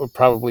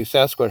probably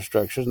Sasquatch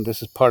structures, and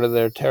this is part of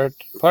their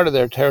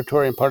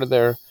territory and part of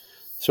their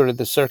sort of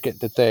the circuit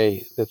that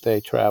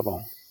they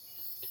travel.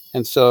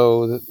 And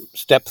so,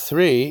 step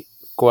 3: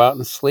 go out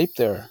and sleep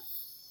there.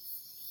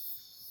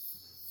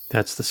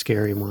 That's the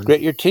scary one.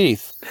 Grit your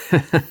teeth.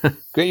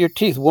 Grit your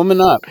teeth.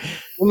 Woman up,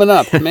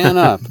 man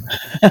up.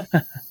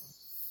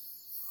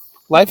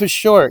 Life is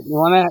short. You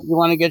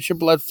want to get your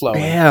blood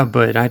flowing. Yeah,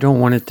 but I don't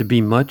want it to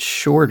be much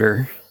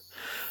shorter.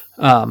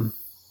 I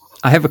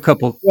have a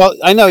couple. Well,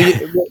 I know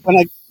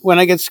when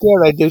I get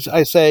scared,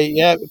 I say,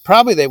 yeah,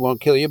 probably they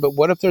won't kill you, but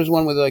what if there's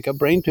one with like a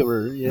brain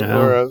tumor,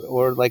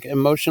 or like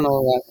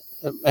emotional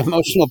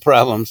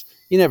problems?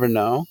 You never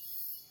know.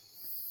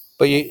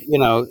 But you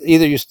know,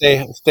 either you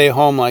stay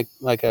home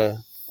like a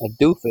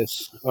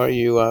doofus, or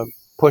you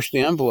push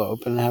the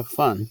envelope and have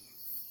fun.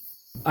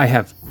 I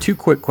have 2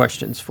 quick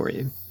questions for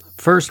you.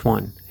 First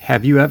one,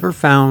 have you ever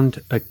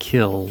found a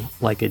kill,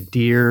 like a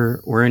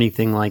deer or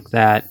anything like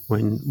that,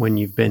 when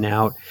you've been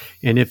out?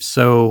 And if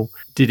so,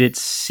 did it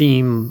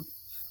seem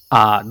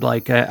odd?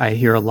 Like I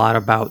hear a lot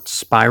about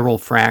spiral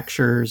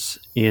fractures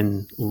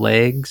in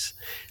legs.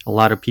 A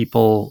lot of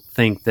people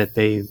think that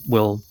they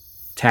will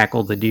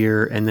tackle the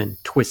deer and then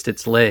twist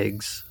its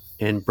legs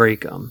and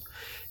break them.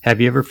 Have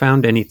you ever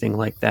found anything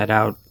like that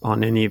out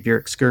on any of your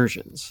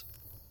excursions?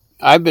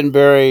 I've been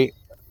very,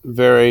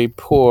 very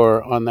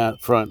poor on that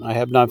front. I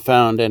have not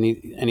found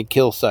any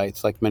kill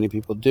sites like many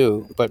people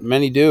do, but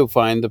many do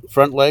find the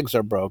front legs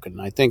are broken.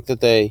 I think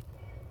that they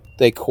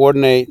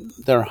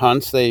coordinate their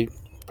hunts.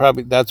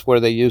 That's where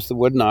they use the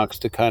wood knocks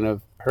to kind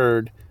of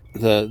herd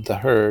the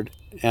herd,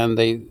 and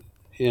they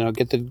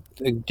get the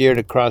deer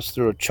to cross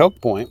through a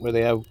choke point where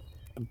they have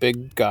a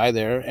big guy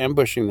there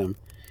ambushing them.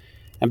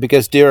 And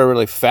because deer are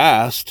really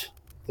fast,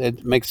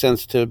 it makes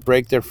sense to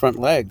break their front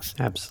legs.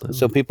 Absolutely.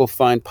 So people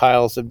find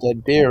piles of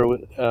dead deer,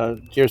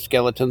 deer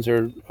skeletons,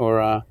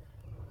 or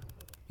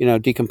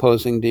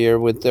decomposing deer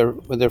with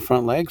their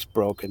front legs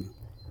broken.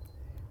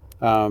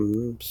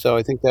 So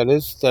I think that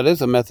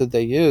is a method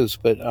they use.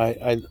 But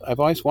I've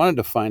always wanted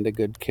to find a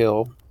good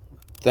kill.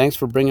 Thanks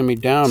for bringing me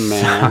down,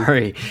 man.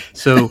 Sorry.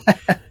 So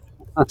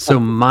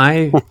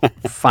my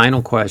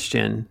final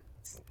question: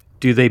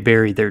 do they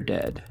bury their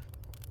dead?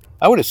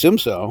 I would assume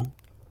so.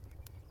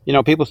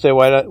 People say,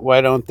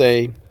 why don't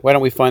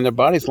we find their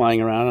bodies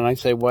lying around? And I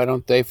say, why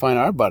don't they find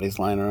our bodies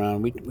lying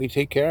around? We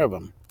take care of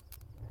them.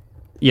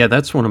 Yeah,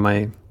 that's one of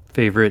my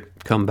favorite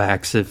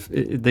comebacks. If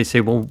they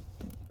say, well,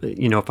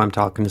 if I'm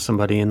talking to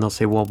somebody and they'll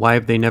say, well, why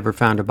have they never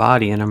found a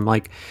body? And I'm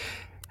like,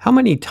 how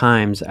many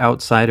times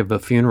outside of a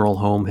funeral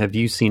home have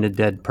you seen a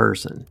dead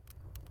person?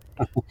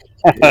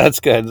 That's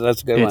good.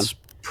 That's a good one. It's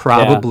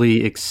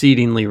probably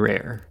exceedingly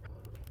rare.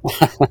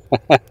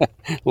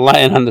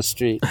 Lying on the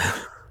street.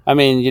 I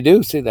mean, you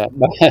do see that,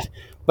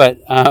 but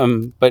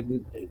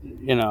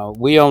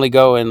we only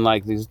go in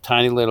like these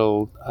tiny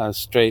little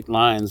straight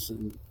lines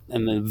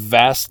in the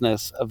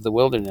vastness of the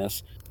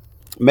wilderness.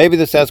 Maybe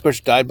the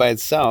Sasquatch died by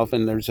itself,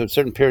 and there's a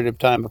certain period of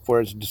time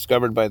before it's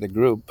discovered by the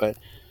group. But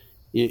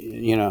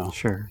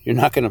Sure, you're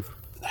not going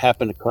to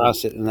happen to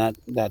cross it in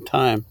that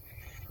time.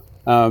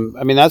 I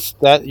mean,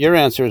 that your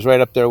answer is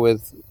right up there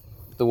with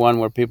the one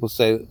where people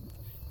say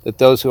that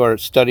those who are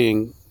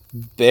studying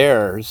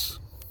bears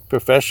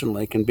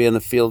professionally can be in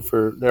the field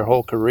for their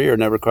whole career,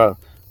 never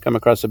come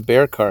across a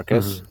bear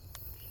carcass,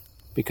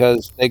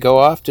 because they go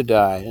off to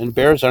die, and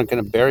bears aren't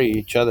going to bury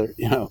each other.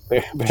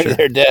 Bury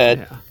their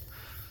dead,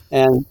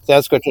 and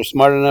Sasquatch are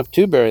smart enough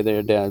to bury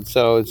their dead,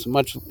 so it's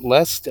much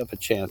less of a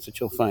chance that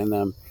you'll find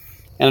them.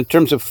 And in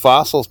terms of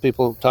fossils,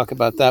 people talk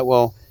about that.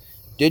 Well,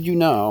 did you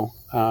know?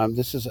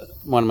 This is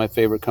one of my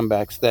favorite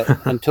comebacks,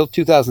 that until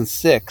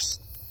 2006,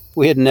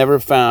 we had never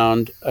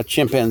found a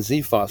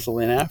chimpanzee fossil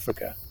in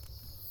Africa.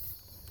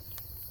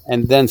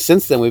 And then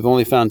since then, we've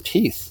only found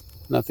teeth,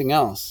 nothing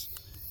else.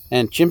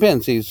 And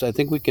chimpanzees, I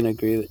think we can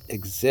agree,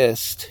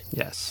 exist.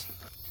 Yes.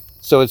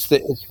 So it's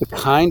the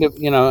kind of,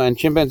 and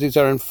chimpanzees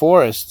are in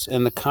forests,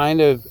 and the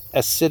kind of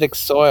acidic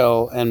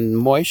soil and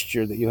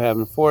moisture that you have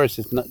in forests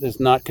is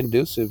not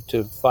conducive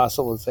to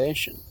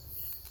fossilization.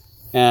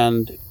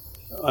 And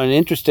an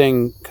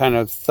interesting kind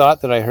of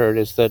thought that I heard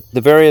is that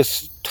the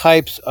various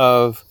types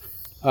of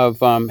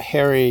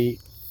hairy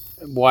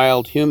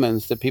wild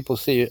humans that people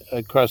see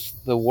across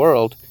the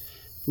world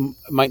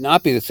might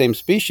not be the same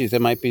species. There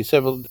might be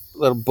several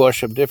little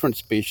bush of different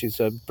species,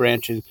 a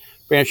branching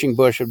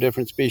bush of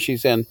different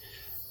species, and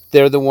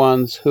they're the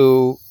ones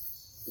who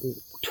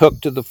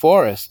took to the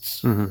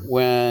forests Mhm.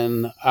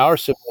 when our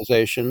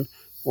civilization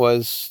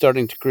was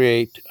starting to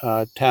create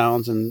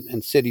towns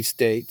and city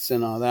states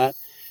and all that.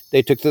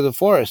 They took to the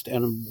forest,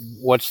 and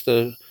what's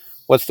the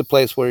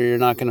place where you're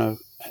not going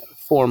to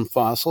form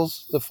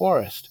fossils? The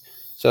forest.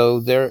 So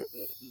they're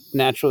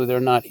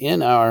not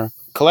in our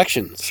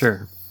collections,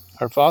 Sure.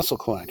 our fossil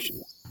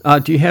collections.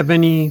 Do you have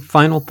any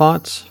final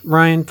thoughts,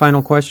 Ryan?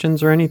 Final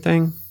questions or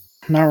anything?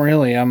 Not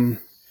really.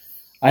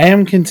 I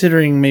am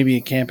considering maybe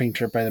a camping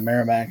trip by the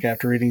Merrimack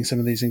after reading some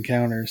of these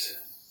encounters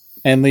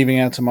and leaving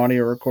out some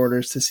audio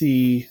recorders to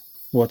see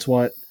what's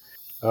what.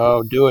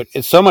 Oh, do it!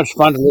 It's so much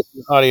fun to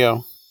listen to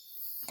audio.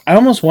 I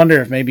almost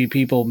wonder if maybe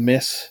people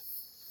miss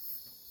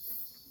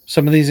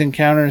some of these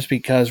encounters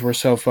because we're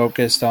so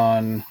focused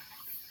on.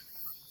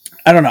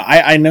 I don't know.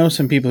 I know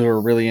some people who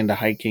are really into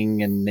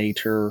hiking and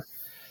nature,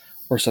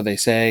 or so they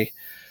say,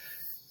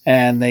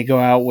 and they go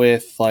out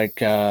with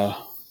like a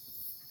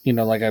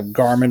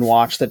Garmin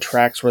watch that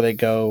tracks where they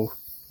go.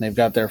 They've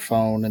got their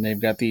phone and they've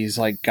got these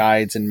like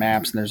guides and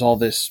maps, and there's all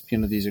this,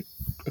 these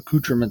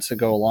accoutrements that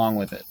go along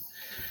with it.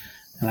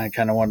 And I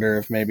kind of wonder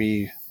if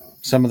maybe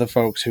some of the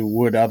folks who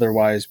would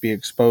otherwise be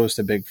exposed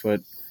to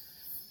Bigfoot,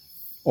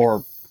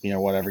 or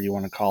whatever you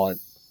want to call it,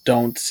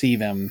 don't see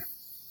them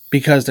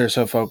because they're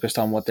so focused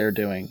on what they're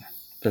doing.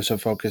 They're so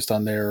focused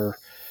on their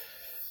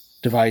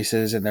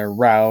devices and their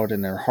route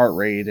and their heart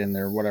rate and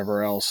their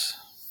whatever else.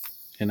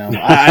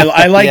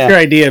 I like your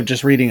idea of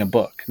just reading a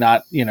book,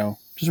 not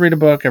just read a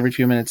book every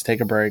few minutes,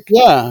 take a break.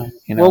 Yeah.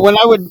 Well,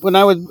 when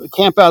I would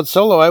camp out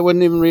solo, I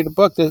wouldn't even read a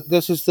book.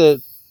 This is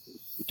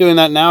doing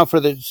that now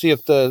see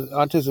if the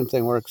autism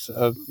thing works,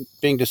 of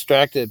being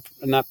distracted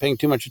and not paying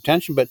too much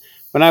attention. But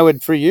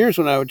for years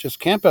when I would just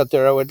camp out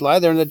there, I would lie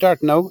there in the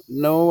dark. No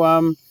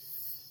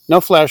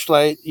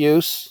flashlight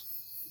use,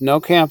 no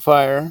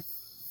campfire,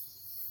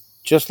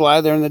 just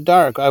lie there in the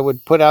dark. I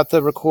would put out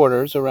the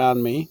recorders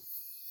around me.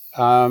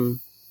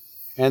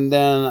 And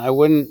then I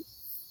wouldn't,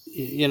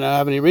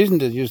 have any reason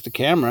to use the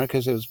camera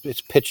because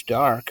it's pitch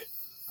dark.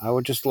 I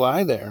would just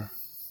lie there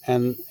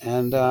and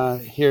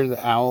hear the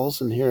owls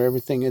and hear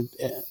everything.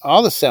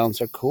 All the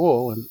sounds are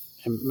cool and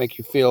make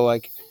you feel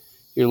like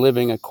you're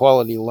living a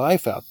quality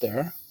life out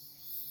there.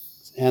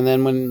 And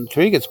then when the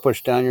tree gets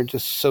pushed down, you're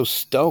just so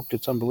stoked.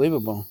 It's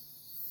unbelievable.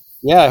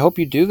 Yeah, I hope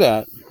you do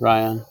that,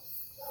 Ryan.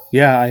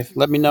 Yeah,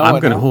 let me know.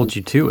 I'm going to hold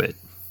you to it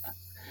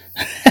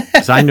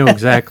because I know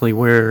exactly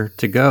where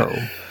to go.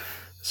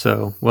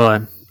 So,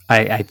 well,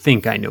 I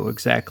think I know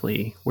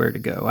exactly where to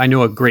go. I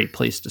know a great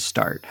place to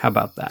start. How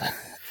about that?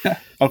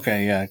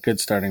 Okay, yeah, good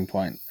starting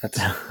point. That's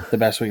the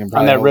best we can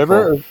probably on that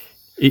river.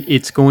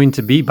 It's going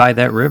to be by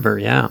that river.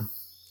 Yeah.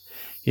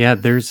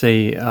 There's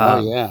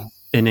an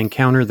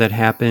encounter that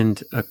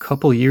happened a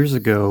couple years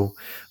ago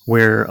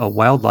where a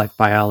wildlife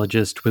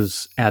biologist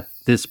was at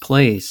this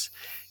place,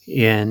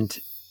 and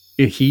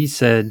he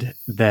said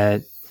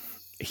that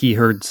he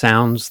heard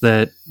sounds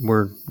that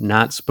were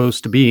not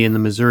supposed to be in the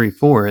Missouri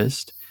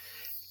forest,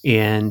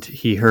 and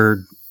he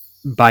heard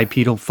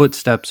bipedal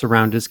footsteps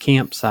around his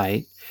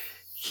campsite.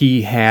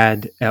 He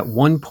had, at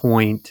one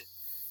point,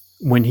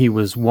 when he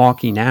was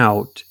walking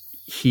out,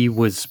 he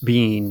was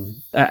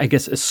being, I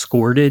guess,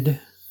 escorted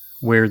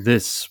where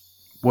this,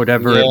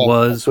 whatever it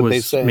was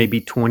maybe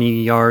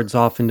 20 yards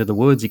off into the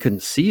woods. He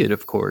couldn't see it,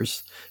 of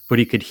course, but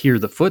he could hear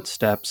the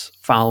footsteps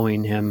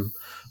following him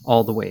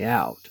all the way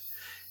out.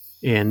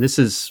 And this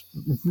is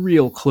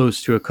real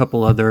close to a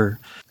couple other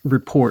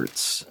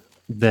reports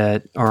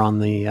that are on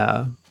the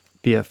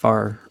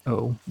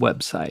BFRO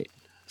website.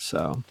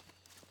 So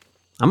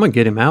I'm going to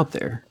get him out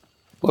there.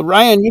 Well,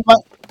 Ryan, you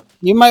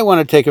might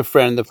want to take a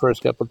friend the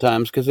first couple of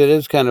times because it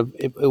is kind of,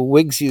 it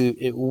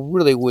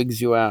really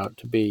wigs you out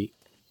to be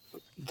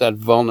that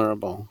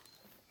vulnerable.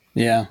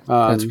 Yeah,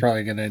 that's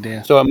probably a good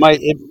idea. So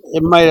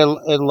it might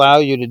allow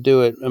you to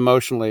do it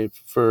emotionally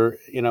for,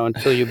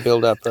 until you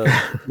build up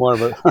more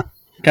of a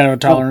kind of a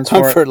tolerance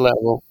comfort for it.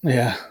 level.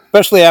 Yeah.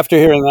 Especially after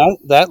hearing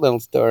that little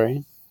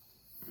story.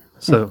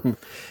 So,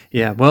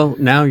 yeah, well,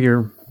 now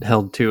you're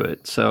held to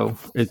it. So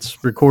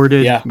it's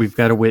recorded. Yeah. We've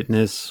got a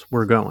witness.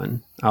 We're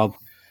going. I'll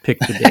pick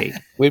the date.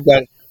 We've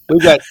got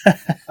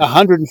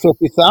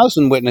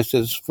 150,000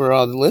 witnesses for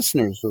all the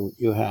listeners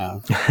you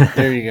have.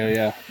 There you go.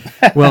 Yeah.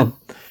 Well,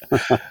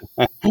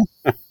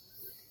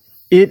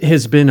 it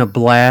has been a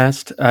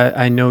blast.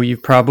 I know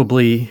you've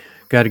probably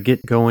got to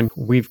get going.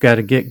 We've got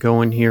to get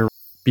going here.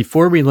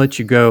 Before we let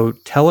you go,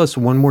 tell us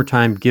one more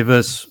time, give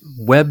us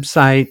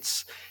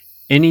websites,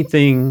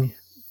 anything,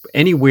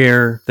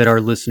 anywhere that our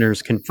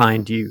listeners can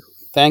find you.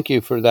 Thank you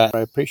for that.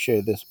 I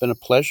appreciate this. It's been a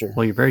pleasure.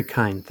 Well, you're very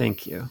kind.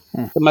 Thank you.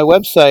 So my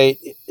website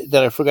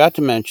that I forgot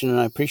to mention, and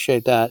I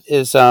appreciate that,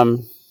 is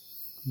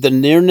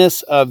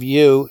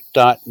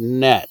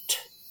thenearnessofyou.net.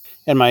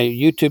 And my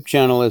YouTube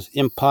channel is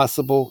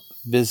Impossible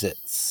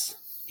Visits.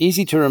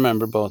 Easy to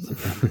remember, both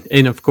of them.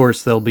 And of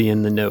course, they'll be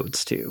in the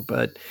notes too.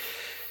 But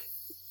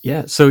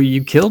yeah, so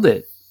you killed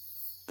it.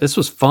 This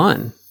was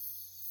fun.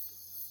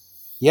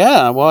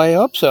 Yeah, well, I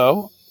hope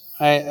so.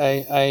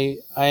 I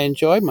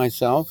enjoyed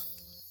myself.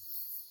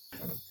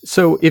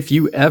 So if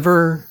you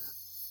ever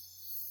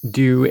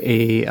do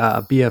a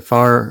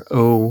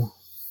BFRO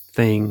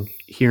thing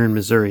here in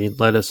Missouri,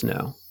 let us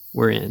know.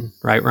 We're in,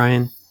 right,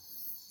 Ryan?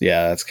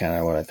 Yeah, that's kind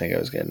of what I think I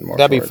was getting more.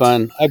 That'd be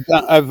fun.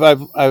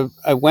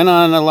 I went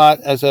on a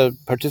lot as a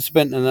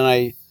participant, and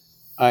then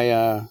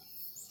I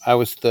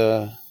was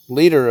the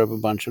leader of a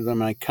bunch of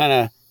them. I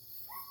kind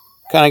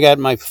of got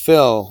my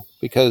fill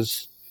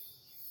because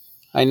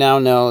I now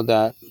know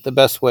that the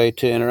best way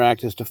to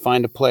interact is to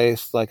find a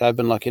place like I've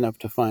been lucky enough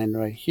to find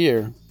right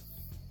here,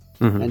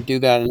 and do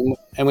that.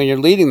 And when you're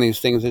leading these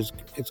things,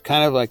 it's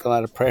kind of like a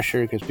lot of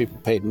pressure because people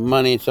paid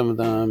money, some of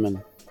them,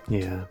 and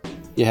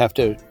you have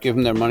to give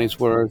them their money's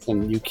worth,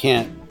 and you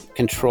can't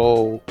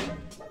control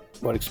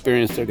what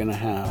experience they're going to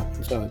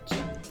have. So it's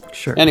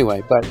sure.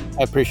 Anyway, but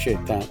I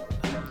appreciate that.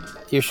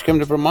 You should come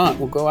to Vermont.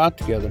 We'll go out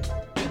together.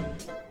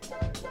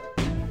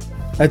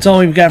 That's all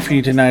we've got for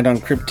you tonight on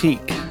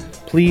Cryptique.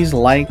 Please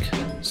like,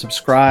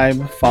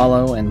 subscribe,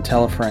 follow, and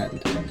tell a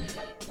friend.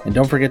 And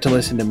don't forget to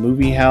listen to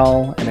Movie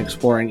Howl and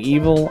Exploring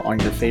Evil on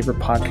your favorite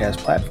podcast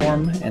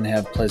platform, and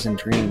have pleasant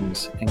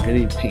dreams and good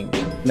evening.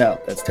 No,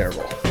 that's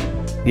terrible.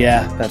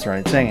 Yeah, that's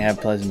right. Saying have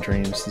pleasant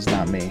dreams is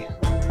not me.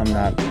 I'm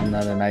not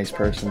a nice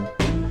person.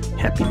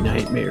 Happy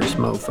nightmares,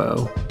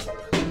 mofo.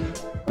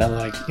 No,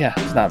 like, yeah,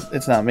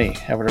 it's not me.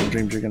 Have whatever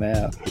dreams you're gonna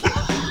have.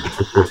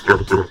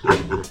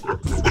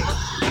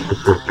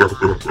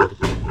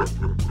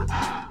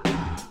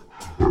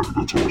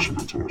 That's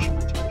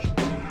awesome.